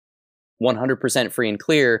completely 100% free and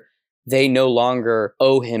clear. They no longer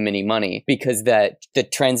owe him any money because the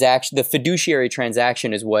fiduciary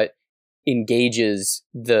transaction is what engages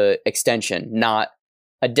the extension, not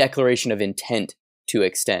a declaration of intent to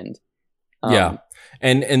extend. Yeah.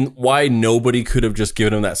 And why nobody could have just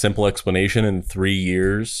given him that simple explanation in 3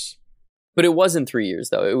 years. But it wasn't 3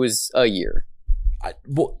 years, though. It was a year.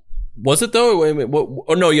 Was it, though? Wait a minute.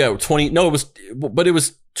 Oh, no, yeah. It was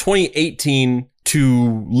 2018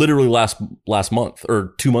 to literally last month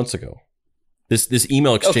or 2 months ago. This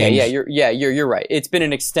email exchange. Okay, you're right. It's been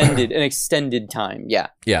an extended time. Yeah.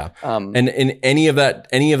 Yeah. And in any of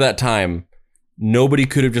that time, nobody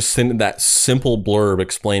could have just sent that simple blurb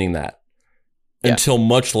explaining that until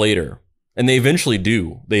much later. And they eventually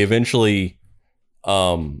do. They eventually,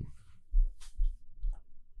 there's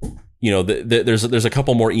a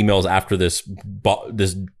couple more emails after this.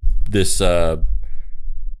 There's a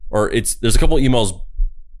couple of emails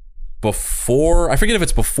before. I forget if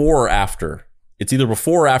it's before or after. It's either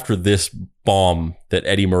before or after this bomb that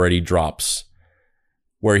Eddie Moretti drops,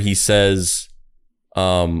 where he says,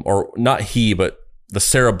 or not he, but the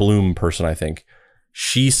Sarah Bloom person, I think.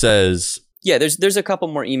 She says, yeah, there's a couple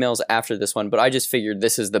more emails after this one, but I just figured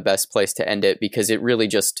this is the best place to end it because it really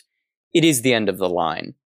it is the end of the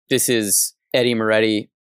line. This is Eddie Moretti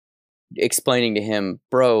explaining to him,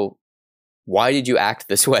 bro, why did you act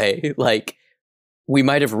this way? Like, we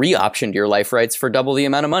might have re-optioned your life rights for double the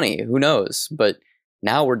amount of money. Who knows? But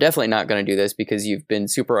now we're definitely not going to do this because you've been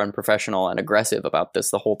super unprofessional and aggressive about this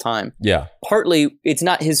the whole time. Yeah. Partly, it's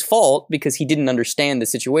not his fault because he didn't understand the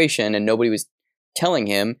situation and nobody was telling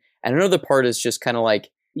him. And another part is just kind of like,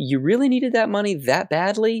 you really needed that money that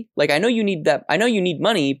badly? Like, I know you need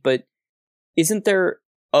money, but isn't there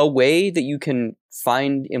a way that you can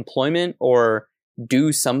find employment or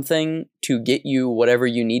do something to get you whatever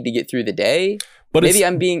you need to get through the day? But maybe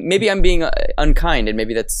I'm being unkind, and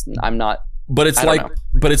maybe I'm not. But it's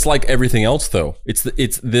like everything else, though.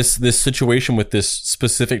 It's this situation with this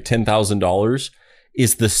specific $10,000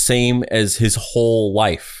 is the same as his whole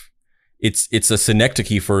life. It's a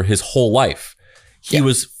synecdoche for his whole life. He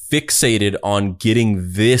was fixated on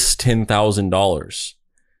getting this $10,000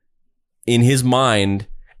 in his mind,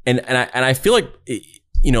 and I feel like,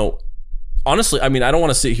 honestly, I mean, I don't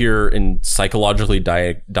want to sit here and psychologically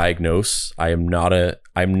diagnose. I'm not a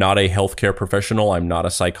healthcare professional. I'm not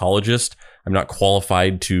a psychologist. I'm not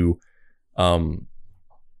qualified to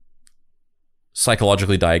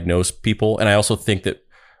psychologically diagnose people. And I also think that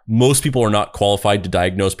most people are not qualified to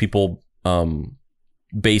diagnose people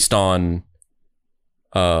based on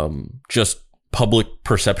just public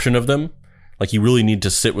perception of them. Like, you really need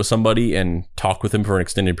to sit with somebody and talk with them for an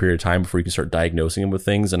extended period of time before you can start diagnosing them with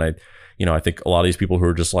things. And I think a lot of these people who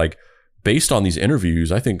are just like, based on these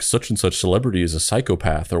interviews, I think such and such celebrity is a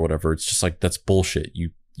psychopath or whatever. It's just like, that's bullshit.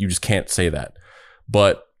 You just can't say that.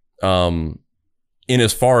 But in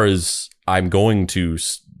as far as I'm going to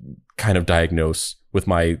kind of diagnose with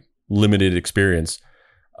my limited experience,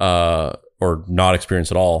 or not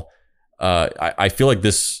experience at all, I feel like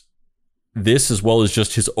this as well as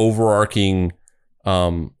just his overarching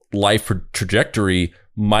life trajectory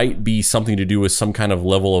might be something to do with some kind of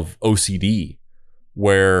level of OCD,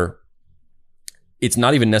 where it's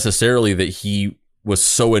not even necessarily that he was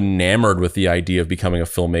so enamored with the idea of becoming a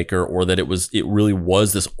filmmaker, or that it really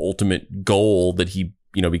was this ultimate goal that he,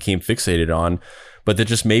 became fixated on, but that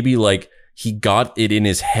just maybe like he got it in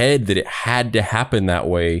his head that it had to happen that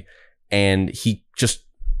way. And he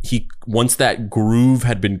once that groove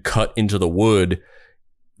had been cut into the wood,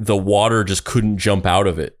 the water just couldn't jump out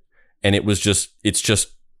of it. And it's just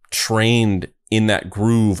trained in that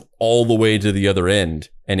groove all the way to the other end,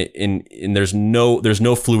 and there's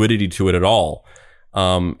no fluidity to it at all.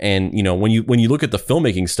 And you know, when you look at the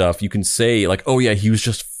filmmaking stuff, you can say like, oh yeah, he was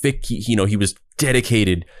just he was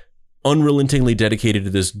dedicated, unrelentingly dedicated to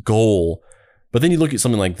this goal. But then you look at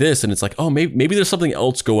something like this and it's like, oh, maybe there's something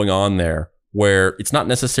else going on there where it's not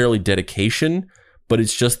necessarily dedication, but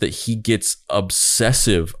it's just that he gets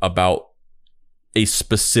obsessive about a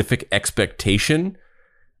specific expectation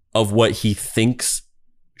of what he thinks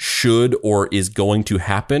should or is going to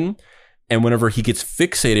happen. And whenever he gets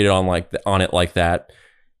fixated on it like that,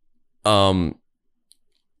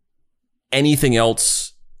 anything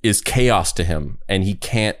else is chaos to him, and he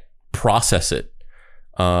can't process it.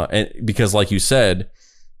 And because, like you said,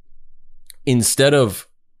 instead of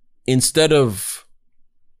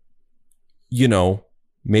you know,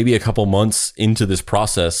 maybe a couple months into this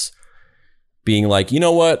process, being like, you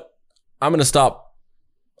know what, I'm gonna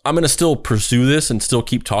still pursue this and still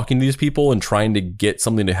keep talking to these people and trying to get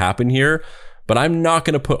something to happen here, but I'm not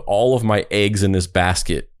going to put all of my eggs in this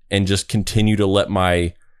basket and just continue to let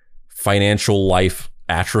my financial life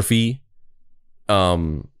atrophy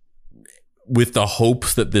with the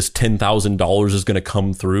hopes that this $10,000 is going to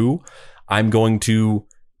come through. I'm going to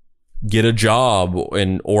get a job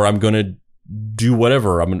or I'm going to do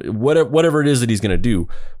whatever. Whatever it is that he's going to do.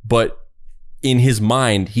 But in his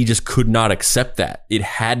mind, he just could not accept that. It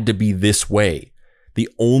had to be this way. The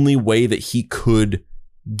only way that he could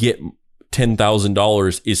get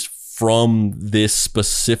 $10,000 is from this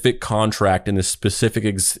specific contract and this specific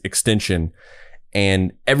extension,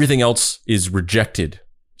 and everything else is rejected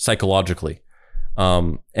psychologically.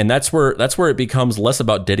 And that's where it becomes less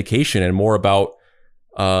about dedication and more about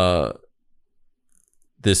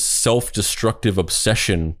this self-destructive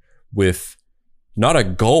obsession with not a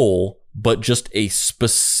goal, but just a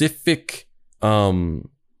specific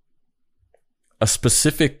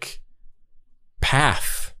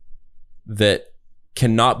path that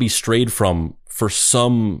cannot be strayed from for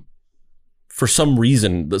some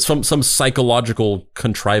reason, some psychological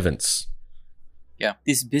contrivance. Yeah.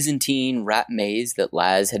 This Byzantine rat maze that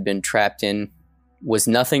Laz had been trapped in was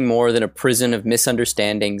nothing more than a prison of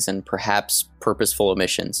misunderstandings and perhaps purposeful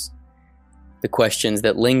omissions. The questions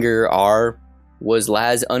that linger are, was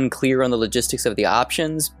Laz unclear on the logistics of the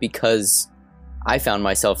options? Because I found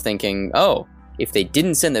myself thinking, oh, if they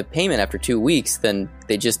didn't send the payment after 2 weeks, then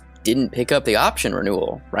they just didn't pick up the option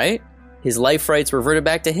renewal, right? His life rights reverted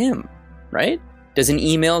back to him, right? Does an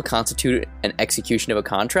email constitute an execution of a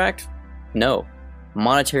contract? No.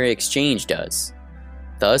 Monetary exchange does.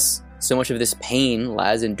 Thus, so much of this pain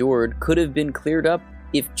Laz endured could have been cleared up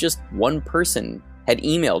if just one person had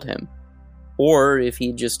emailed him, or if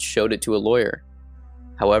he just showed it to a lawyer.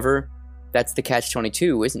 However, that's the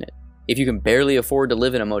catch-22, isn't it? If you can barely afford to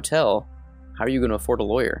live in a motel, how are you going to afford a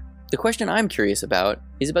lawyer? The question I'm curious about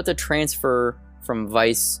is about the transfer from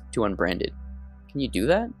Vice to Unbranded. Can you do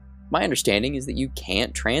that? My understanding is that you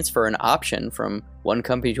can't transfer an option from one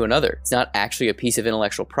company to another. It's not actually a piece of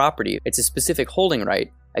intellectual property. It's a specific holding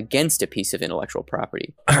right against a piece of intellectual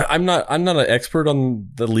property. I'm not an expert on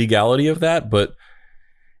the legality of that, but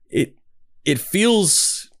it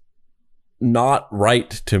feels not right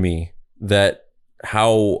to me that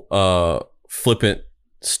how flippant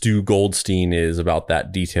Stu Goldstein is about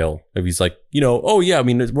that detail. If he's like, oh yeah, I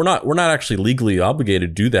mean, we're not actually legally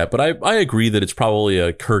obligated to do that, but I agree that it's probably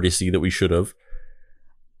a courtesy that we should have.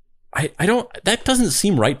 That doesn't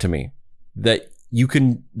seem right to me, that you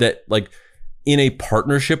can, that like in a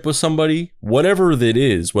partnership with somebody, whatever that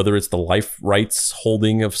is, whether it's the life rights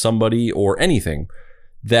holding of somebody or anything,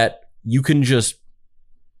 that you can just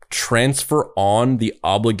transfer on the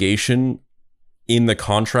obligation in the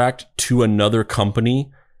contract to another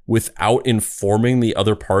company without informing the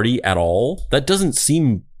other party at all. That doesn't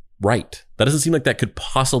seem right. That doesn't seem like that could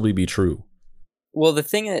possibly be true. Well, the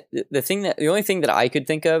only thing that I could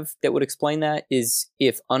think of that would explain that is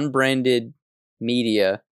if Unbranded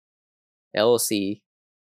Media LLC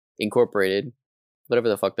Incorporated, whatever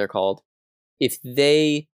the fuck they're called, if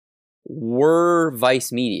they were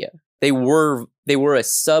Vice Media, they were a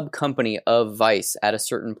sub company of Vice at a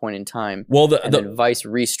certain point in time. Well, then Vice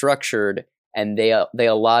restructured and they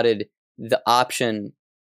allotted the option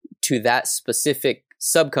to that specific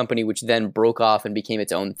sub company, which then broke off and became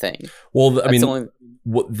its own thing. Well,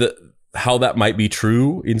 how that might be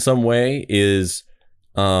true in some way is,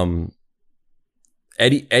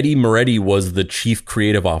 Eddie Moretti was the chief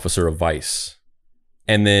creative officer of Vice,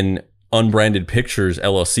 and then Unbranded Pictures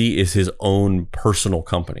LLC is his own personal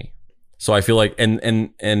company. So I feel like,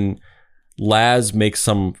 and Laz makes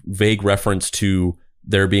some vague reference to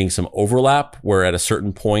there being some overlap where at a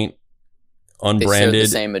certain point, unbranded. They shared the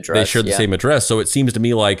same address. They shared the same address. So it seems to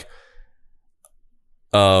me like,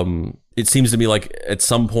 at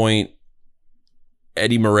some point,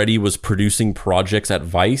 Eddie Moretti was producing projects at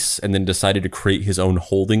Vice and then decided to create his own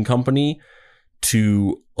holding company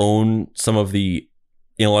to own some of the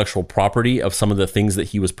intellectual property of some of the things that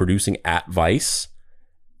he was producing at Vice.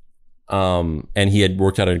 And he had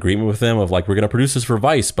worked out an agreement with them of like, we're going to produce this for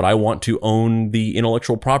Vice, but I want to own the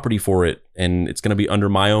intellectual property for it. And it's going to be under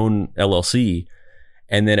my own LLC.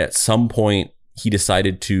 And then at some point he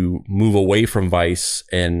decided to move away from Vice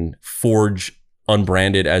and forge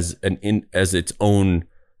Unbranded as its own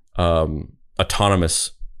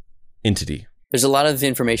autonomous entity. There's a lot of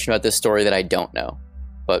information about this story that I don't know.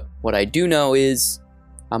 But what I do know is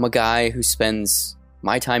I'm a guy who spends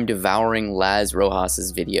my time devouring Laz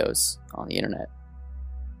Rojas's videos on the internet.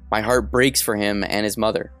 My heart breaks for him and his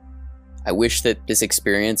mother. I wish that this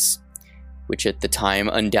experience, which at the time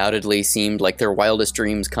undoubtedly seemed like their wildest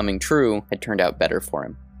dreams coming true, had turned out better for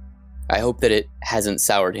him. I hope that it hasn't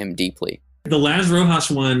soured him deeply. The Laz Rojas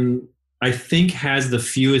one, I think, has the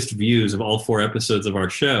fewest views of all 4 episodes of our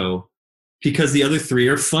show because the other 3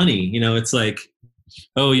 are funny. You know, it's like,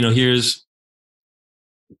 oh, you know, here's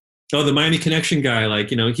the Miami Connection guy, like,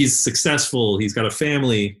 you know, he's successful, he's got a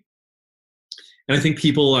family. And I think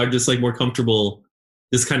people are just like more comfortable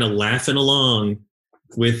just kind of laughing along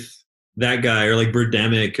with that guy, or like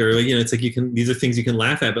Birdemic, or, you know, it's like these are things you can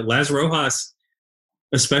laugh at. But Laz Rojas,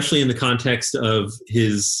 especially in the context of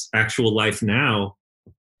his actual life now,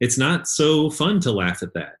 it's not so fun to laugh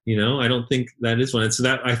at that. You know, I don't think that is one. So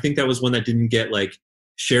that, I think that was one that didn't get like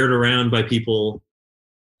shared around by people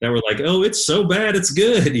that were like, oh, it's so bad, it's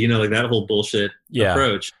good. You know, like that whole bullshit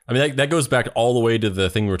approach. I mean, that goes back all the way to the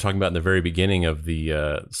thing we were talking about in the very beginning of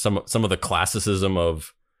the some of the classicism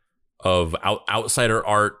of outsider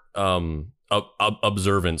art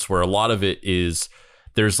observance, where a lot of it is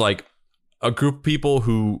there's like a group of people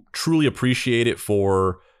who truly appreciate it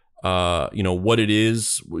for you know, what it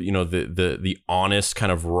is, you know, the honest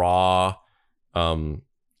kind of raw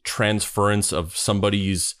transference of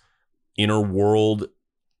somebody's inner world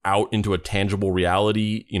out into a tangible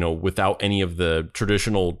reality, you know, without any of the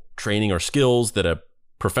traditional training or skills that a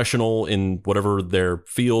professional in whatever their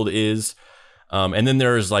field is. And then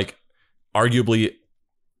there's like, arguably,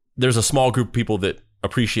 there's a small group of people that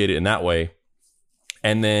appreciate it in that way.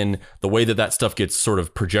 And then the way that stuff gets sort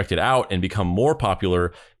of projected out and become more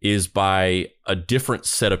popular is by a different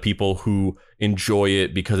set of people who enjoy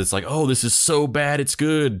it because it's like, oh, this is so bad, it's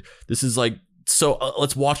good. This is like, so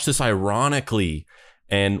let's watch this ironically.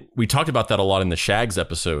 And we talked about that a lot in the Shags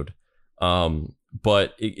episode.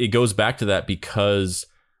 But it goes back to that because,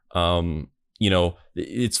 you know,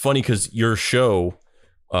 it's funny because your show,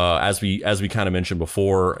 as we kind of mentioned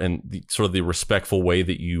before, and sort of the respectful way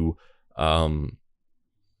that you,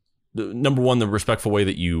 number one, the respectful way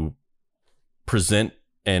that you present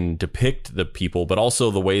and depict the people, but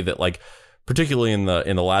also the way that, like, particularly in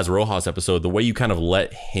the Laz Rojas episode, the way you kind of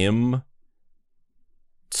let him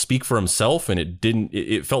speak for himself, and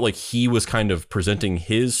it felt like he was kind of presenting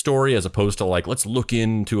his story as opposed to like, let's look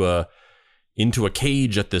into a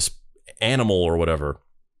cage at this animal or whatever.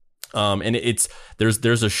 And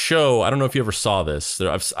there's a show, I don't know if you ever saw this.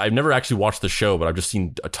 I've never actually watched the show, but I've just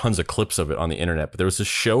seen tons of clips of it on the internet. But there was this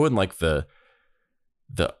show in like the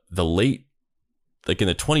late, like in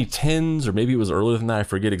the 2010s, or maybe it was earlier than that, I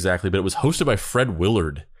forget exactly, but it was hosted by Fred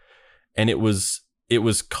Willard, and it was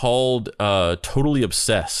called Totally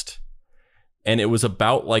Obsessed, and it was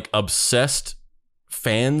about like obsessed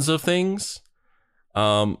fans of things.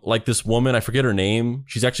 Like this woman, I forget her name.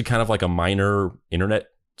 She's actually kind of like a minor internet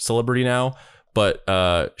celebrity now, but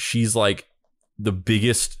she's like the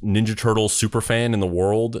biggest Ninja Turtle super fan in the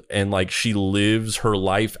world, and like she lives her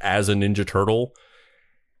life as a Ninja Turtle.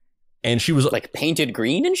 And she was like painted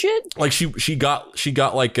green and shit. Like she got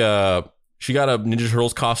like she got a Ninja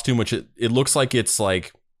Turtles costume, which it looks like it's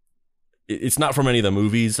it's not from any of the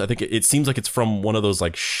movies. I think it seems like it's from one of those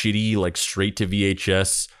like shitty, like straight to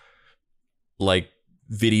VHS, like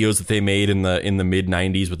videos that they made in the mid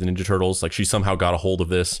 90s with the Ninja Turtles. Like she somehow got a hold of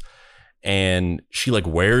this, and she like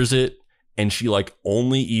wears it, and she like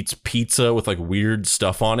only eats pizza with like weird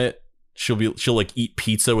stuff on it. She'll like eat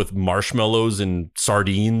pizza with marshmallows and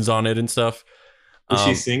sardines on it and stuff. Is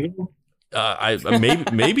she single?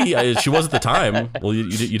 Maybe she was at the time. Well,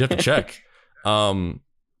 you'd have to check.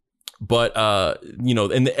 But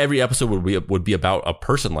and every episode would be about a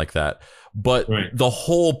person like that. But the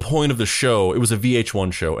whole point of the show, it was a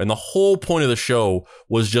VH1 show, and the whole point of the show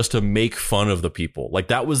was just to make fun of the people. Like,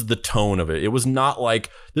 that was the tone of it. It was not like,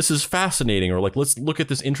 this is fascinating, or like, let's look at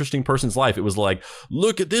this interesting person's life. It was like,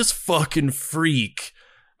 look at this fucking freak.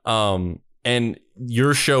 And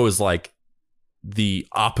your show is like the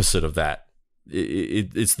opposite of that.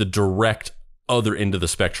 It's the direct other end of the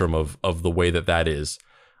spectrum of the way that is.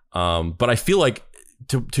 But I feel like,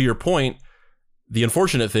 to your point, the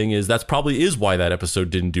unfortunate thing is that's probably is why that episode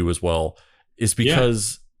didn't do as well, is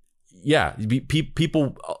because,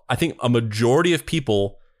 people, I think a majority of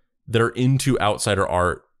people that are into outsider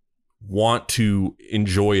art want to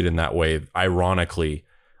enjoy it in that way, ironically.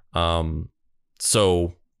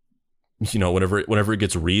 So, whenever it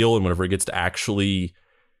gets real and whenever it gets to actually,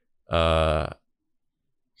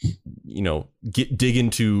 dig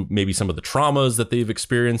into maybe some of the traumas that they've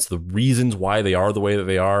experienced, the reasons why they are the way that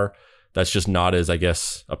they are, that's just not as, I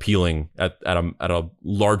guess, appealing at a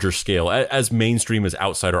larger scale, as mainstream as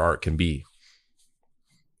outsider art can be.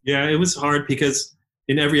 Yeah, it was hard because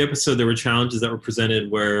in every episode there were challenges that were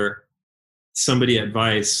presented where somebody at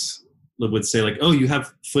Vice would say like, oh, you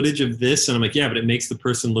have footage of this? And I'm like, yeah, but it makes the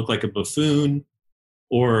person look like a buffoon,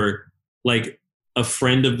 or like a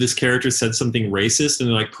friend of this character said something racist, and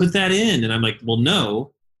they're like, put that in. And I'm like, well,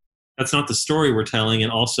 no, that's not the story we're telling.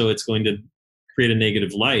 And also it's going to create a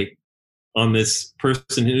negative light on this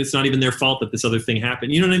person, and it's not even their fault that this other thing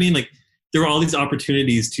happened. You know what I mean? Like, there were all these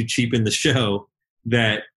opportunities to cheapen the show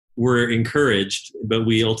that were encouraged, but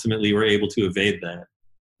we ultimately were able to evade that.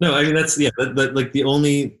 No, I mean, that's, like the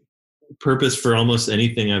only purpose for almost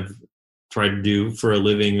anything I've tried to do for a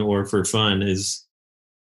living or for fun is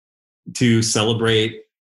to celebrate,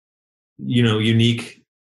 unique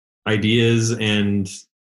ideas and,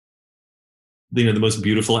 the most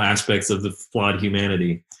beautiful aspects of the flawed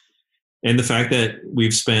humanity. And the fact that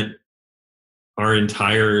we've spent our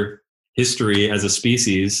entire history as a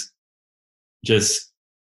species just,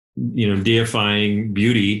 deifying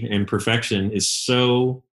beauty and perfection is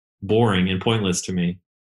so boring and pointless to me.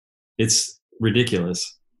 It's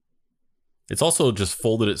ridiculous. It's also just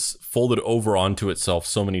folded over onto itself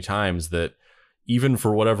so many times that even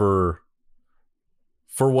for whatever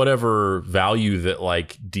value that,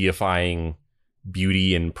 like, deifying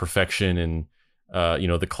beauty and perfection and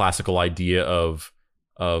the classical idea of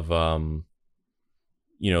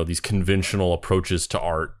these conventional approaches to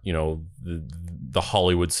art, the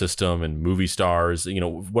Hollywood system and movie stars,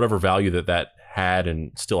 whatever value that had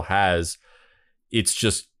and still has, it's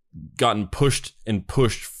just gotten pushed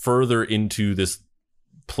further into this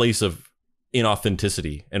place of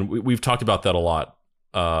inauthenticity. And we've talked about that a lot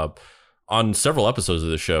on several episodes of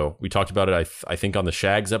the show. We talked about it, I think, on the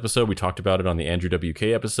Shags episode. We talked about it on the Andrew WK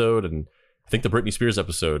episode, and I think the Britney Spears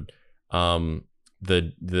episode,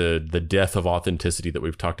 the death of authenticity that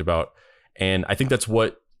we've talked about. And I think that's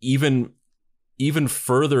what even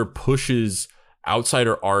further pushes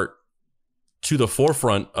outsider art to the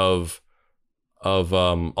forefront of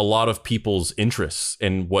a lot of people's interests.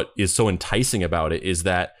 And what is so enticing about it is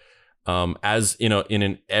that as in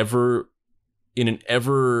an ever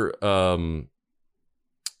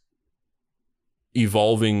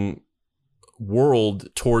evolving world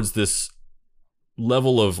towards this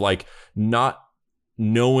level of, like, not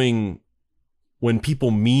knowing when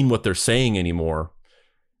people mean what they're saying anymore,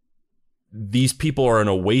 these people are an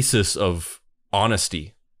oasis of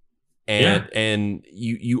honesty. And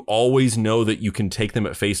you always know that you can take them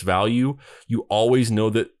at face value. You always know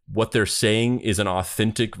that what they're saying is an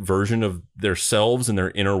authentic version of themselves and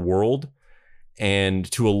their inner world. And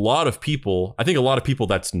to a lot of people, I think a lot of people,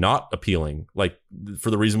 that's not appealing. Like, for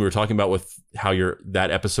the reason we were talking about with how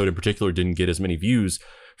that episode in particular didn't get as many views.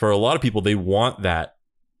 For a lot of people, they want that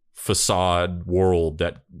facade world,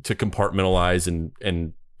 that to compartmentalize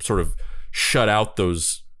and sort of shut out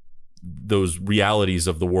those realities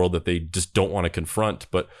of the world that they just don't want to confront.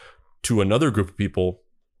 But to another group of people,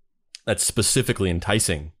 that's specifically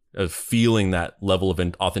enticing, of feeling that level of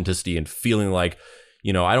authenticity and feeling like,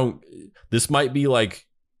 this might be like,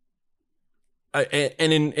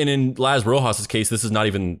 and in Laz Rojas's case, this is not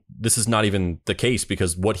even the case,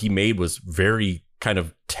 because what he made was very kind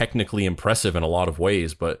of technically impressive in a lot of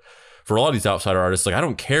ways. But for a lot of these outsider artists, like, I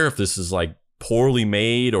don't care if this is like poorly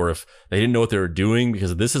made or if they didn't know what they were doing,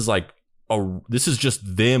 because this is like this is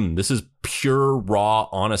just them. This is pure raw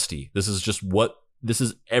honesty. This is just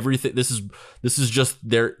everything. This is just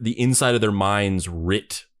the inside of their minds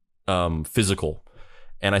writ physical.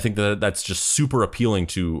 And I think that's just super appealing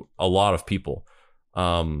to a lot of people.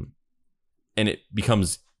 And it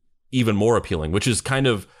becomes even more appealing, which is kind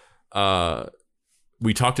of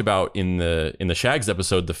we talked about in the Shags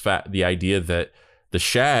episode the idea that the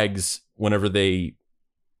Shags, whenever they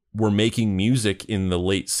were making music in the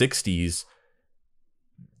late 60s,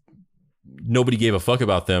 nobody gave a fuck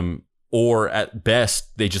about them, or at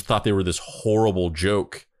best they just thought they were this horrible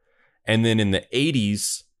joke. And then in the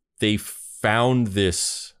 80s they found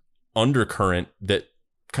this undercurrent that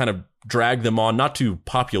kind of dragged them on, not to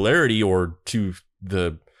popularity or to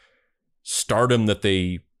the stardom that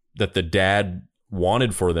the dad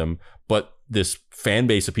wanted for them, but this fan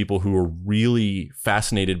base of people who were really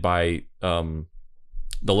fascinated by the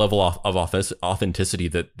level of authenticity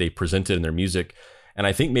that they presented in their music. And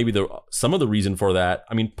I think maybe some of the reason for that,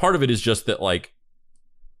 I mean, part of it is just that like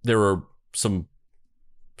there were some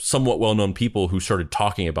somewhat well-known people who started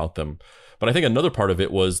talking about them. But I think another part of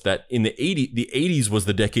it was that in the 80s was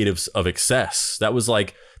the decade of excess. That was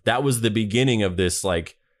the beginning of this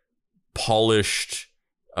like polished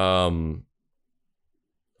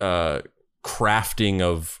crafting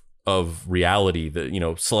of reality, that, you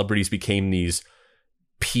know, celebrities became these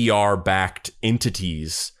PR backed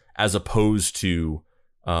entities as opposed to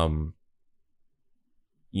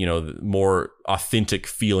you know, more authentic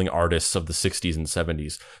feeling artists of the 60s and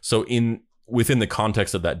 70s. So within the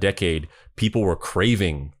context of that decade, people were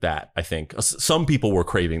craving that. I think some people were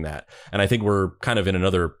craving that, and I think we're kind of in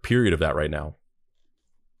another period of that right now.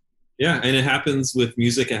 Yeah, and it happens with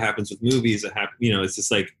music. It happens with movies. You know, it's just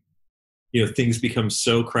like, you know, things become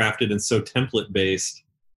so crafted and so template based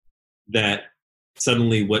that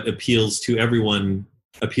suddenly what appeals to everyone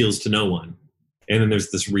appeals to no one. And then there's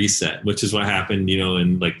this reset, which is what happened, you know,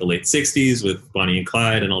 in like the late 60s with Bonnie and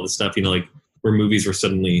Clyde and all this stuff, you know, like where movies were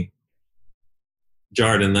suddenly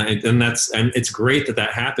jarred. And it's great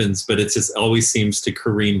that happens, but it just always seems to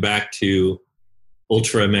careen back to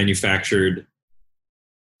ultra manufactured,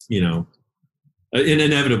 you know, and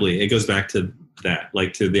inevitably it goes back to that,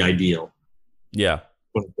 like to the ideal. Yeah.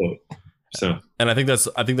 Quote, unquote. So, and I think that's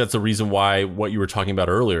the reason why what you were talking about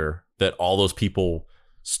earlier, that all those people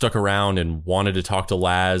stuck around and wanted to talk to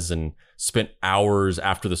Laz and spent hours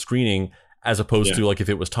after the screening, as opposed to like if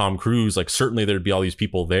it was Tom Cruise, like certainly there'd be all these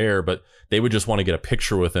people there, but they would just want to get a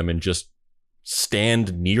picture with him and just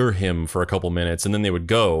stand near him for a couple minutes and then they would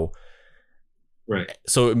go. Right.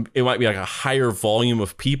 So it might be like a higher volume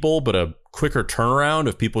of people, but a quicker turnaround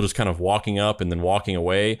of people just kind of walking up and then walking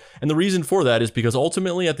away. And the reason for that is because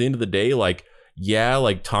ultimately at the end of the day, like, yeah,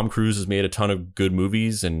 like Tom Cruise has made a ton of good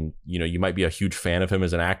movies and, you know, you might be a huge fan of him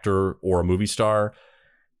as an actor or a movie star.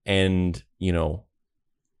 And, you know,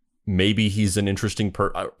 maybe he's an interesting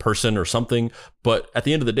person or something. But at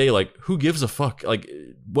the end of the day, like, who gives a fuck? Like,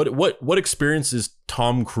 what experience is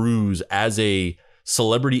Tom Cruise as a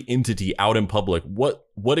celebrity entity out in public?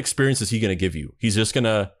 What experience is he going to give you? He's just going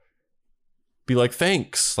to be like,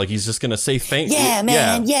 thanks. Like, he's just going to say thanks. Yeah,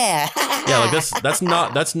 man. Yeah. Yeah. Like that's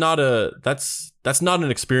not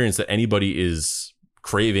an experience that anybody is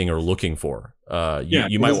craving or looking for.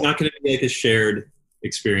 You might. It's not going to be like a shared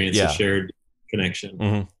experience, a shared connection.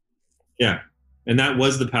 Mm-hmm. Yeah. And that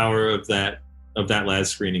was the power of that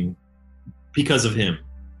Laz screening because of him.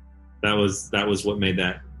 That was what made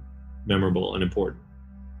that memorable and important.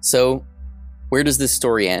 So, where does this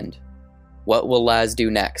story end? What will Laz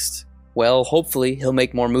do next? Well, hopefully he'll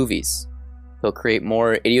make more movies. He'll create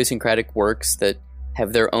more idiosyncratic works that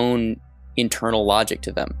have their own internal logic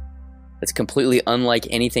to them. That's completely unlike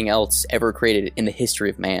anything else ever created in the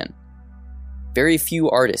history of man. Very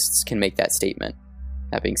few artists can make that statement.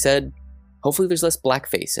 That being said, hopefully there's less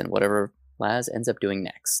blackface in whatever Laz ends up doing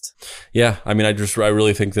next. Yeah, I mean, I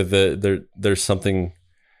really think that there's something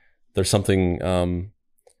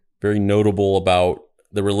very notable about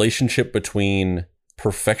the relationship between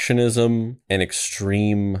perfectionism and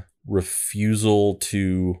extreme refusal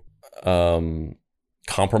to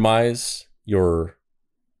compromise your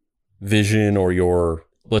vision or your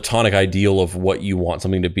platonic ideal of what you want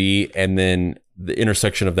something to be, and then the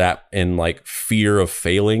intersection of that and like fear of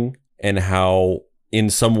failing, and how in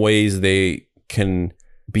some ways they can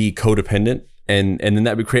be codependent. And then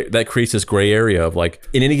that creates this gray area of like,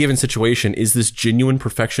 in any given situation, is this genuine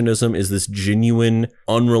perfectionism? Is this genuine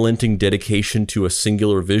unrelenting dedication to a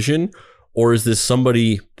singular vision? Or is this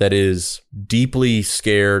somebody that is deeply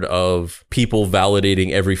scared of people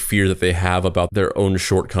validating every fear that they have about their own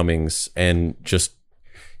shortcomings and just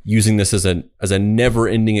using this as a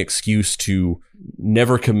never-ending excuse to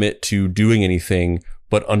never commit to doing anything,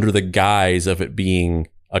 but under the guise of it being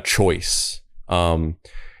a choice?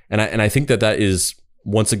 And I think that is,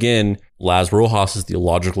 once again, Laz Rojas is the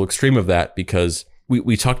logical extreme of that, because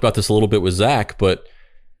we talked about this a little bit with Zach, but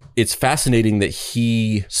it's fascinating that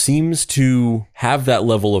he seems to have that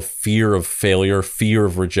level of fear of failure, fear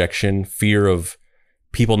of rejection, fear of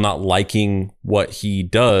people not liking what he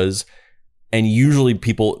does. And usually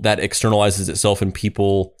that externalizes itself in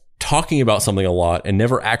people talking about something a lot and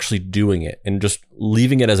never actually doing it and just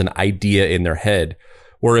leaving it as an idea in their head.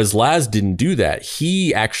 Whereas Laz didn't do that.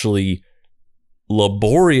 He actually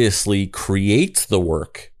laboriously creates the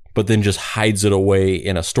work, but then just hides it away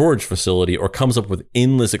in a storage facility or comes up with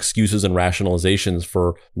endless excuses and rationalizations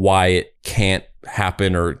for why it can't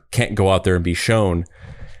happen or can't go out there and be shown.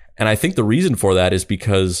 And I think the reason for that is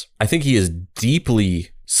because I think he is deeply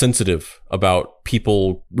sensitive about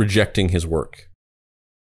people rejecting his work.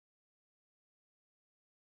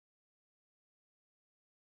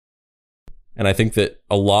 And I think that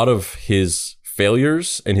a lot of his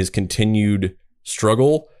failures and his continued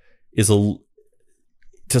struggle is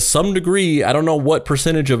to some degree, I don't know what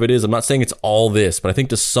percentage of it is. I'm not saying it's all this, but I think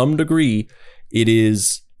to some degree it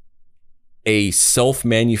is a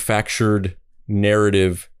self-manufactured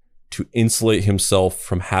narrative to insulate himself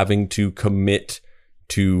from having to commit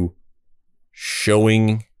to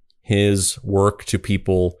showing his work to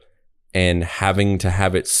people and having to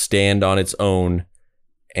have it stand on its own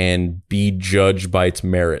and be judged by its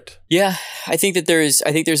merit. Yeah, I think there's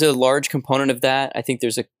a large component of that. I think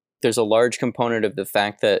there's a large component of the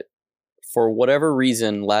fact that for whatever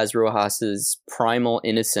reason, Laz Rojas's primal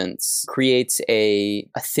innocence creates a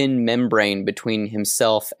thin membrane between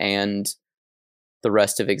himself and the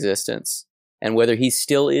rest of existence. And whether he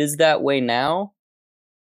still is that way now,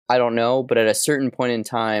 I don't know. But at a certain point in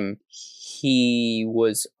time, he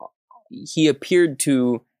appeared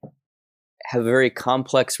to have a very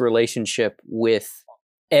complex relationship with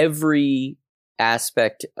every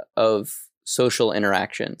aspect of social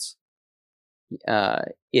interactions.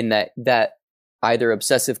 In that either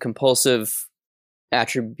obsessive compulsive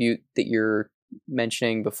attribute that you're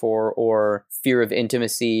mentioning before, or fear of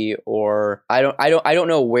intimacy, or I don't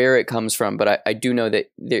know where it comes from, but I do know that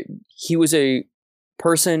he was a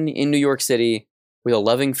person in New York City with a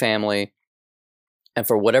loving family, and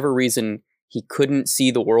for whatever reason he couldn't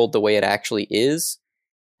see the world the way it actually is,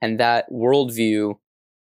 and that worldview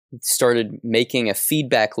started making a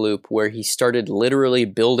feedback loop where he started literally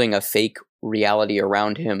building a fake reality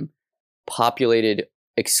around him, populated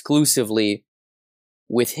exclusively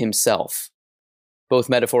with himself, both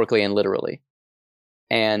metaphorically and literally.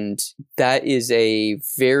 And that is a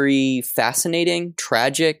very fascinating,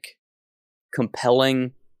 tragic,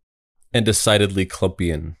 compelling, and decidedly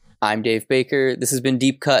Klumpian. I'm Dave Baker. This has been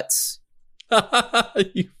Deep Cuts.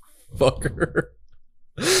 You fucker.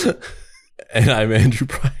 And I'm Andrew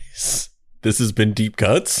Price. This has been Deep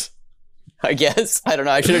Cuts. I guess. I don't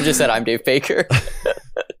know. I should have just said I'm Dave Baker.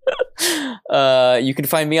 You can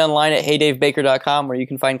find me online at heydavebaker.com, where you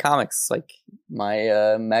can find comics like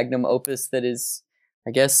my magnum opus that is,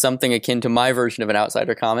 I guess, something akin to my version of an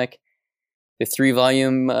Outsider comic, the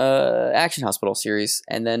 3-volume Action Hospital series,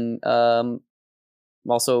 and then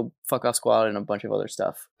also Fuck Off Squad and a bunch of other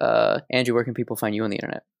stuff. Andrew, where can people find you on the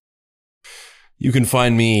internet? You can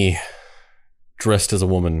find me dressed as a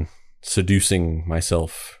woman, seducing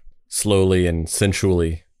myself slowly and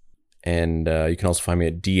sensually. And you can also find me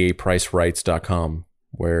at dapricerights.com,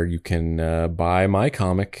 where you can buy my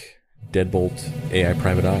comic, Deadbolt AI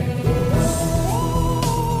Private Eye.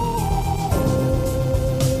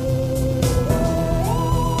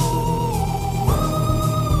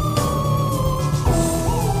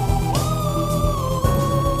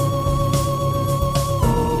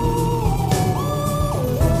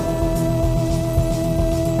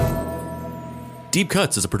 Deep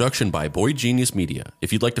Cuts is a production by Boy Genius Media.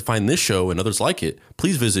 If you'd like to find this show and others like it,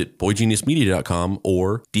 please visit boygeniusmedia.com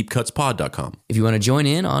or deepcutspod.com. If you want to join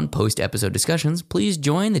in on post-episode discussions, please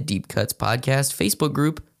join the Deep Cuts Podcast Facebook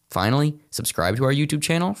group. Finally, subscribe to our YouTube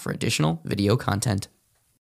channel for additional video content.